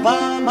ma pa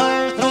ma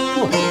shtru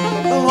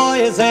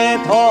Voj se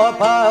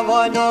topa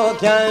voj nuk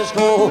janë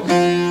shku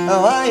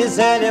Voj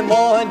se në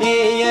moni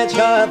e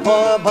qka po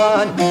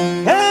ban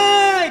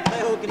Hej,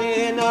 këu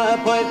krina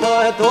poj to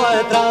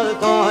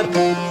tradhtor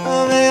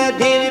Dhe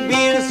din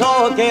birë so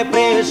ke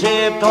prej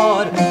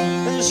shqiptor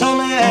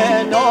Shumë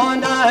e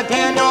nona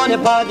ke nona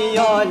pa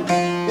djall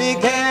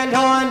Ke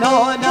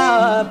nona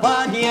pa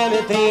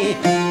djemë tri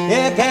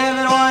Ke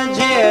vron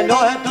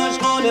gjelo të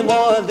shkollë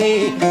modhi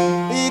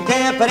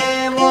Ke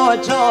prevo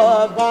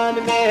qoban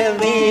me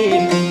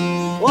dhin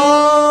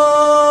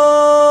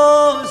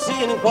Si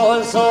në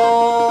Kosovë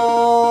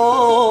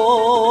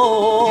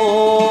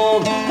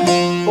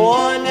Po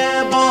në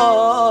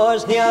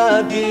Bosnja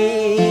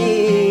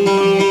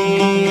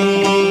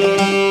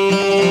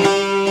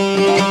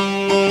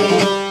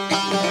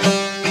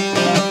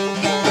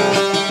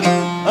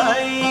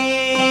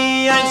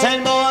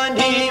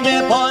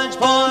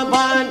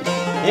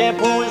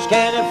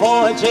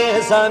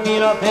Sa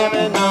miro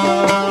pemena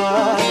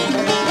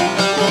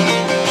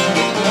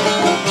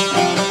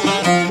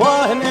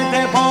Pohme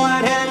te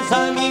porher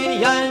sa mir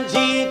janë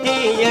gjiti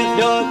E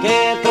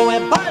floketu e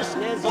bash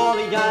në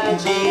zolë janë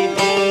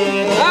gjiti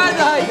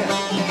Hajde.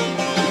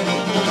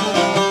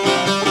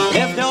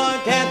 E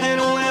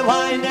floketu e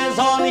vaj në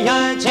zolë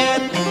janë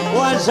qet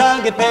O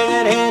shagë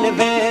për në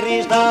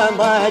verishta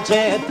ma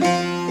qet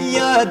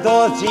Ja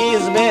do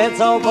qizme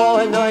ca u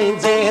konojnë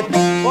zet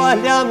Po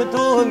ljam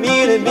tu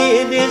mirë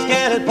milish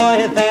kërët po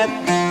e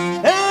thet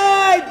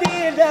Ej,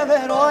 dile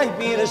veroj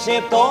birë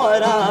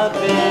shqiptora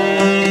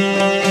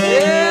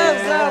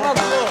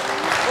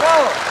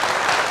Bravo.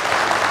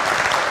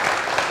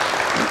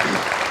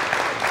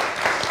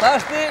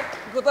 Tashti,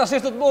 ku tash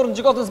ishte të morë në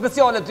gjykatën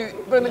speciale ty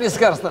për me një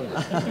skërstën.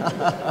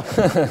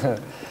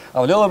 A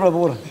u lodhe për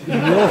burë?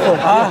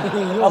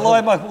 Allah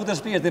e makë putë e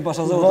shpirtin,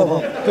 pasha zotë.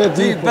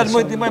 Ti për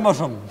mëjtë ti mëj më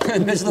shumë.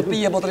 Me që të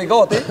pije po të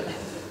rigati.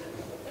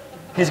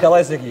 Kish ka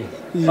lajë se ki.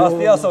 As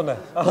ti asone.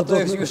 Ato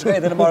e kështu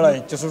shkajtë në maraj.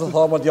 Që shumë të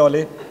thamë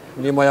djali.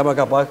 Një maja më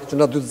ka pak. Që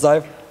në dy të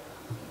zajf.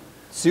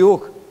 Si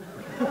uk.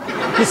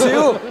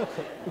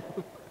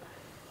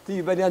 Ti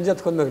i bërë janë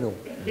gjithë të kënë me kënu.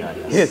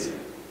 Hiç.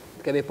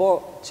 Kemi po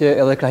që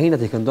edhe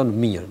krahinat i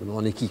këndonë mirë.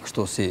 Në i ki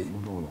kështu si.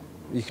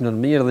 I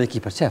këndonë mirë dhe i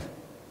ki për qef.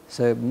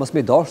 Se mos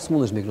me dash,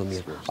 s'mundesh me kënu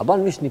mirë. A ban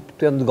mish një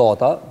të janë të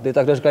gata, dhe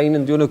ta klesh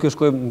krahinën t'ju në kjo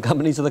shkojmë në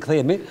kamenisë dhe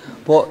këthejemi,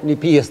 po një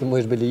pjesë në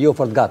mojsh beli, jo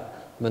fort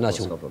gatë, me na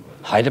qunë.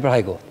 Hajde për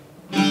hajko.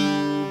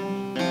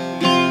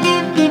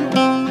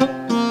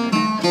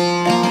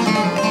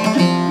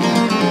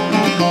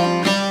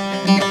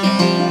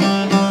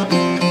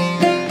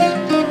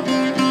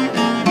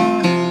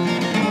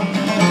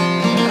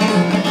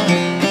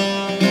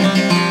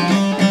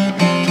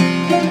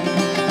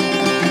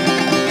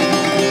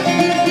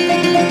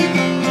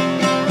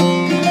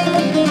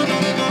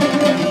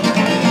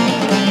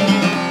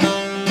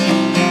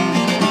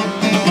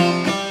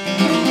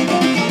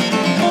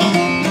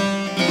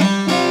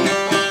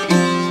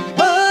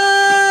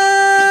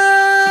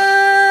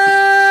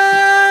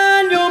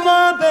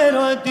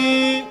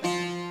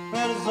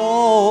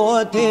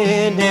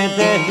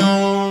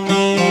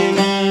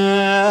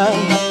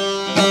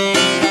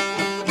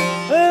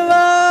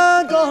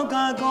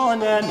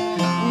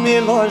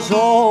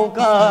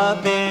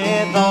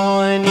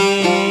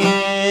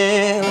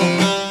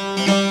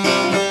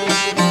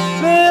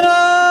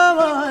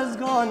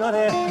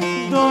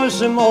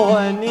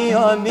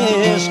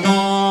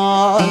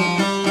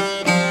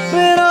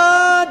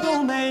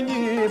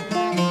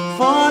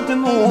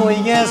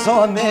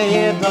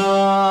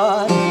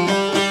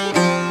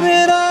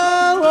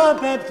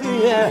 pe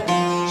thyje,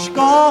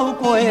 shkau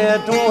ku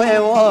jetu e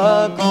o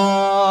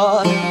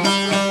kon.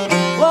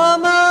 O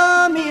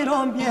ma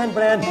miron bjen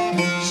bren,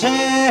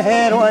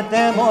 sherot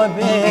e mo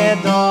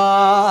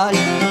bedal.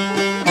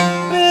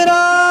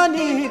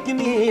 Pirani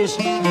këmish,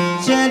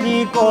 që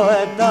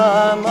likot të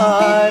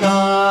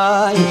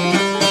maraj.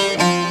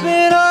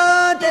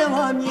 Pirat e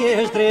ma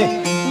mjeshtri,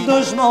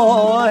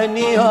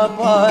 dushmoni o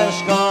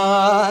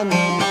pashkan.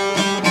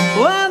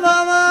 O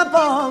ma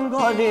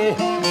pangoni,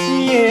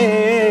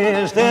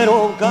 mjeshtër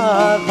u ka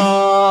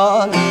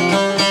than.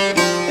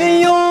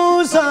 Ju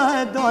sa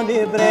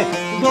doni bre,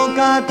 do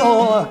ka to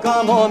ka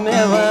mo me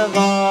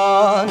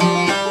vëdhan.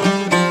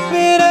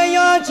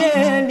 Pirëja që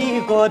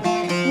likot,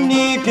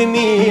 një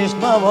këmisht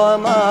ma vë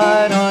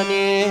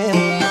marani.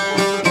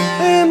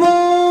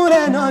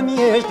 Mure në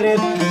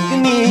mjeshtrit,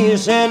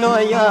 këmishe në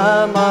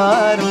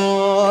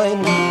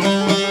jamarojnë.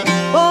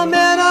 Po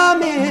mera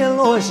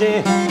miloshi,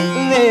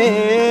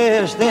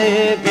 veshte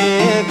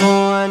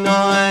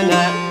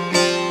pekonone.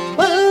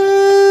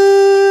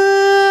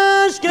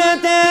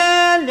 Shkrete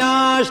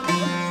lasht,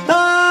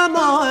 ta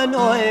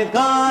manoj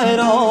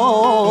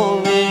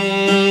karovi.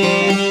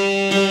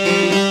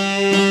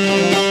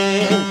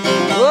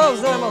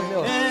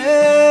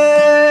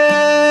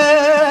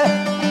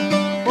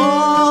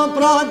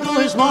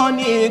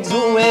 Dushmani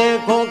gzue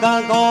koka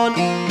kon,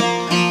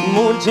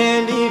 mur që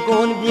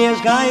likun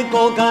bjeshkaj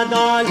koka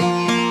dal.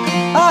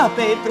 A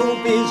pe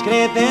trupi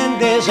shkreten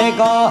deshe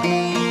ka,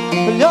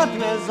 plot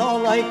me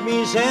zolla I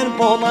kmishen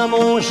po ma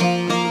mush,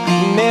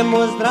 me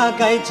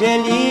muzdrakaj që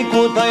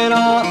liku të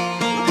ra.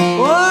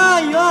 O,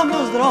 jo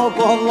muzdro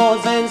po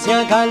vlozen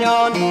s'ja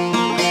kalon,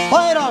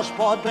 pajra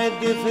shpot pred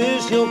dy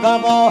fysh ju ka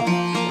ba,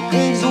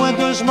 gzue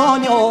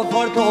dushmani o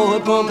fortu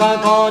koka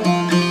kon.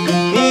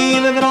 I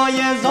me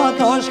vroje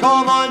zoto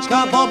shkovan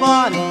qka po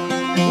ban,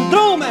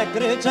 dru me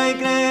kryqaj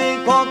krej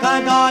koka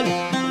dal.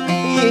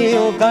 I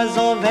u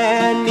kazove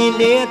një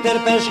letër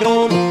për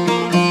shkrum,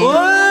 o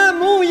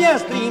muje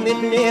strimit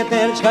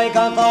letër qka I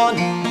ka thon.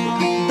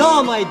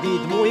 Damaj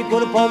dit muj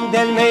kur po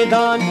m'del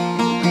mejdan,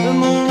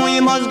 muj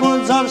mos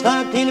gudzov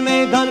shtatin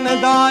mejdan me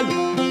dal.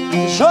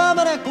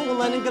 Shomre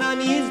kullën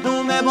graniz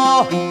du me bo,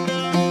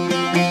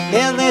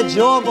 edhe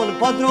gjogun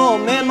po dru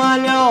me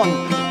malon.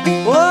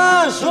 O,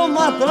 shumë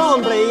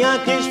matron bre, ja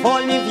kish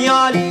fol një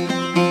fjall,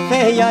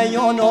 feja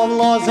jon o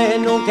vloze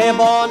nuk e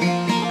ban.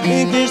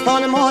 I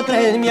kishton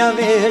motren mja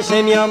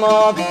veshe mja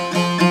mav,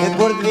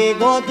 kur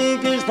t'vigot I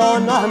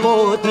kishton ah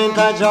motren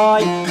t'a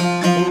gjaj.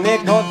 Me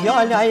këto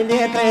fjalla I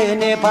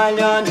letren e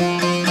paljan,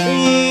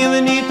 I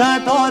vëni t'a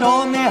toro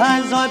me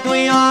halzot u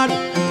jar.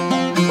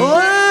 O,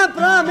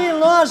 pra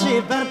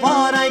miloshi për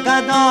para I ka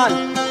dal,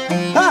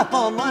 ha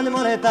po man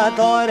more t'a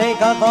tore I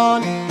ka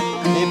thon.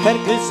 Per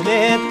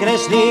kësmet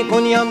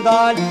kreshnikun jam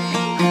dal,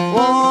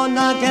 o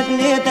na ket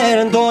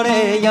letër ndore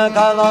ja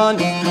ka dhan.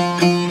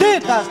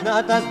 Dytas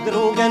natas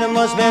drugen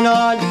mos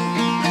menal,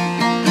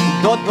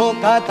 do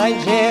t'bukataj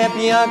gjep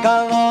ja ka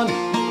dhan.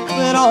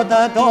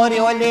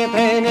 Rotatori o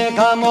letren e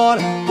ka mor,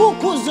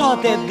 ku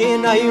zotet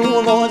dina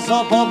ju do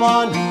so po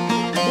ban.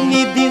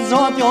 Një dit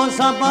zoti o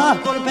sa bah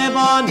kur pe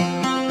ban.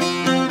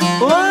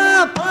 O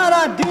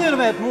para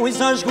dyrvet muj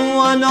sa shku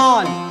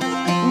anal,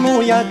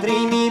 muja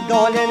trimi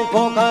dolen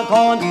koka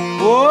kon.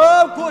 O,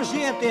 kur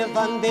shjeti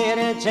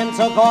thandere qem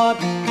cokat,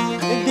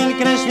 dil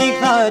kreshnik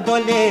tha do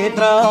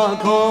letra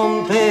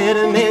kom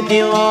për me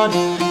tilan.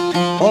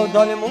 O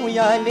dol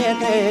muja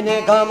letren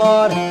e ka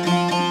mar,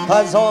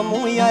 pazo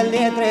muja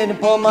letren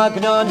po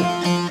magnan,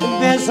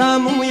 besa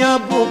muja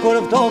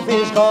bukur vto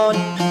fishkan.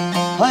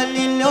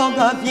 Halil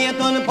loga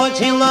fjeton po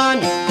qilan,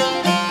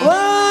 o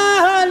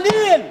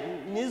halil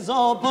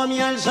nizo po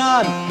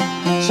mjelshan.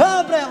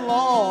 Shabre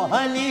lo,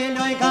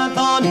 haliloj ka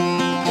thon,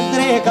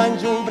 drekan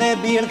gjumbre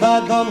birta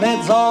do me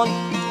zon.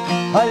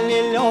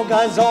 Halilo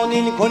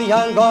gazonin kur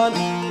janë gon,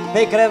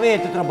 pe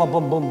krevetë tra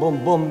bum bum bum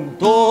bum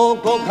to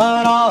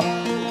kokara.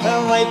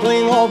 Vaj tu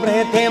I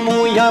obre te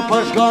muja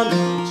përshkon,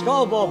 shko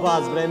bo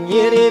baz bre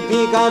mjeri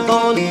pi ka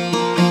thon.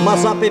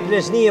 Masa pe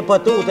pleshnije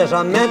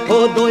pëtutesha me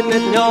po dojnë me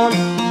t'lon.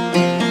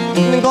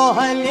 Ngo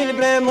halil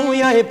bre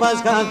muja I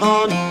pas ka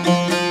thon,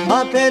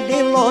 a pe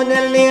dillon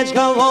e leq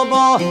ka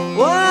voba,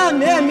 o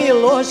ne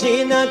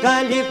miloshi në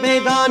kalip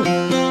mejdan.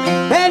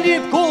 Pe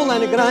lip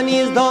kullën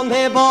graniz do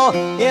me bo,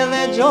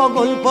 edhe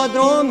gjogun po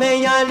dru me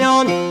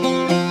jalon.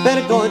 Per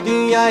ko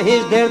dyja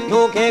hish dert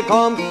nuk e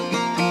kom,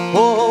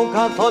 po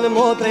ka thonë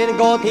motren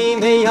goti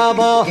me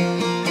jabo.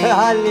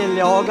 Halil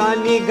loga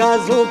një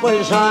gazu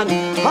pëlshan,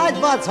 hajt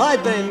bac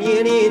hajt bre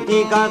mjeri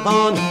ti ka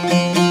thon.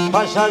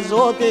 Pasha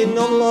zotin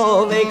në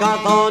mlove ka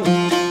thon,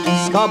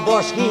 ska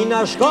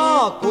boshkina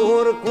shka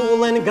kur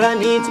kullën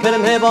granic për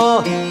me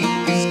bo.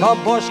 Ska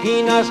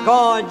boshkina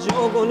shka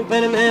gjogun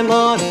për me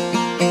mar,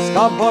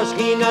 ska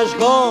boshkina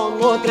shka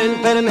motren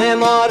për me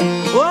mar.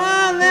 O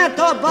dhe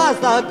to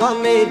basta ka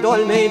me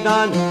dol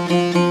mejdan,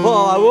 po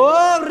o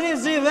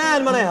rizi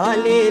ven mre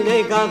halil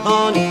e ka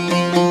thon.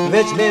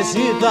 Veç me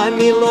syta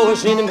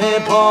miloshin me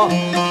po,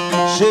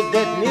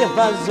 shëtet mi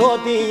tha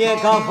zoti e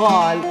ka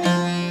fal.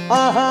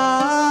 Aha,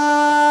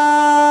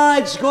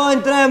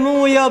 qkojnë 3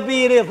 muja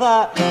biri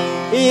tha,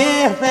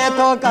 jethe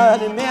to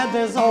kanë me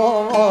të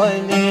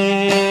zoni.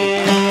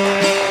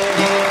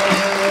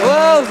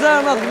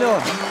 Zërmat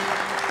Vlorë.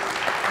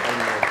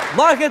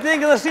 Marketing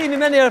dhe shimi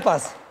me njerë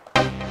pas.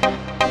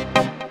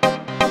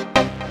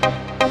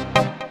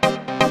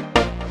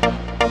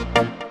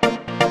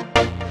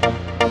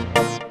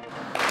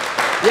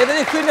 Jemi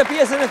një këtyre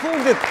pjesën e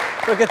fundit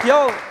për këtë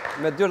javë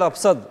me 2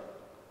 lapsët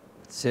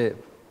që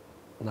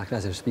na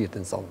knasin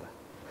shpirtin sonde.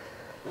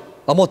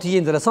 A mo t'i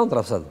interesant,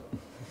 lapsët.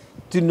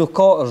 Ty nuk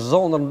ka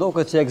zonër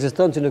ndoket që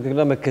ekziston që nuk e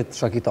këna me këtë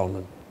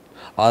shakitonën.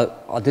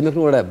 A ti me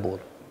kënu rep,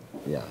 burë?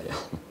 Ja.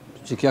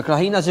 Që kja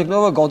krahina që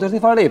kënove, gati është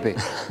një farë repi.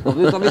 Do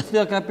të të vitë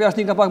që ka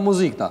pjashtin ka pak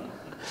muzik ta.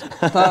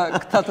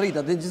 Këta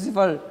trita, të një që si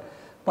farë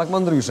pak më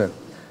ndryshe.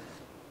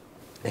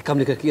 E kam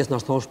një kërkjes në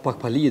ashtë pak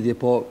pa lidhje,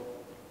 po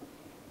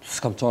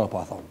s'kam qara pa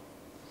a thonë.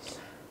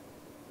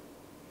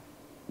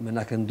 Me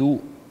na këndu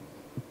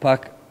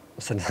pak,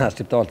 se në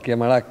shqiptarë të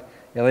kema rak,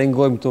 edhe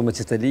ngojmë këtu me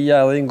Cistelia,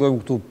 edhe ngojmë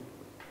këtu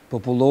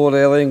popullore,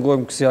 edhe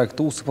ngojmë kësja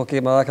këtu, se po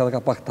kema rak edhe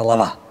ka pak të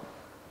lava.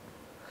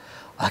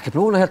 A ke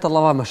provu në herë të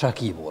lava me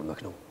shaki, borë me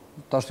kënu?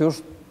 Ta shtë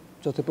është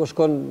që të po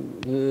shkon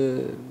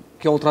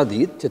kjo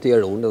tradit, që të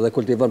jerunë edhe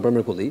kultivën për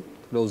mërkulli,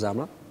 të këllohu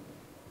zemra,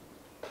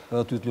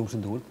 edhe ty të lumë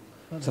shëndurët,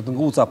 se të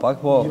nguca pak,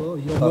 po,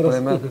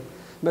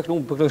 me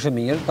kënu për kërëshë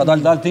mirë, ka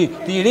dalë ti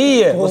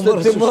rije,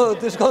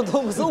 ti shkon të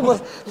mësu,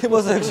 ti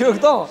mos e këshirë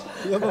këto.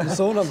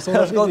 Mësona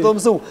shkon të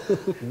mësu.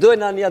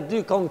 Dojna një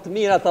 2 kongë të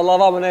mira të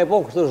lava me në e po,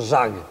 kështu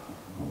zhagë.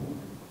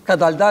 Ka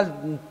dalë,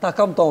 ta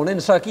kam tonë,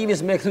 në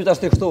shakimis me këthy të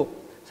ashtë të kështu,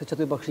 se që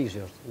të i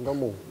bakshishi është, ndo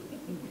mu.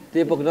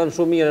 Ti po kënon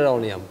shumë mirë e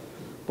rauni jam.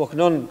 Po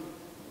kënon,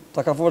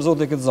 ta ka forë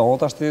zote këtë zonë,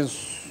 ta ashtë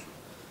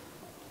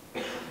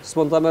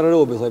s'mon ta me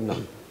rërobi, thojmë në.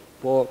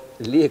 Po,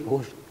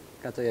 likush,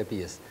 ka të e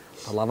pjesë.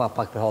 Ta lava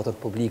pak për hatër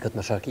publikët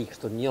me sharki,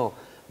 kështu një,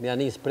 me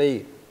anis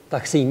prej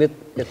taksimit,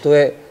 e të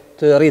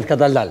rritë ka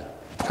dal.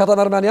 Ka ta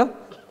mërmenja?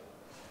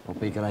 Po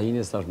për i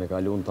krajinës tash me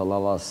kalun të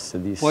lava se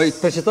disë... Po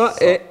për që ta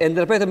e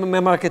ndërpejtë me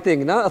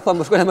marketing, na? Tha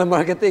më shkojnë me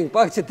marketing,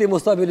 pak që ti mu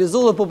stabilizu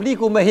dhe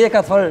publiku me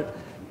hekat farë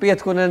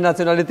petku në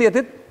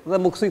nacionalitetit dhe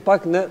mu kësuj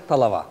pak në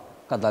talava.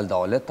 Ka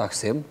dal-dale,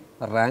 taksim,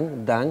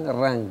 rang,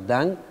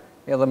 dang,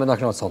 edhe me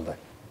naknat sonde.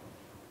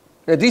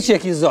 E di që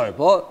e ki zërë,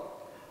 po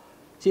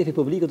qefi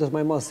publikët është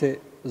maj ma se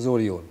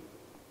zori jonë.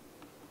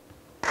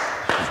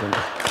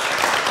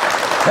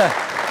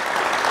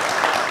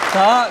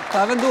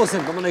 Ta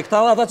vendosim, po më në këta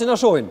ata që në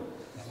shojnë.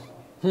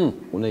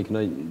 Unë e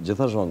kënoj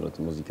gjitha zhondrët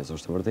të muzikës,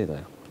 është të vërteta,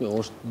 ja. Jo,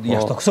 është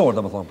jashtokësor,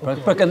 dhe më thonë.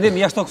 Për këndim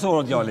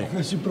jashtokësor, djali.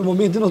 Si për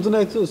momentin o të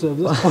ne këtu, se...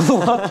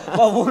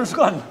 Pa vunë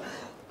shkanë.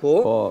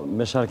 Po,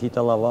 me sharki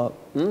të lava,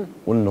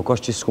 unë nuk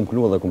është që s'kum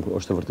punu edhe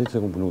është të vërtet se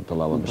kum punu të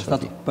lava me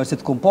sharki. Për që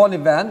të kum pa një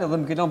vend, edhe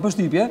më kena më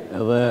përshtypje.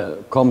 Edhe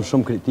kam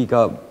shumë kritika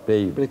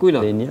prej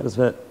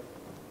njerëzve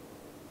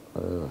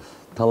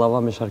të lava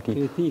me sharki.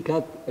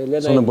 Kritikat,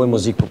 Së në bojnë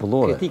muzikë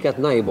popullore. Kritikat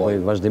na i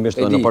bojnë.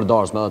 Vazhdimisht edhe në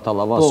përdarsme edhe të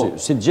lava,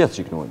 si të gjithë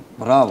që i kënojnë.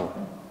 Bravo.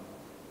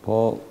 Po...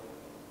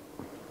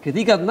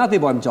 Kritikat na të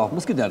i bojnë qafë,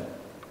 më s'kiderë.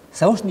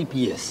 Se është një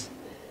pjesë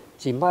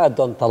që i maja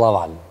donë të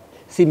lavan.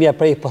 Si mja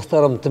prej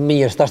postërëm të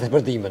mirë shtashtë e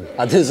përdimen.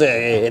 A të se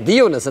e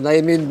dio nëse na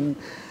jemi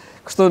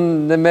kështu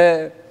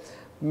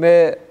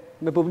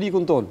me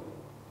publikun tonë.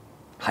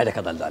 Hajde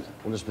ka dal.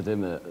 Unë shpëtej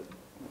me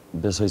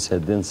besoj se e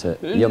dinë se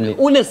jam një...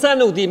 Unë e sa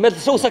nuk di, me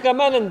të shohë sa ka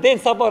menën denë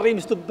sa pa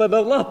rrimë shtu për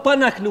bëvla, pa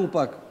na knu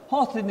pak.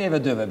 Hatri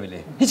neve dëve,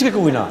 bili. Hiq ke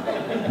kujna.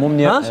 Mumë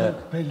një...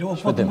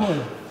 Shpëtej.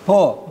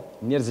 Po.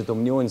 Njerëzit të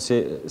më njojnë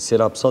si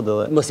rapsod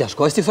edhe... Mës ja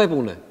shkoj si kësaj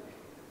pune.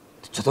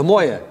 Që të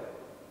moje.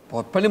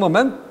 Po për një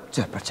moment,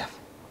 qef për qef.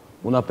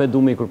 Unë apet du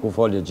me i kërku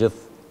falje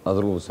gjithë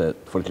adhru se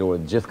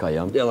folklorit gjithë ka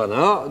jam. Edhe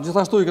na,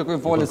 gjithashtu i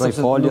kërkojmë falje,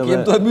 sepse nuk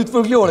jem të e mytë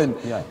folklorin.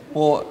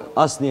 Po...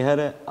 As një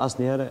herë...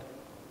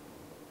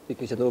 I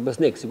ke qëndru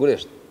besnik,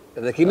 sigurisht.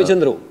 Edhe kemi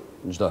qëndru.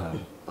 Në gjdo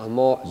herë.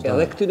 Amo,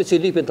 edhe këtyre që i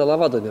lipin të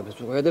lavadën, ja,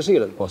 përshku ka e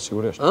dëshiren. Po,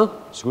 sigurisht.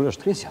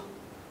 Sigurisht. Krisja.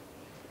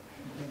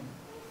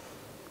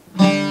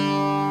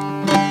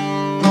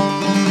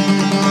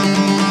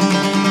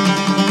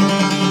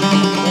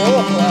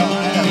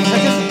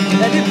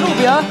 E lip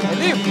trupi, ha? E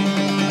lip.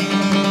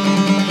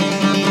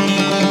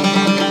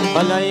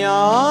 Hala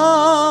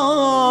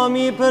jam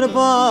i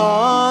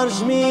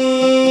përbashmim.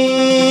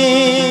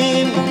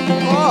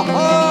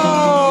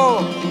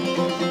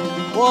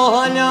 Po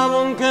hala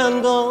më më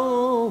këndoj.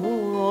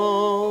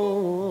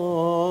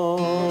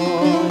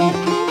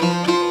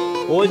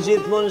 O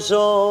gjithmonë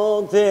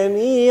shok të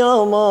mi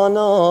aman,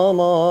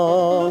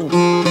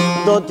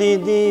 do t'i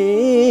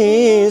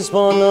disponoj.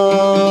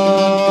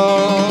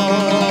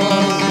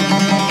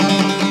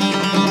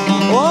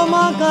 O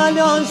ma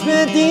kalon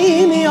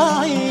shpetimi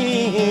a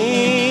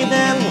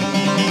idem,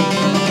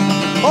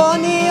 o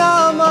një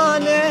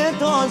amanet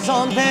o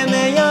sonte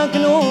me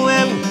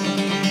jaknuem,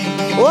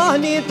 o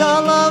një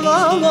talava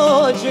mo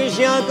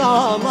qyshja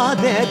kam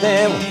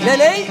atetem.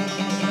 Lelej?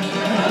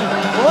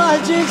 O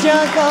qyshja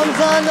kam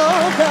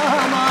zanot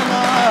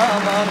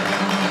aman.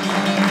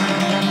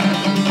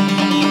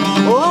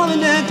 O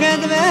në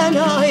këtë ven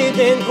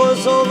hajde, në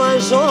Kosovën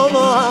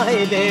shumë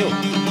hajde,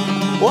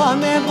 o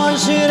me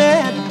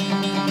pëshiret,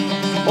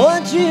 o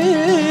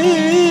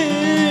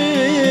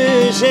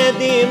qyshe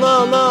di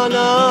maman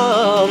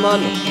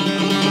aman.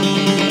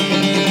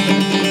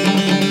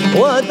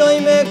 O doj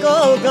me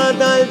kalka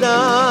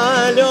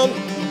daldalom,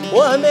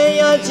 o me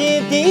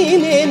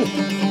jaqitimin,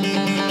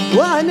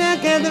 o ne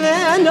këtë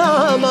ven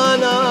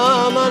aman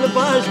aman,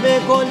 bash me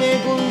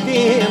kolegun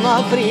tim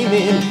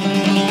afrimin.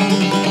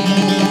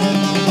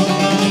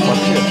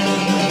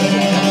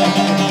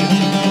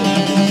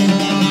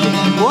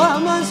 O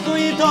mas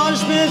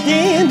kujtosh për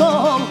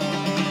timom,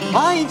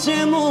 aj që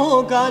mu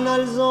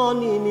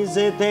kanalzoni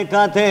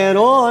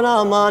 24 ora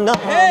mana.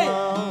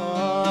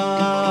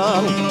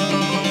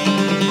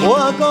 O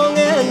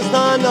kongen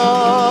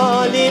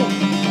stanalin,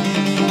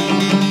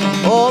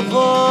 o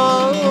ka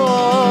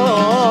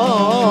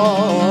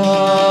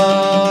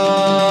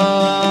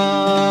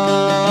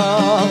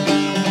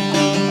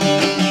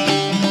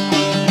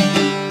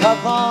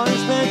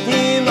thash për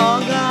tim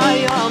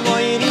agaja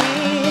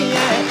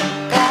mojrije,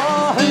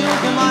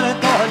 nuk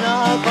martona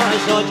pa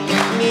shoq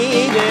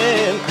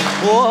nije,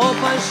 o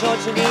pa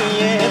shoq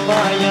nije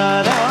pa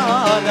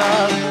jarana,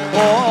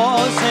 o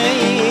se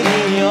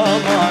irijo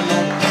mano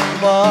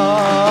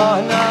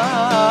bana,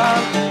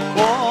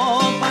 o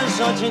pa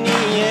shoq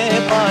nije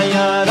pa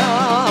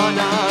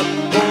jarana,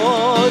 o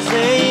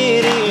se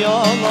irijo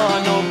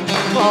mano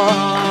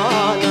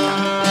bana.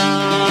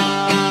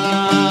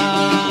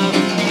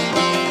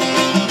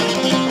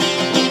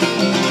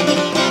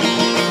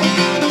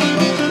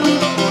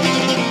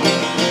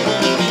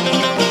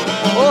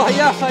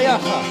 Jasha,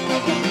 jasha.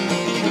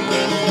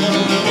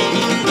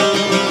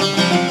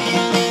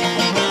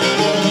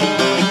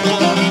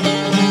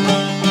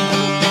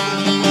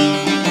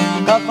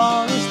 Ka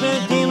thash për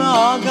tim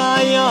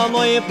agaja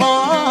moj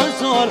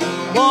pasor,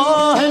 po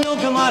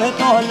nuk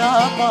martona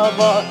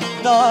papa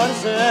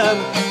darsem,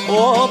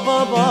 o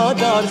papa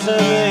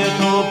darsem e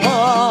to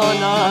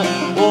pana,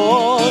 o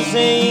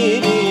se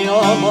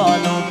irijo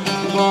mano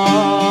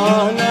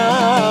bana,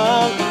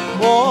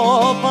 o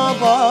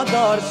papa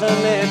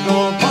darsem e to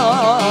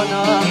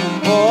pana,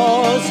 o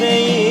se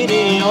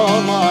irijo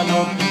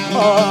mano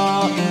bana.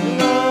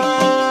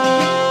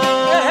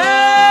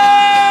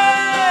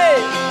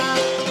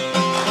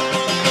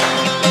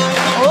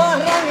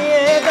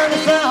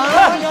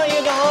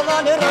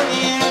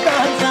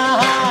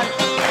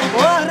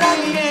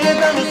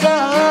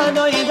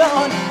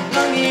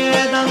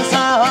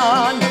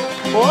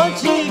 O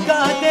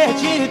qika te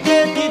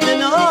qytetit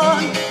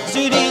nan,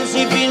 syrin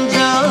si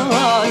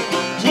finxan,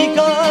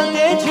 qika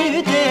te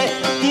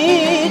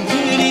qytetit,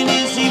 syrin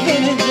si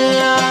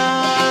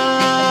finxan.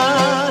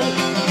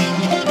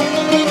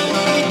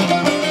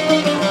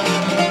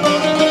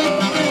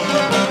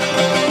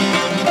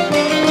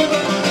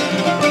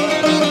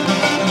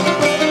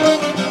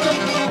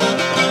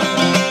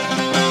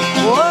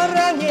 O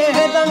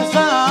rangjetan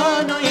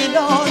san, o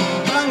idon,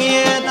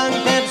 rangjetan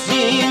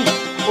tepsin,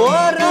 o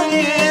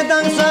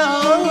rangjetan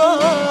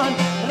san,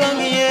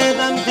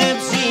 rangjetan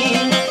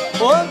tepsin,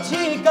 o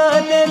qika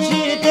te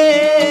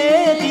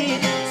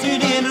qytetit,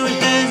 syrin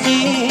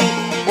rushtezin,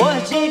 o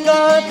qika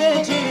te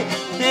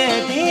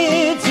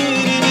qytetit,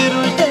 syrin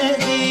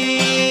rushtezin.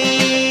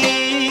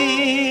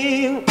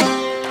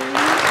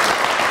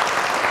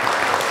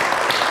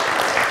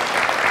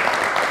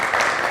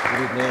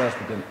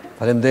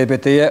 Faleminderit për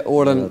teje,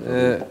 orën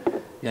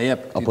ja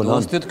jep Apo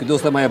dostit, ky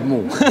dost e ma jep mu.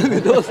 Ky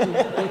dost.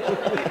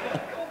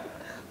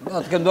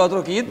 Në të këndo atë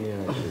rokit,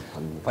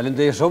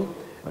 faleminderit shumë.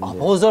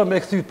 Apo zërë me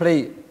këthy prej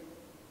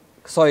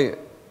kësaj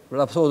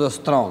rapsodës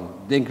stranë,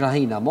 dhe në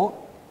krahina mo,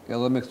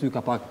 edhe me këthy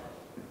ka pak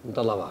në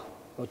të lava.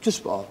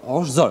 Qësh, a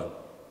është zërë?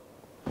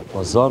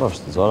 Po zor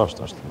është.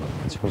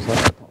 Që për zor?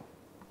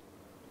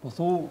 Po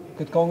thu,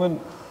 këtë kongën,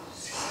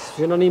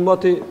 që në një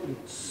moti,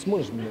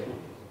 s'mësh me,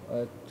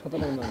 që ka të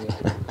nëjë në një?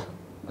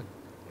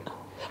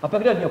 A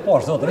për kretë një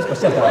poshë, zotë, vishë për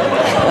qëtë.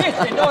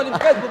 Vishë, i nalim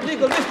këtë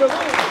publikën, vishë për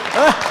mujë.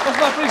 Pas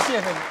ma prish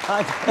qefën.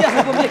 Jesë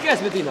në publik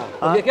esë me tina.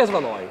 Publik esë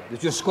valoj. Dhe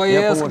që shkoj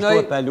Ja, po esë më kënaj.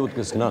 shtuat për lutë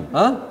kësë kënan.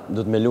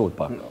 Do të me lutë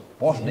pak.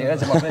 Poshë në e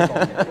që ma prej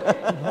kongë.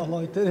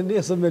 Vallaj, të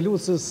nesër me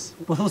lutës.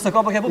 Po thu se ka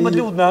për ke pu me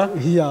lutë, na?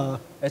 Ja.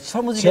 E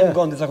qëfar muzikë në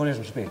gonë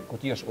zakonisht në shpi? Ku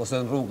ti është, ose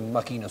në rrugë, në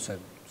makinë, ose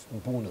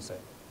në punë, ose...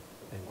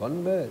 E në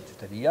gonë me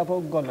qyteria, po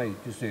në gonë me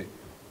qësi,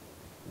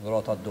 në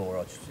rata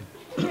dora, qësi.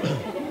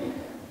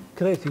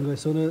 Krejti ngoj,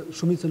 se në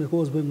shumicën e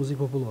kohës bëjmë muzikë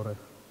populore.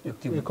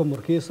 E kom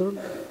orkestrën,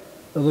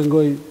 edhe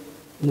ngoj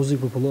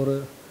muzikë populore,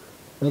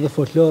 edhe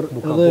folklor,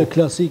 edhe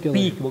klasik.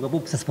 Pik, më ka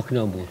pu pëse s'po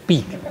këna mburë,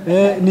 pik.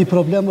 E një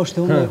problem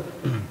është e unë,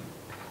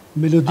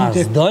 melodit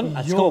e... A s'don,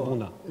 a s'ka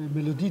puna?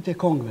 Melodit e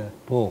kongve,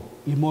 Po.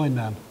 i mojnë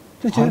men.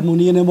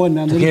 Harmonien e mojnë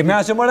men. Të ke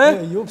me që mëre?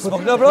 Jo, S'po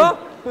këna bro?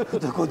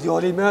 Të ko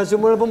djali me që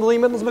mëre për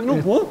mëdhimet në s'me kënu,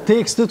 po?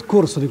 Tekstet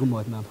kursën i ku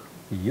mojnë men.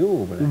 Jo,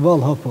 bre.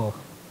 Val ha po.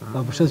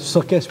 A përshet që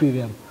so kesh pi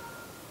vjen.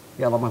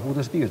 Ja, la ma ku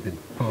të shpirtin.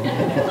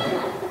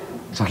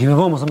 Sa kime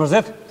po, mos e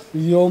mërzit?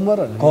 Jo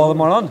mërë. Ka dhe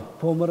maran?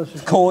 Po mërë.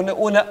 Ka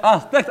unë,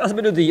 aspekt, as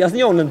melodi, as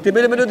njonën, ti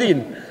bile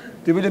melodin.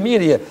 Ti bile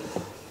mirje.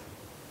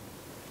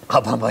 A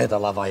pa më jetë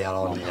Allah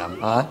vajaroni jam,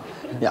 a?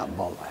 Ja,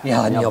 balla.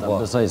 Ja, një po.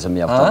 Besoj se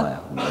më jaftona,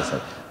 ja.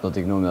 Do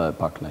t'i gnumi edhe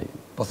pak në...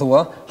 Po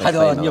thua,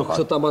 hajde edhe një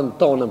kështë të manë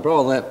tonën, pra,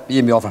 dhe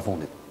jemi afër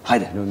fundit.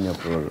 Hajde. Gnumi një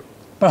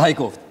për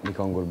hajkoft. Një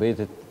kongë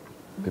gurbetit,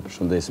 për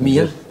përshëndesim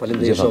mirë,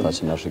 falenderit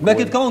shumë. Me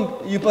këtë kongë,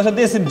 ju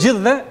përshëndesim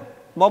gjithve,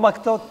 mama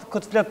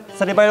këtë fletë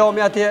Sali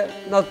Bajrami atje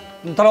në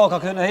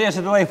traka këtë në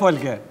heshët dhe i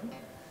folke.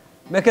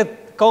 Me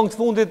këtë kongë të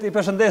fundit i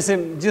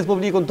përshëndesim gjithë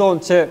publikun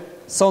tonë që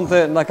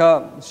sonte në ka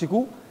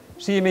shiku.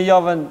 Shihemi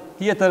javën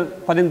tjetër,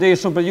 falenderit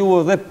shumë për ju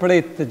dhe për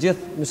të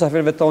gjithë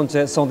mysafirëve tonë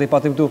që sonte i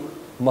patim këtu.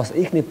 Mos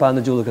ikni pa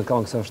në gjullë këtë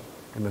kongë, se është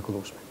e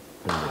mrekullueshme.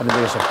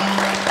 Falenderit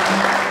shumë.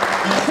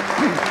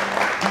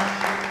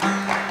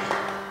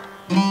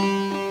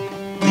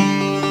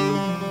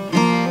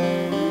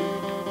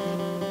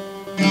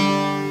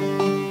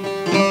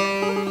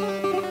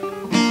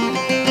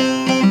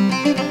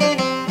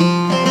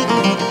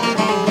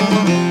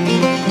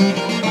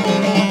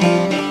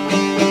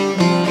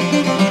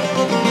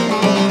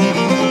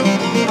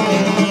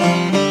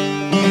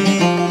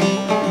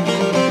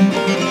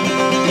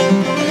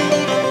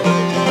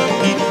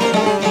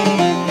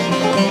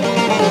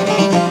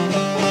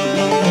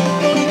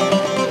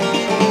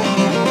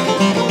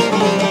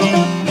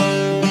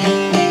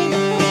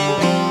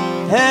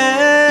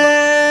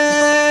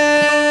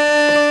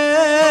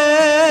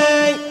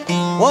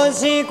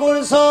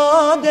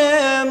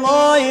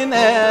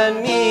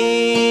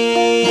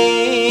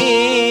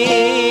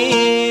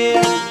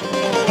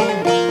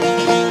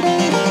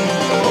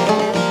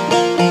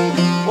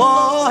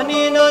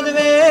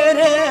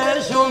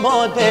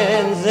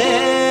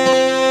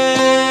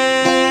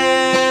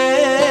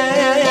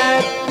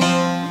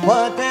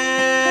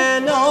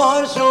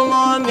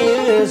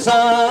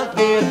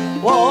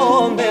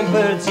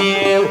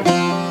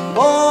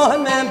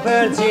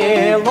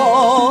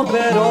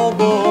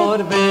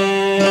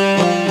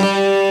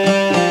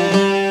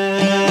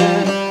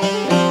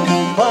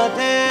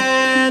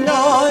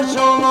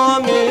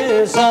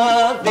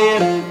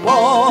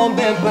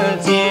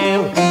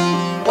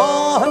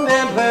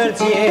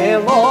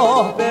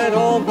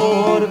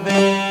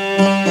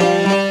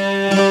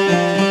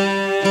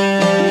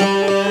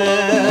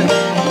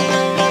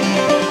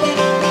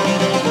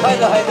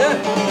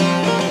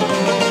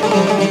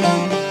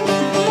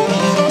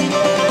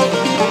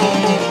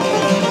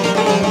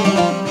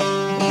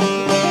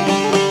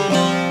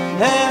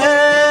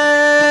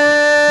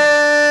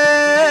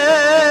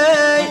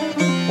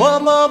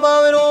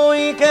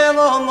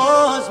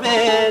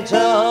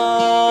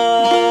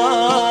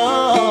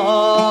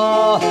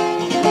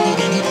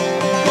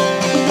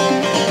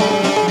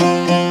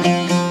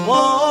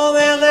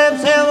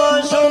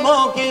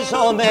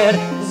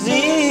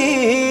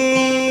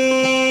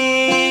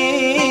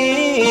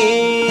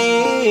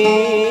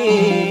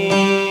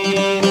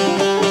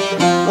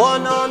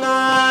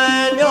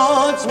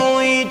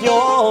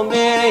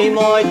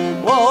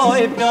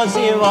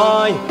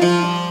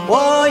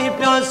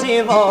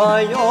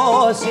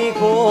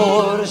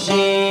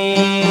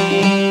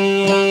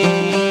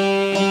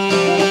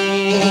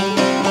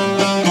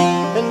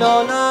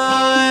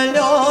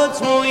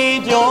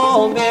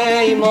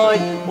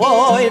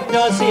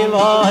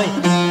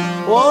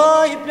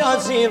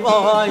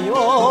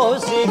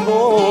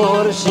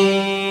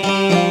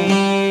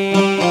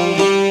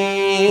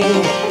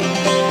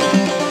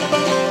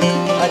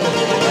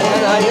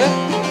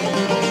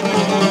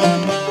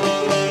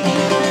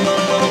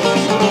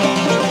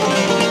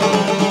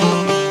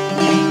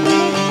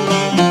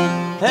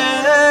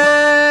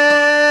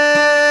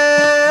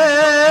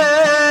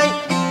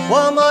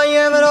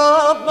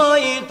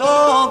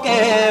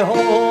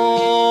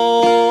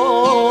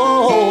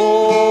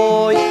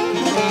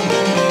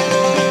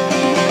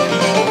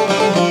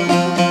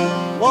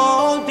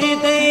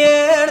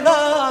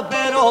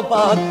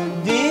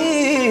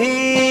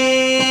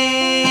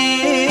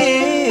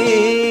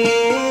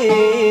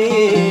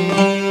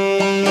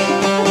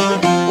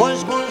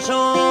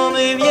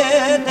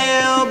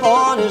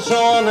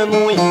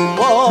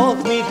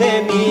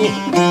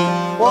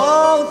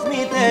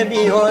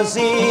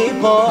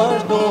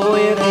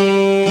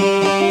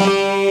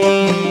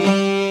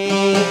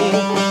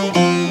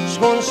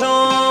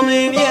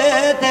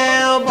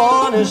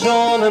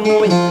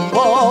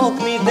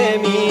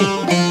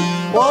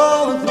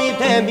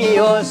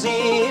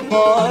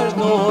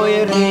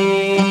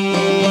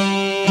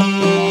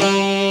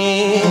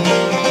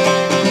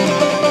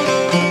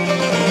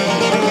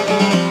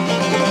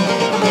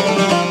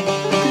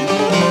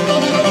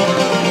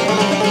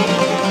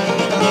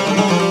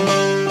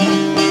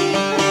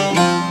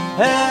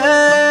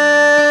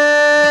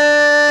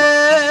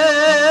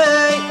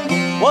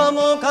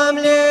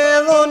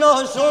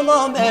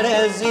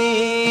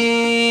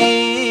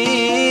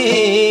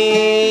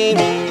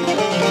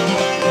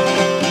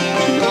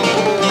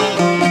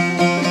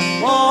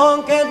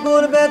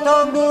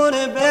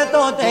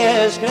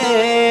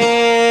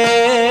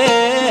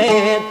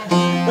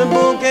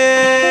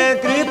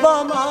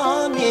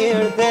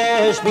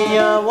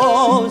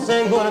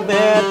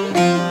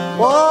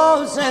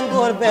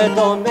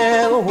 Beton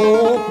meu,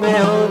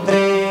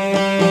 me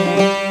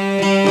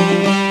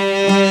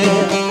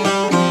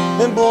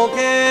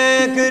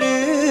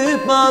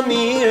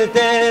mirë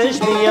të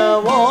shpia,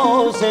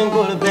 o se në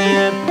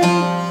kurbet,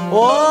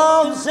 o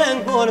se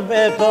në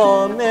kurbet,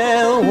 o me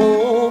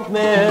hup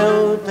me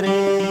utri.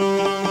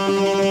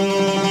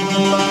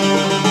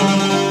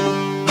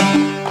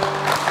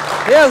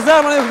 E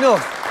zemra ju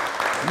knofë.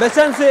 Me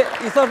qenë se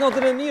i thashtë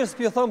notën e mirë,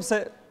 s'pi thomë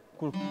se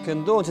kur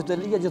këndonë që të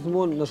liga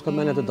gjithmonë në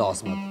shkëmenet e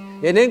dasmat.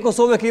 E ne në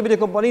Kosovë kemi një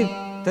kompani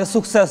të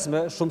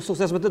suksesme, shumë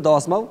suksesme të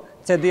dasmav,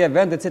 që di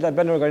event e cila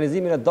bën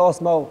organizimin e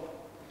dasmav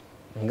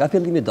nga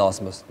fillimi i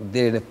dasmës,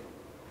 deri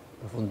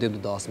në përfundim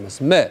të dasmës,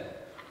 me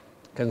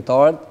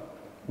këngëtarët,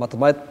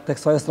 matemajt të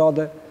kësaj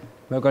estrade,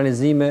 me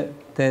organizime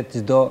të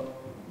çdo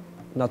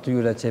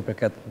natyre që i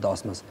përket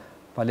dasmës.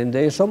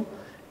 Faleminderit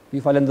shumë,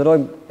 ju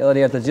falenderojmë edhe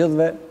një herë të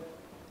gjithëve.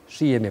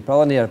 Shihemi,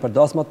 pra edhe një herë për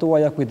dasmat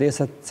tuaja,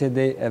 kujdeset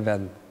CD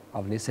event,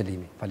 Avni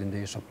Selimi.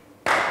 Faleminderit shumë.